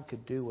God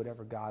could do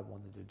whatever God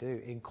wanted to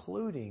do,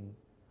 including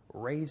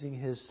raising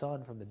his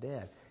son from the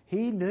dead.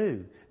 He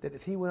knew that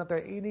if he went up there,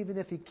 and even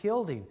if he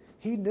killed him,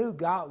 he knew he's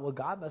going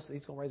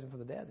to raise him from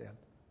the dead then.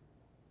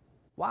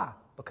 Why?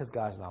 Because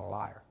God's not a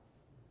liar.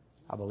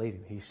 I believe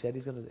him. He said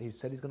he's going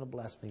to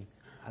bless me,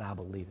 and I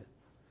believe it.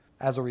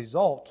 As a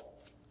result,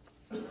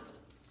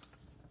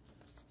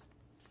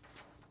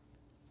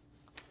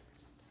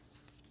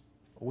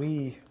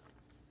 we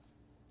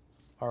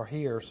are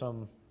here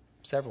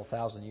several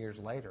thousand years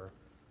later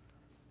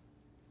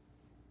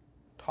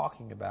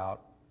talking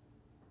about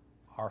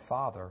our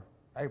father,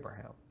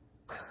 Abraham.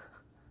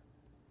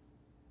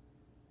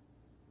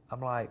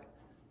 I'm like,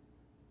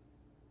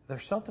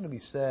 there's something to be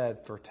said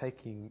for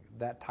taking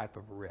that type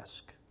of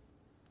risk.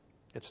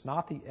 It's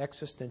not the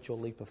existential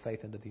leap of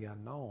faith into the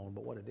unknown,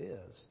 but what it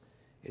is,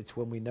 it's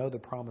when we know the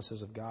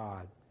promises of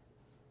God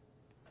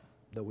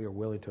that we are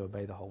willing to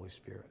obey the Holy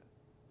Spirit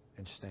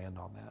and stand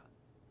on that.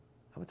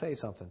 I'm going to tell you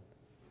something.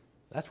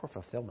 That's where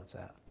fulfillment's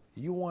at.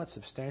 You want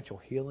substantial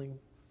healing,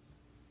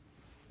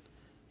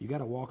 you got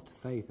to walk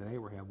the faith that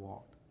Abraham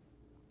walked.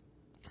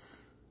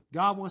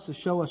 God wants to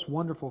show us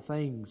wonderful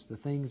things, the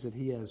things that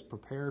He has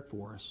prepared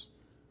for us.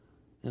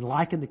 And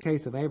like in the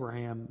case of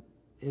Abraham,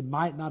 it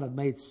might not have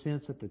made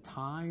sense at the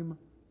time.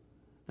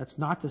 That's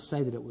not to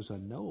say that it was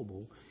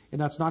unknowable, and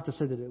that's not to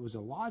say that it was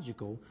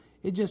illogical.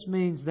 It just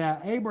means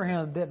that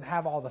Abraham didn't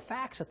have all the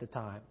facts at the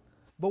time.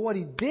 But what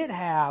he did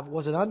have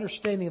was an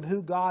understanding of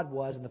who God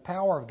was and the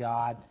power of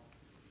God,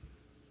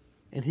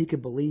 and he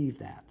could believe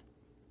that.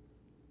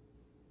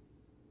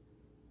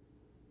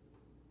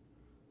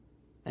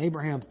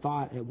 Abraham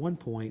thought at one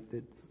point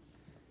that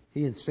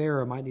he and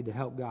Sarah might need to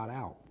help God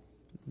out.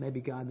 Maybe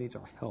God needs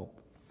our help.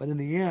 But in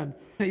the end,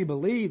 he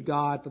believed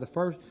God for the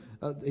first.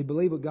 He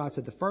believed what God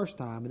said the first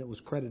time, and it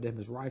was credited to him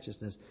as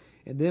righteousness.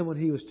 And then when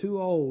he was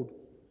too old,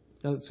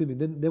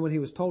 then when he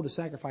was told to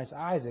sacrifice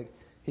Isaac,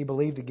 he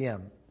believed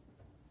again.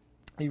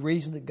 He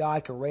reasoned that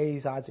God could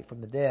raise Isaac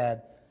from the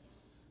dead.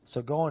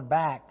 So going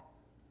back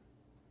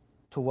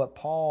to what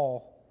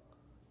Paul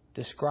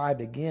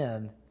described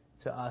again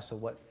to us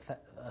of what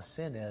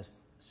sin is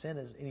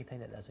anything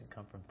that doesn't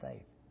come from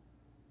faith.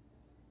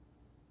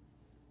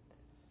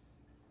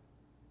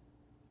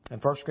 In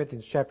 1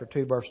 Corinthians chapter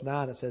 2, verse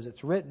 9, it says,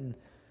 it's written,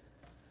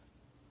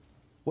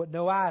 what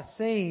no eye has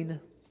seen,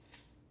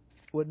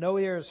 what no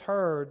ear has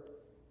heard,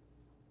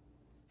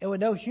 and what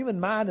no human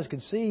mind has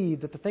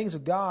conceived, that the things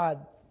of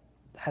God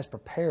has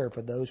prepared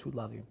for those who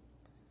love Him.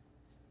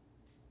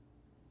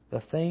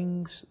 The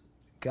things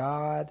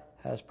God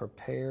has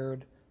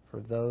prepared for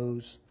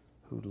those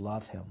who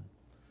love Him.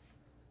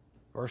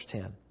 Verse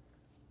 10,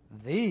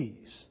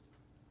 these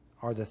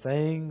are the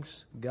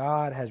things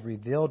God has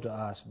revealed to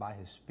us by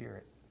His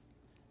Spirit.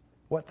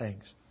 What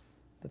things?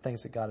 The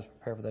things that God has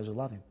prepared for those who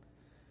love Him.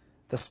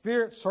 The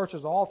Spirit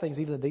searches all things,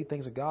 even the deep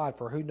things of God,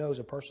 for who knows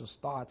a person's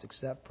thoughts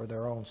except for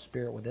their own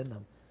spirit within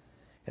them.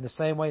 In the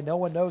same way, no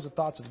one knows the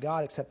thoughts of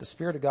God except the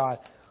Spirit of God.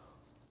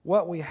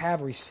 What we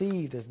have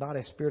received is not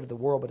a spirit of the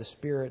world, but the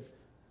Spirit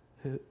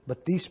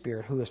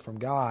who is from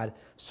God,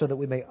 so that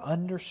we may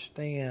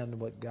understand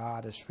what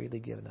God has freely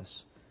given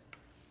us.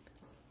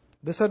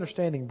 This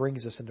understanding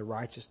brings us into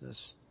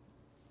righteousness.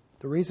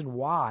 The reason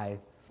why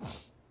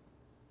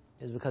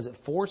is because it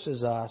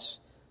forces us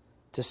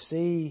to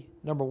see,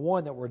 number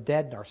one, that we're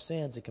dead in our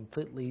sins and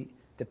completely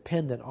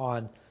dependent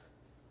on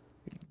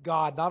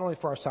God, not only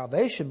for our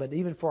salvation, but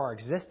even for our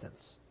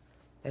existence.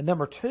 And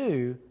number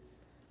two,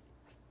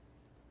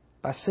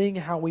 by seeing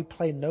how we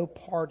play no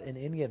part in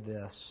any of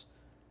this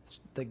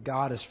that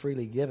God has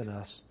freely given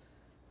us,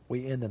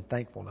 we end in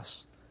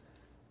thankfulness.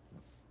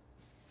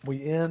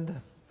 We end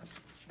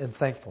in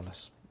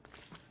thankfulness.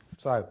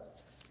 So,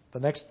 the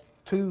next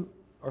 2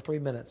 or 3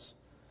 minutes,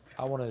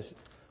 I want to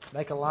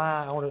make a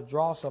line. I want to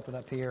draw something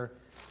up here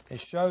and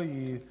show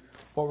you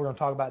what we're going to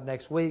talk about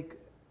next week,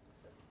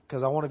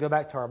 because I want to go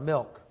back to our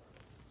milk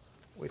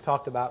we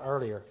talked about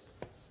earlier.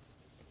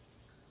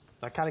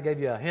 I kind of gave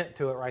you a hint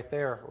to it right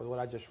there with what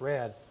I just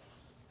read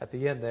at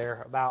the end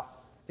there about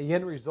the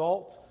end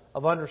result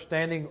of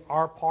understanding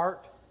our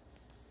part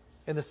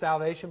in the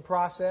salvation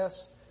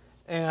process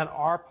and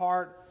our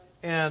part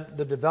in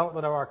the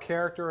development of our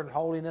character and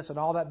holiness and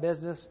all that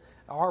business.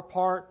 Our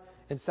part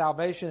in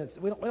salvation,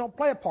 we don't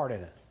play a part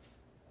in it.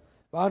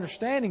 By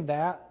understanding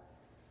that,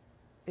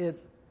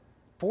 it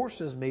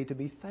forces me to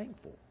be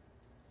thankful.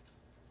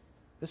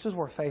 This is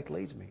where faith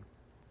leads me.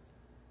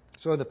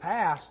 So in the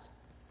past,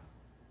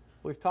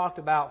 we've talked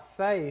about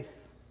faith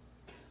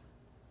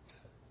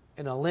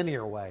in a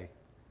linear way.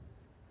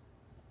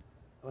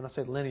 When I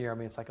say linear, I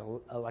mean it's like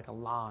a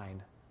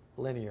line,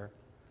 linear.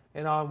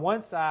 And on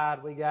one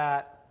side, we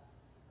got,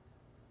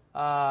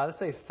 let's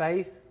say,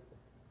 faith.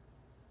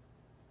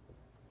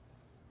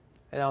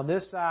 And on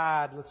this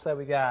side, let's say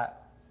we got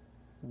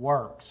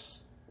works.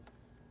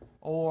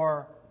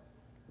 Or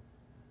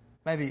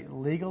maybe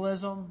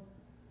legalism.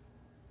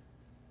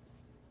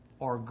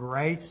 Or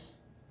grace.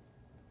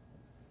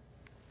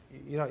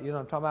 You know what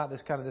I'm talking about?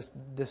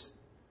 This.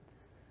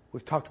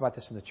 We've talked about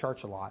this in the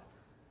church a lot.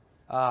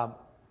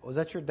 Was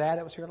that your dad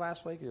that was here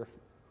last week?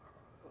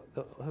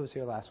 Who was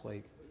here last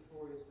week?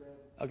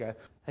 Okay.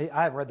 Hey,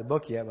 I haven't read the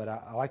book yet, but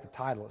I like the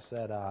title. It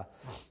said,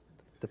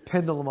 The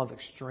Pendulum of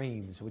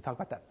Extremes. We talk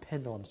about that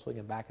pendulum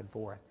swinging back and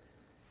forth.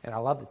 And I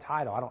love the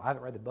title. I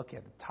haven't read the book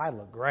yet. The title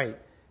looked great.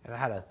 And I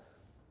had a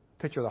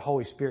picture of the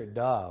Holy Spirit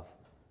dove.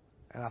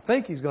 And I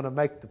think he's going to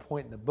make the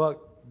point in the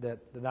book that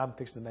I'm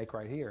fixing to make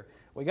right here.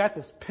 We got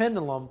this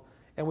pendulum,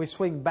 and we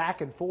swing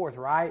back and forth,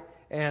 right?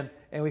 And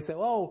we say,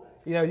 oh,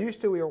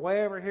 used to we were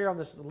way over here on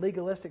this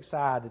legalistic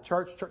side. The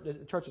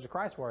churches of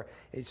Christ were.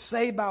 It's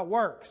saved by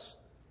works.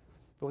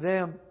 But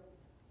then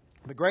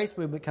The grace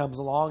movement comes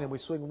along, and we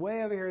swing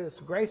way over here to this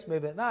grace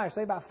movement. No, I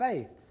say by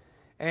faith.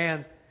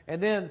 And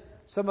then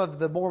some of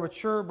the more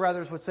mature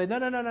brothers would say,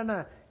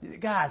 no.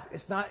 Guys,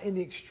 it's not in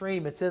the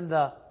extreme. It's in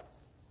the,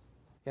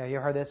 you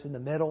ever heard this, in the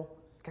middle?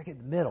 You got to get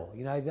in the middle.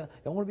 You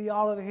don't want to be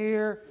all over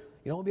here.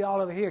 You don't want to be all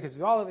over here. Because if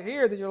you're all over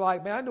here, then you're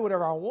like, man, I do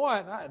whatever I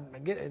want.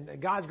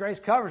 And God's grace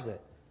covers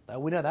it.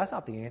 We know that's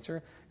not the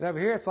answer. And over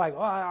here, it's like,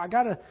 I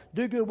got to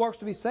do good works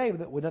to be saved.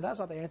 We know that's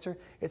not the answer.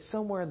 It's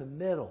somewhere in the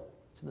middle.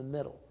 It's in the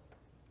middle.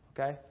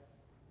 Okay? I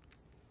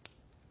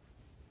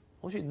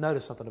want you to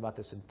notice something about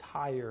this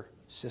entire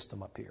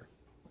system up here.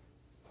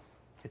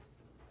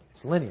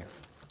 It's linear.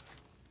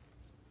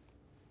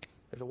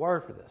 There's a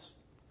word for this.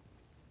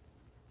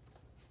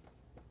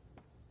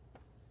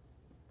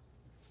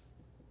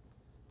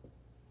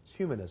 It's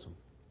humanism.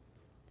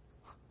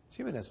 It's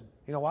humanism.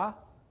 You know why?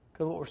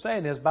 Because what we're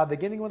saying is, by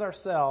beginning with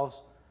ourselves,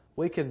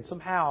 we can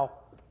somehow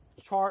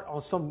chart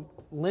on some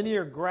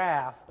linear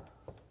graph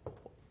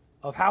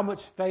of how much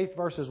faith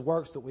versus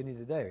works that we need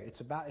to do.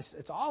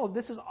 It's all of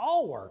this is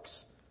all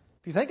works.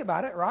 If you think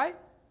about it, right?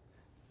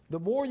 The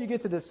more you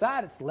get to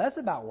decide, it's less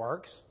about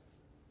works,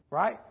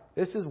 right?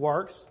 This is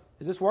works.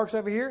 Is this works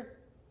over here?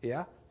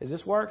 Yeah. Is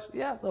this works?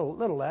 Yeah, a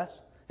little less.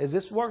 Is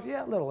this works?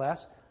 Yeah, a little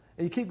less.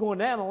 And you keep going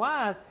down the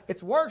line,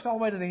 it's works all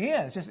the way to the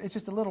end. It's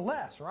just a little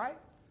less, right?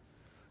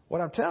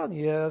 What I'm telling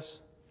you is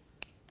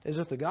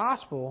if the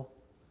gospel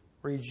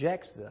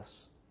rejects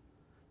this,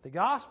 the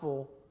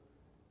gospel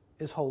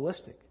is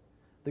holistic.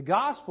 The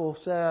gospel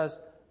says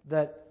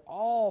that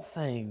all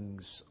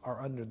things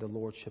are under the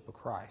lordship of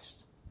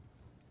Christ.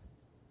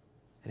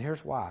 And here's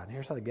why. And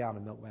here's how the gallon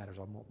of milk matters.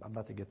 I'm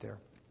about to get there.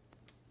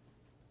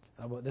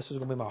 This is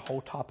going to be my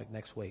whole topic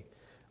next week.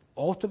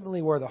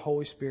 Ultimately, where the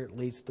Holy Spirit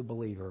leads the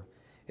believer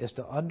is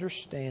to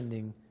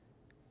understanding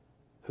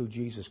who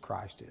Jesus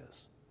Christ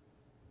is.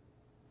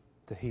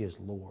 That He is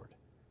Lord.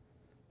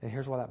 And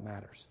here's why that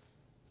matters.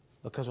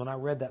 Because when I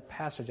read that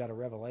passage out of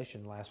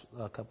Revelation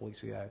a couple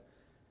weeks ago,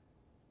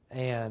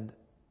 and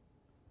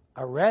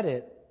I read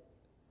it,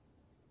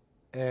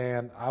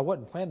 and I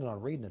wasn't planning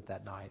on reading it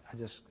that night.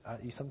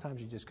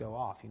 Sometimes you just go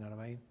off. You know what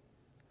I mean?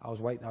 I was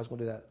going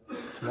to do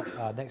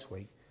that next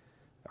week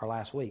or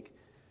last week,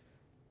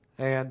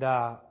 and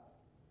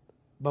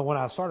but when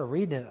I started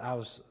reading it,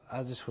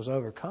 I just was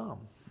overcome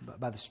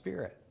by the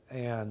Spirit,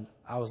 and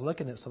I was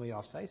looking at some of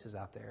y'all's faces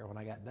out there when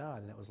I got done,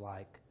 and it was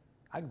like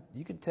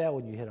you can tell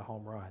when you hit a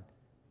home run,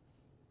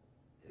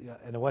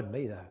 and it wasn't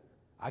me though.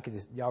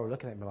 Y'all were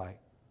looking at me like.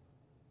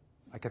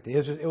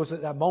 It was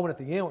at that moment at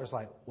the end where it's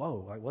like,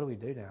 whoa, like what do we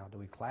do now? Do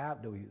we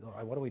clap?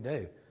 What do we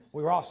do?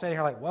 We were all sitting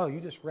here like, whoa,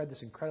 you just read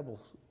this incredible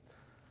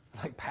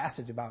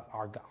passage about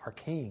our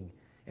King.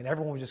 And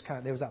everyone was just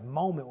there was that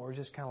moment where it was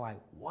just kind of like,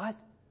 what?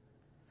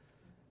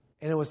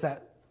 And it was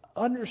that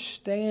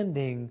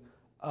understanding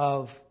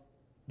of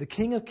the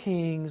King of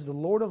Kings, the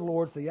Lord of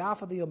Lords, the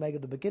Alpha, the Omega,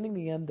 the beginning,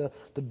 the end,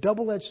 the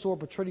double-edged sword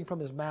protruding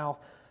from His mouth,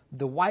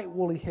 the white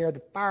woolly hair,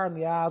 the fire in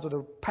the eyes, or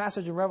the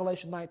passage in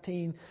Revelation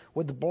 19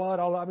 with the blood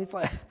all over. It's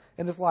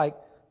like,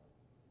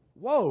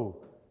 whoa,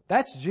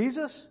 that's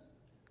Jesus?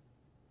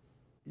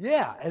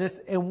 Yeah,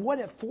 and what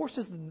it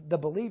forces the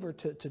believer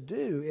to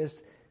do is,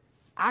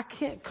 I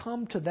can't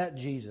come to that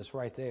Jesus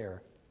right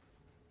there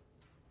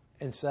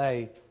and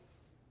say,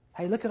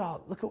 hey, look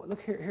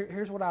here,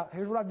 here's what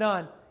I've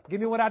done.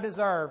 Give me what I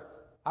deserve.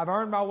 I've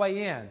earned my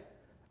way in.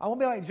 I won't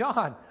be like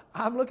John.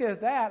 I'm looking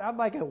at that. I'm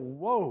like,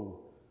 whoa.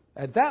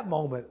 At that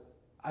moment,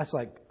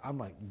 I'm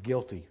like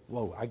guilty.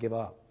 Whoa, I give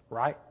up.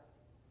 Right?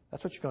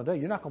 That's what you're going to do.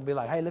 You're not going to be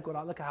like, hey, look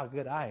how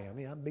good I am. I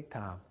mean, I'm big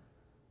time.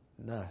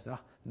 No,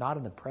 not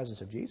in the presence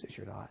of Jesus.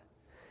 You're not.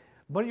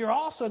 But you're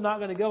also not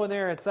going to go in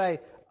there and say,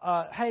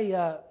 hey,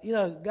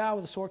 guy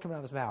with a sword coming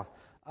out of his mouth.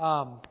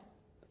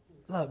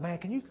 Look, man,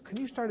 can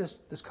you start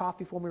this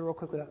coffee for me real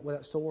quick with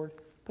that sword?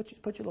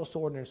 Put your little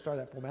sword in there and start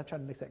that for me. I'm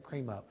trying to mix that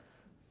cream up.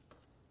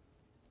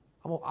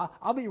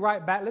 I'll be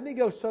right back. Let me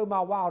go sow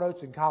my wild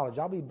oats in college.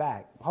 I'll be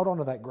back. Hold on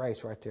to that grace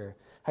right there.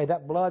 Hey,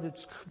 that blood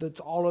that's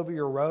all over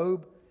your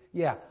robe.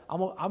 Yeah, I'm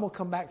gonna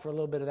come back for a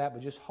little bit of that,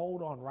 but just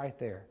hold on right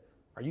there.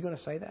 Are you going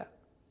to say that?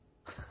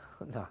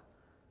 No.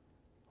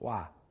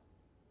 Why?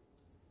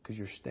 Because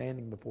you're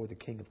standing before the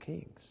King of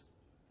Kings.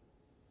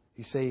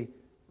 You see,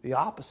 the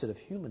opposite of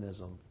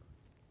humanism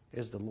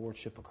is the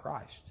Lordship of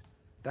Christ.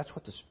 That's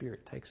what the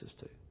Spirit takes us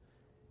to.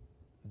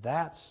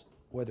 That's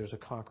where there's a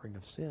conquering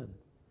of sin.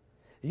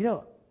 You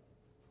know,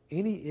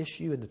 any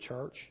issue in the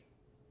church,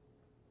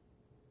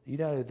 you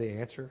know the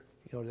answer.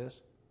 You know what it is?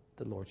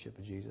 The Lordship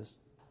of Jesus.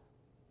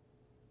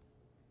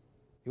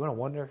 You want to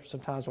wonder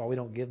sometimes why we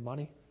don't give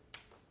money?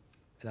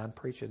 And I'm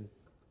preaching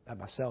at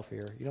myself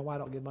here. You know why I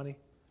don't give money?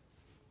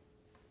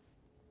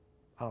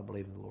 I don't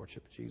believe in the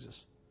Lordship of Jesus.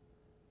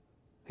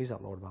 He's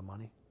not Lord of my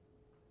money.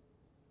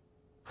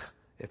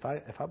 If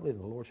I believe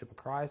in the Lordship of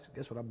Christ,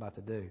 guess what I'm about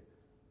to do?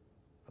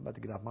 I'm about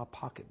to get out my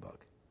pocketbook.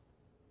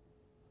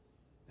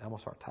 And I'm going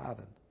to start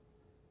tithing.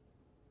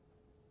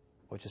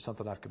 Which is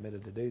something I've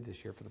committed to do this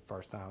year for the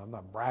first time. I'm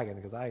not bragging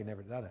because I ain't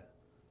never done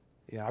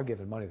it. I've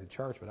given money to the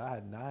church, but I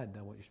hadn't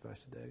done what you're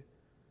supposed to do.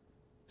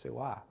 Say,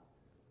 why?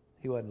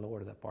 He wasn't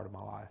Lord of that part of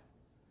my life.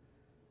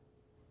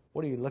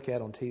 What do you look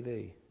at on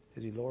TV?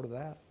 Is He Lord of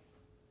that?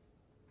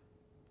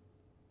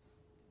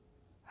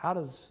 How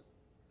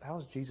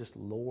is Jesus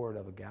Lord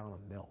of a gallon of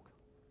milk?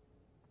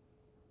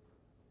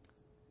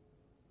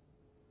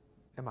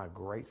 Am I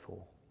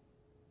grateful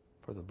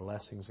for the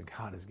blessings that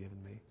God has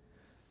given me?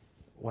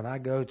 When I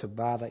go to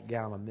buy that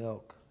gallon of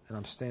milk and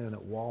I'm standing at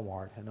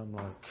Walmart and I'm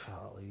like,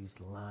 oh, these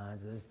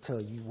lines, I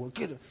tell you what,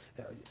 get it.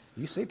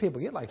 You see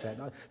people get like that.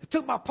 They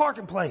took my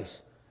parking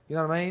place. You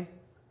know what I mean?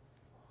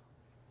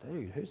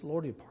 Dude, who's the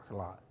Lord of your parking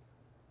lot?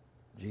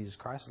 Jesus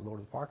Christ is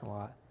Lord of the parking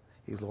lot.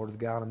 He's Lord of the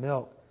gallon of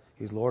milk.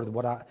 He's Lord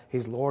of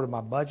He's Lord of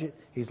my budget.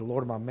 He's the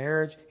Lord of my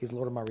marriage. He's the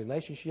Lord of my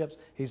relationships.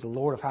 He's the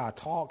Lord of how I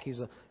talk.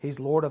 He's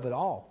Lord of it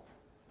all.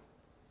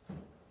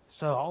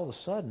 So all of a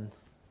sudden,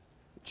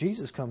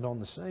 Jesus comes on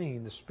the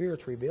scene. The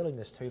Spirit's revealing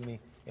this to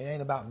me. It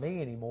ain't about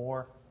me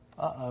anymore.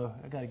 I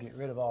got to get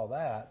rid of all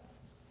that.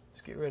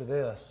 Let's get rid of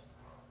this.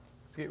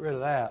 Let's get rid of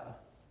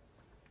that.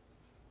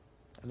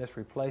 And let's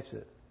replace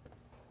it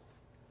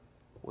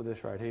with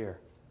this right here.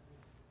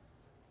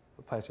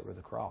 Replace it with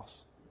the cross.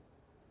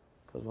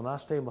 Because when I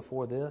stand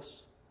before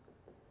this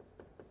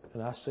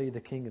and I see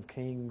the King of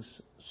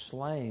Kings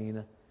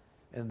slain,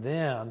 and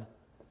then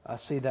I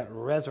see that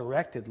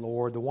resurrected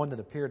Lord, the one that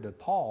appeared to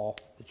Paul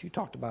that you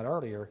talked about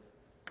earlier,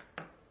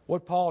 what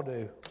did Paul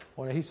do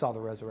when he saw the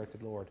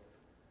resurrected Lord?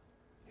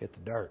 Hit the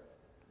dirt.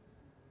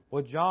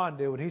 What did John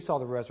do when he saw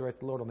the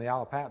resurrected Lord on the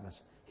Isle of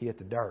Patmos? He hit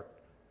the dirt.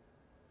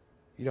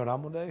 You know what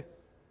I'm going to do?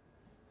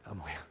 I'm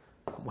going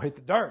to hit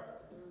the dirt.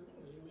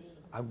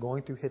 I'm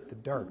going to hit the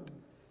dirt.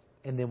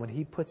 And then when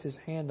He puts His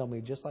hand on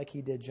me, just like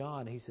He did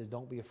John, He says,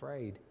 don't be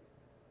afraid.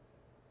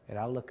 And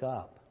I look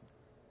up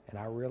and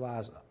I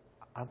realize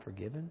I'm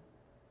forgiven.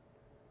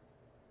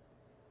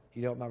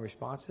 You know what my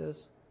response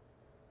is?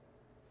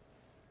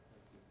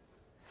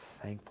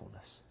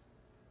 Thankfulness.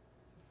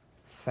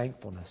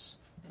 Thankfulness.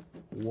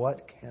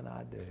 What can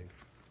I do?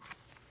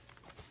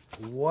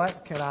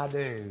 What can I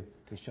do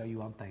to show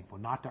you I'm thankful?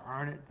 Not to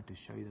earn it, but to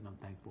show you that I'm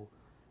thankful.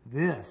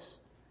 This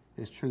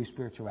is true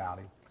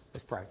spirituality.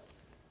 Let's pray.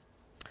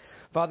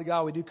 Father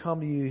God, we do come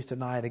to You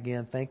tonight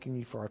again, thanking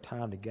You for our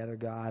time together,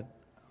 God.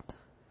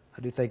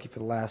 I do thank You for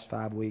the last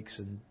 5 weeks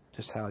and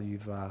just how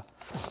You've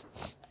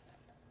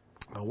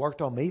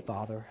worked on me,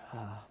 Father.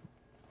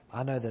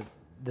 I know that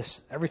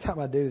every time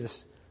I do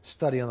this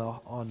study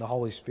on the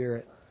Holy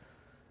Spirit,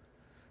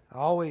 I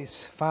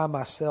always find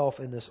myself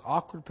in this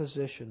awkward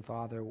position,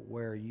 Father,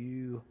 where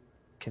You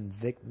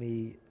convict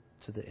me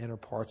to the inner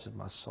parts of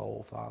my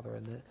soul, Father.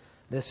 And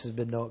this has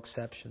been no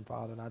exception,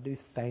 Father. And I do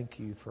thank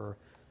You for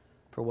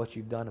what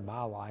You've done in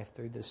my life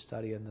through this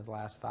study in the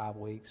last 5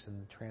 weeks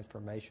and the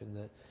transformation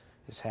that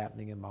is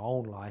happening in my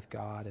own life,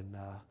 God. And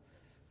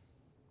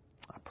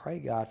I pray,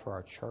 God, for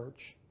our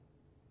church.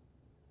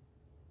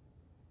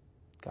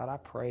 God, I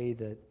pray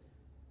that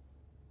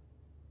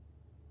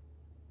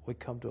we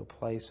come to a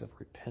place of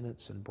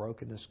repentance and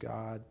brokenness,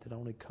 God, that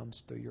only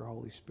comes through Your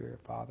Holy Spirit,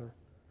 Father.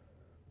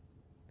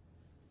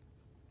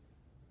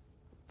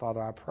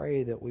 Father, I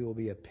pray that we will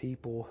be a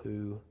people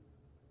who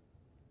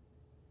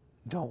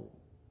don't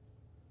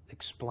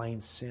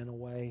explain sin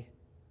away,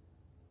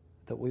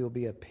 that we will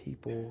be a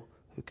people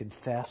who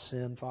confess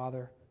sin,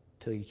 Father,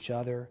 to each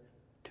other,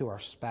 to our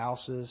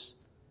spouses,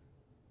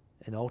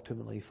 and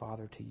ultimately,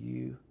 Father, to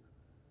You.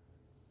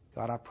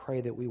 God, I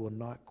pray that we will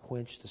not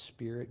quench the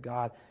Spirit.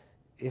 God,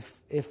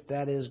 if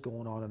that is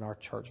going on in our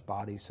church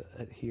bodies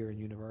here in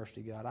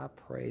University, God, I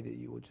pray that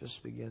You will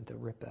just begin to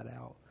rip that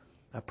out.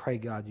 I pray,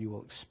 God, You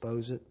will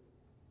expose it.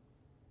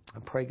 I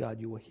pray, God,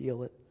 You will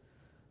heal it.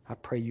 I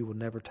pray You will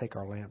never take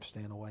our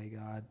lampstand away,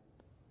 God.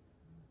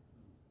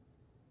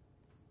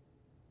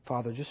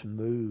 Father, just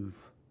move.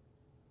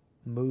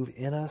 Move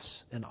in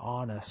us and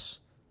on us.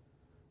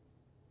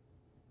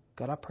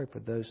 God, I pray for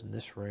those in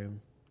this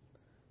room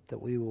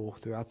that we will,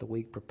 throughout the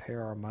week,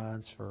 prepare our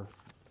minds for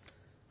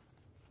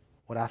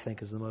what I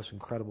think is the most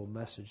incredible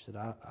message that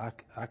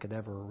I could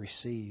ever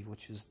receive,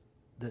 which is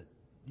that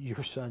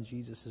Your Son,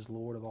 Jesus, is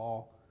Lord of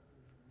all.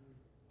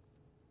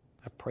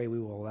 I pray we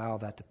will allow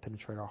that to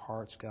penetrate our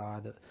hearts,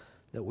 God,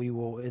 that we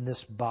will, in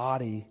this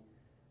body,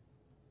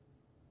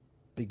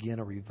 begin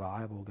a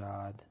revival,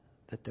 God,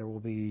 that there will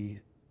be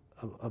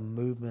a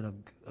movement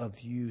of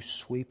You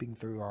sweeping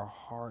through our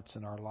hearts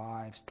and our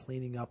lives,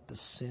 cleaning up the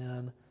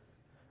sin,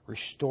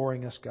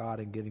 restoring us, God,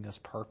 and giving us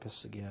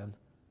purpose again.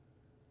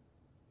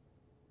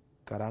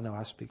 God, I know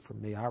I speak for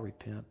me. I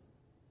repent.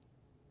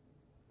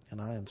 And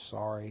I am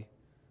sorry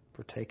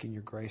for taking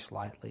Your grace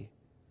lightly.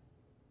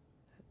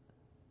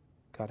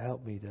 God,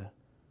 help me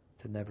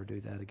to never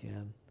do that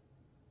again.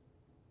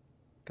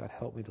 God,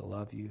 help me to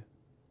love You.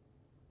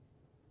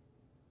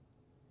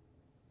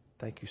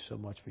 Thank You so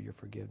much for Your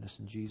forgiveness.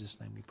 In Jesus'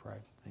 name we pray.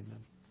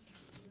 Amen.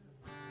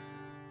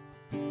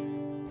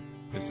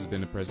 This has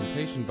been a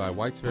presentation by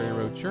Whites Ferry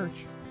Road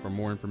Church. For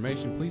more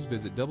information, please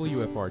visit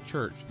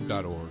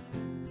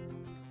wfrchurch.org.